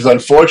bit, which is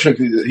unfortunate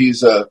because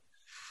he's a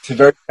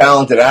very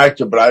talented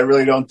actor, but I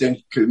really don't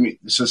think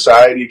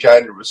society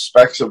kind of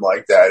respects him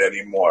like that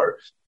anymore.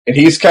 And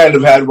he's kind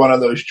of had one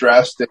of those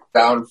drastic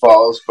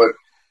downfalls, but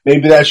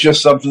maybe that's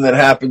just something that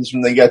happens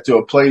when they get to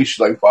a place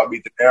like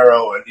Bobby De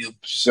Niro and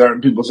certain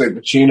people say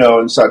Pacino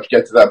and such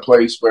get to that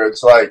place where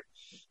it's like,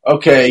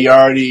 okay, you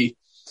already,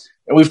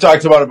 and we've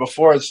talked about it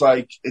before, it's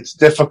like, it's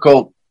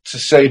difficult to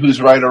say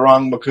who's right or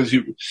wrong because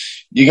you're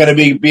going to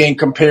be being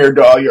compared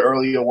to all your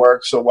earlier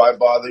work, so why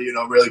bother,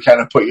 really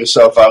kind of put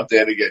yourself out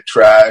there to get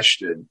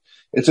trashed, and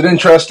it's an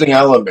interesting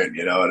element,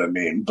 you know what I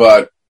mean?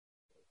 But,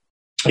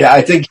 yeah,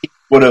 I think he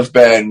would have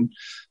been,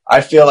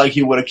 I feel like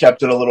he would have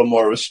kept it a little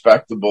more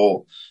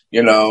respectable,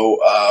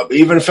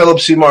 even Philip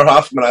Seymour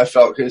Hoffman, I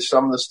felt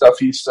some of the stuff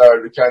he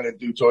started to kind of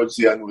do towards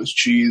the end was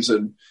cheese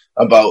and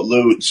about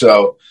loot.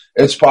 So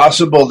it's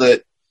possible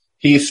that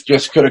Heath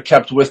just could have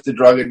kept with the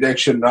drug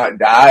addiction, not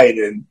died,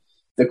 and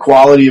the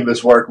quality of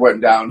his work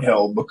went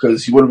downhill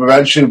because he would have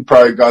eventually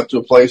probably got to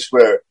a place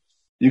where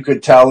you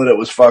could tell that it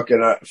was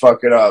fucking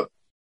up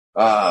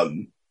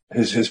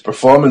his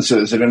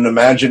performances. And in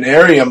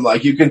Imaginarium,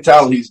 like you can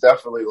tell he's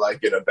definitely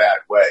like in a bad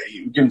way.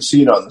 You can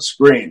see it on the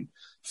screen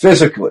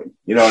physically,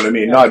 you know what I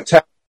mean? Yeah.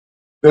 Not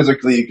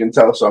physically, you can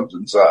tell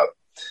something's up.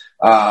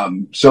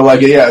 So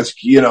like, it's,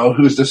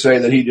 who's to say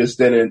that he just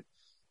didn't,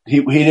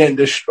 he didn't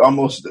I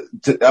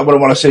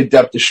wouldn't want to say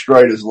Depp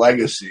destroyed his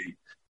legacy,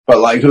 but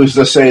like, who's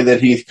to say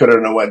that Heath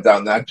couldn't have went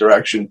down that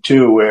direction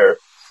too, where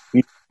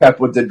he kept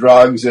with the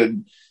drugs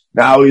and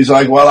now he's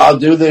like, well, I'll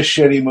do this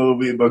shitty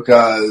movie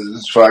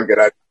because fuck it,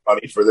 I have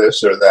money for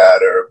this or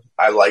that, or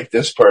I like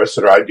this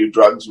person, or I do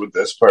drugs with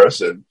this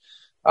person.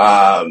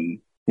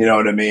 You know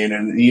what I mean?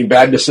 And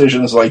bad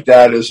decisions like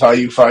that is how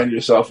you find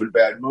yourself in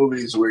bad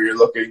movies where you're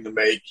looking to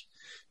make,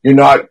 you're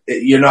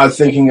not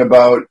thinking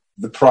about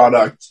the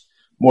product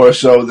more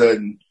so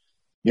than,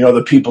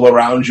 the people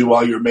around you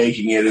while you're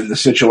making it and the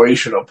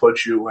situation will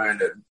put you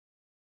in. And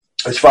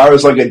as far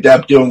as like a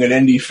Depp doing an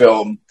indie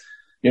film,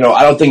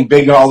 I don't think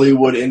big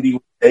Hollywood indie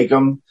would take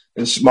him,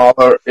 and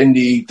smaller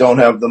indie don't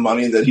have the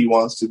money that he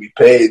wants to be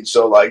paid.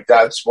 So like,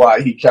 that's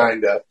why he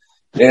kind of,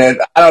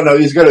 and I don't know,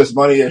 he's got his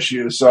money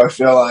issues. So I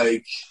feel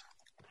like,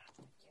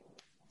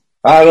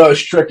 I don't know,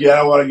 it's tricky. I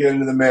don't want to get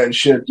into the man's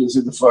shit because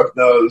who the fuck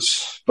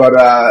knows.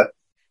 But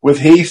with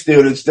Heath,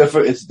 dude, it's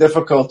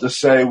difficult to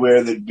say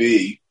where they'd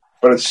be.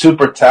 But it's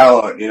super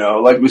talent,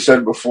 like we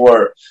said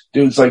before,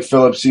 dudes like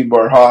Philip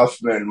Seymour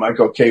Hoffman,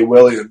 Michael K.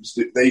 Williams,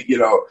 they,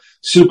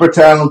 super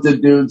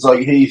talented dudes like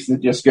Heath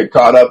that just get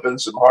caught up in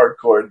some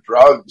hardcore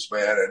drugs,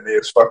 man, and they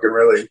just fucking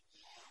really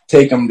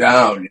take them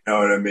down, you know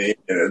what I mean?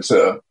 And it's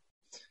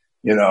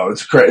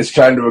it's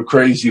kind of a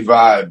crazy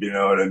vibe, you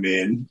know what I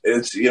mean?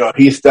 It's,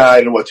 Heath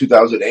died in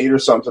 2008 or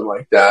something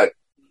like that.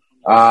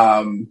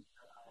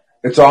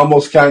 It's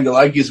almost kind of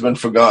like he's been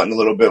forgotten a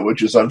little bit,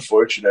 which is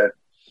unfortunate.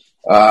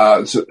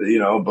 But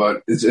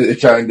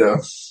it kind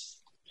of,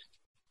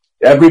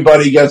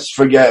 everybody gets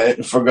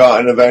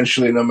forgotten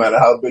eventually, no matter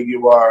how big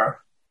you are.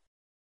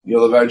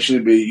 You'll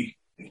eventually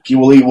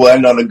will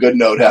end on a good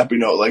note, happy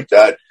note like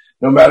that.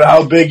 No matter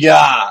how big you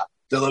are,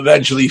 they'll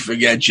eventually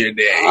forget your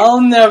name. I'll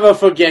never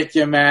forget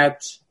you,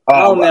 Matt.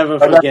 I'll never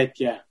forget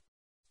you.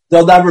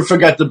 They'll never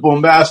forget the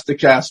Boombastic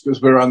cast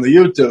because we're on the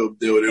YouTube,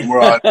 dude, and we're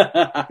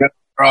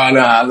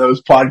on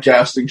those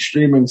podcasting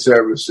streaming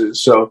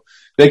services. So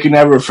they can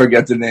never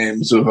forget the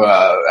names of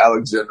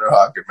Alexander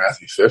Hawk and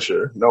Matthew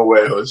Fisher. No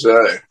way,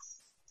 Jose.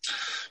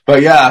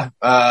 But yeah,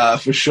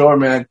 for sure,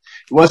 man.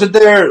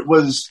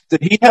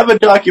 Did he have a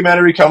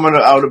documentary coming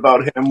out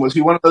about him? Was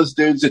he one of those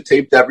dudes that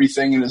taped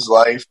everything in his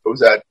life? Or was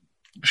that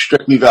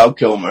strictly Val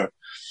Kilmer?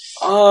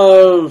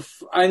 Oh,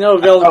 I know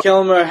Val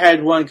Kilmer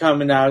had one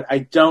coming out. I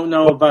don't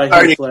know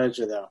about Heath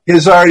Ledger, though.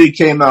 His already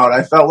came out.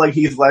 I felt like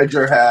Heath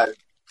Ledger had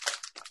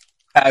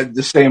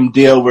the same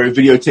deal where he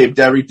videotaped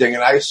everything.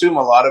 And I assume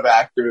a lot of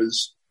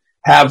actors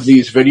have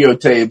these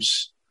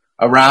videotapes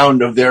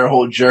around of their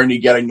whole journey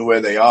getting to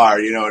where they are.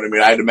 You know what I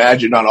mean? I'd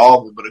imagine not all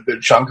of them, but a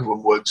good chunk of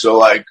them would. So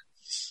like,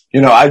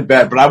 I'd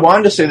bet. But I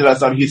wanted to say that I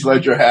thought Heath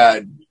Ledger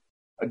had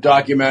a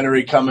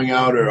documentary coming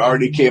out or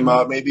already came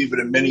out, maybe even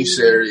a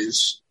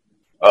miniseries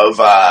of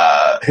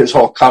his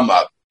whole come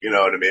up. You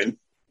know what I mean?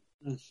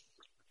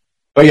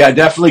 But yeah,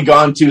 definitely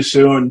gone too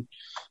soon.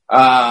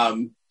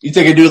 You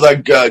think a dude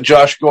like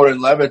Josh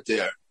Gordon-Levitt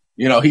there,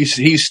 you know,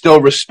 he's still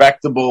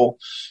respectable.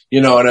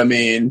 You know what I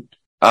mean?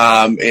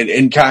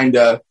 And kind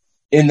of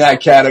in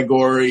that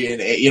category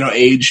and, you know,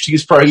 aged.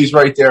 He's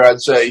right there,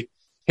 I'd say.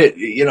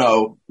 You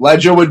know,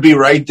 Ledger would be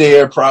right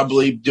there,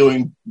 probably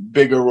doing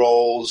bigger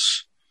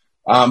roles,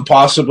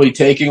 possibly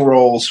taking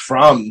roles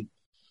from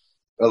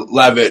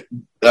Levitt.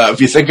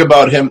 If you think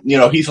about him, you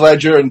know, Heath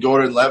Ledger and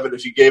Gordon-Levitt,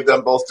 if you gave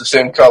them both the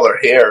same color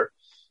hair,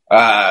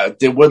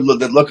 they'd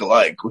look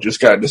alike, which is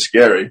kind of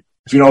scary.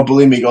 If you don't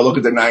believe me, go look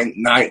at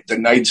the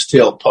Knight's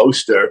Tale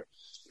poster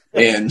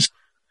and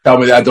tell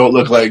me that don't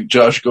look like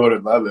Josh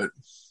Gordon-Levitt.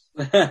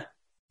 Maybe.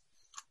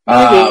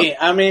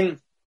 I mean,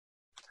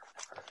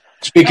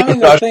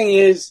 the thing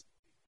is,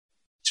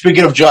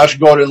 speaking of Josh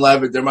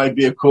Gordon-Levitt, there might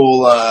be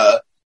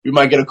you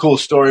might get a cool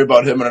story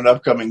about him and an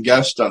upcoming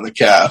guest on the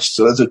cast.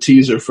 So that's a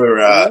teaser for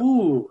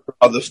all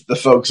the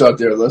folks out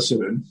there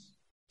listening.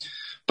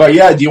 But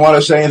yeah, do you want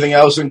to say anything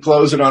else in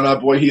closing on our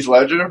boy Heath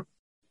Ledger?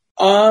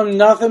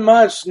 Nothing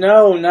much.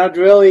 No, not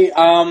really.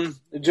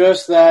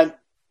 Just that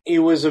he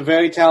was a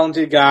very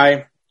talented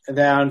guy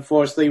that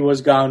unfortunately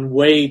was gone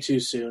way too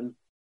soon.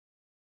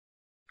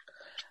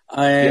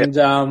 And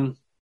you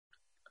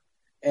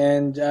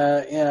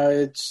know,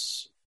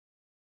 it's,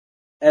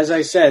 as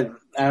I said,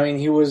 I mean,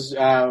 he was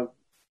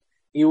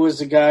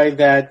the guy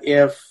that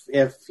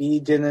if he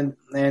didn't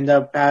end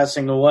up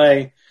passing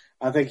away,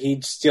 I think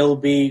he'd still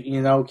be,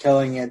 you know,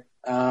 killing it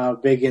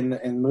big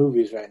in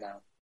movies right now.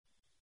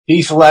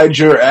 Heath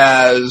Ledger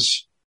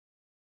as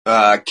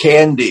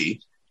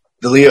Candy,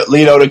 the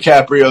Leo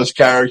DiCaprio's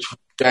character,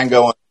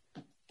 Django.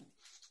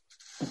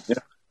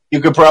 You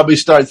could probably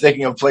start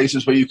thinking of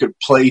places where you could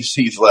place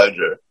Heath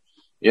Ledger.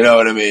 You know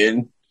what I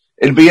mean?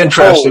 It'd be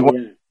interesting. Oh,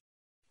 yeah.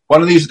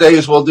 One of these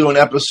days we'll do an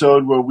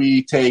episode where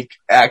we take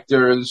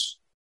actors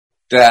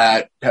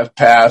that have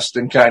passed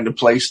and kind of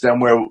place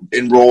them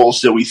in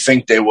roles that we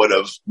think they would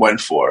have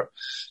went for.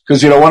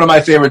 Because, you know, one of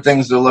my favorite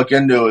things to look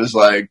into is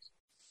like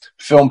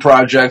film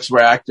projects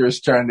where actors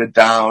turned it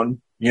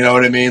down. You know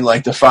what I mean?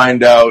 Like to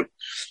find out.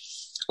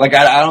 Like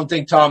I don't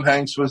think Tom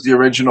Hanks was the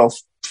original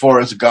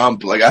Forrest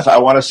Gump. Like I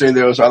want to say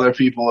there was other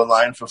people in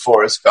line for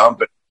Forrest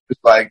Gump.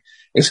 It's like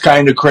it's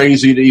kind of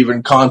crazy to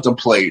even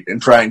contemplate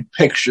and try and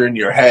picture in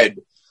your head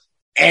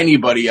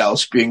anybody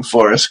else being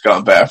Forrest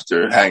Gump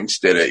after Hanks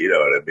did it. You know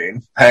what I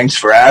mean? Hanks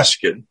for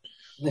asking.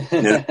 You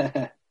know?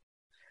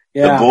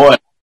 Yeah. The boy,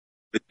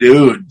 the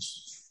dude,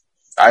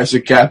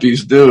 Isaac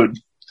Cappy's dude.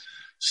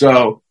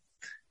 So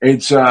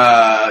it's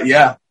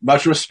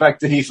much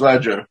respect to Heath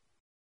Ledger.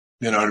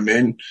 You know what I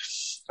mean?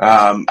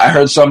 I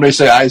heard somebody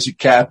say Isaac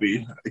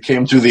Cappy. It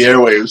came through the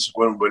airwaves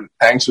when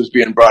Hanks was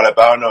being brought up.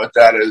 I don't know what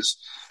that is.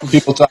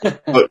 People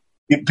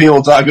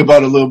talk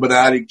about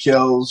Illuminati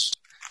kills.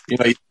 You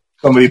know,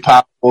 somebody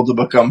powerful to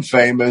become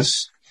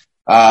famous.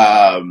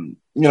 You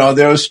know,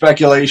 there was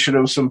speculation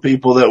of some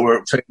people that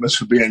were famous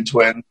for being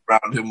twins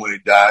around him when he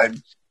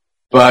died.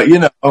 But, you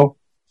know,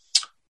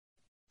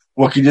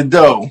 what can you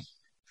do?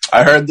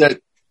 I heard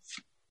that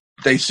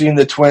they seen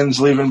the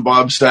twins leaving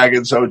Bob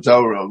Saget's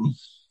hotel room.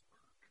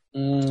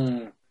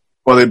 Well,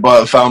 they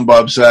found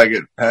Bob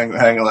Saget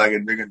hang-a-lang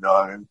and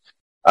ding-a-dong.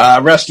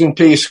 Rest in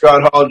peace,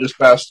 Scott Hall just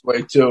passed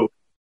away, too.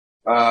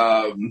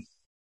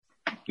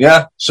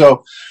 Yeah,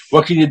 so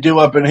what can you do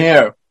up in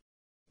here?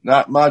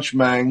 Not much,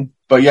 man.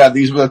 But yeah,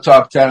 these were the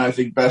top 10, I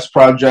think, best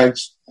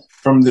projects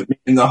from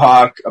in the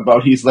Hawk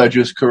about Heath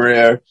Ledger's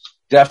career.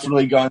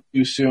 Definitely gone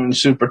too soon,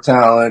 super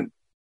talent.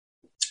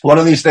 One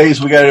of these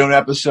days, we got to do an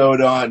episode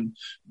on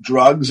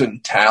drugs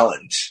and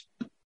talent.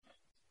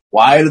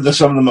 Why do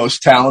some of the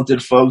most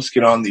talented folks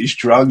get on these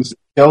drugs and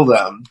kill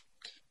them?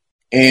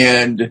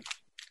 And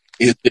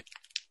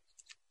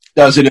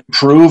does it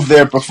improve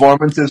their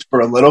performances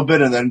for a little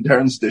bit and then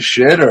turns to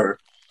shit? Or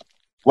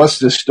what's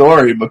the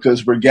story?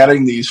 Because we're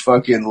getting these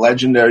fucking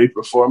legendary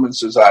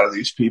performances out of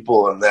these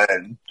people and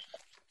then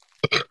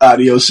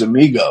adios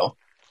amigo.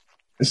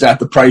 Is that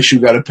the price you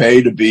got to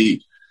pay to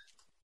be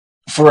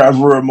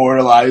forever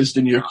immortalized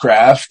in your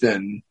craft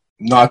and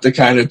not to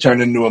kind of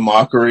turn into a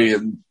mockery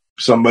and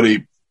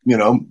somebody, you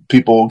know,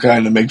 people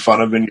kind of make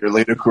fun of in your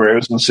later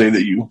careers and say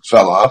that you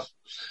fell off?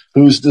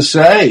 Who's to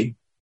say?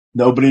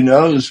 Nobody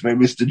knows.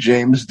 Maybe it's the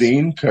James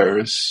Dean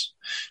curse.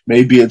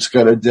 Maybe it's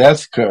got a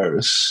death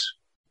curse.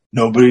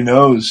 Nobody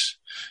knows.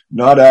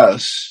 Not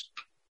us.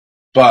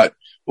 But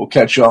we'll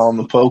catch y'all on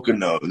the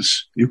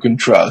Poconos. You can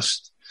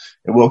trust.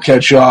 And we'll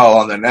catch y'all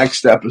on the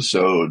next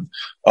episode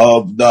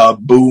of the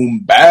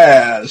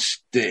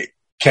Boombastic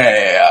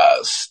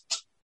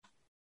Cast.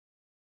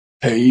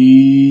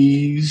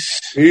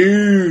 Peace.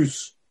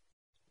 Peace.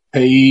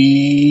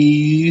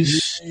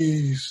 Peace.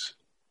 Peace.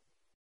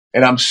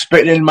 And I'm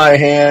spitting in my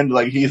hand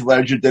like Heath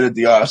Ledger did at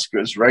the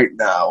Oscars right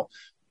now.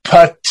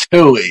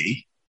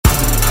 Patooey.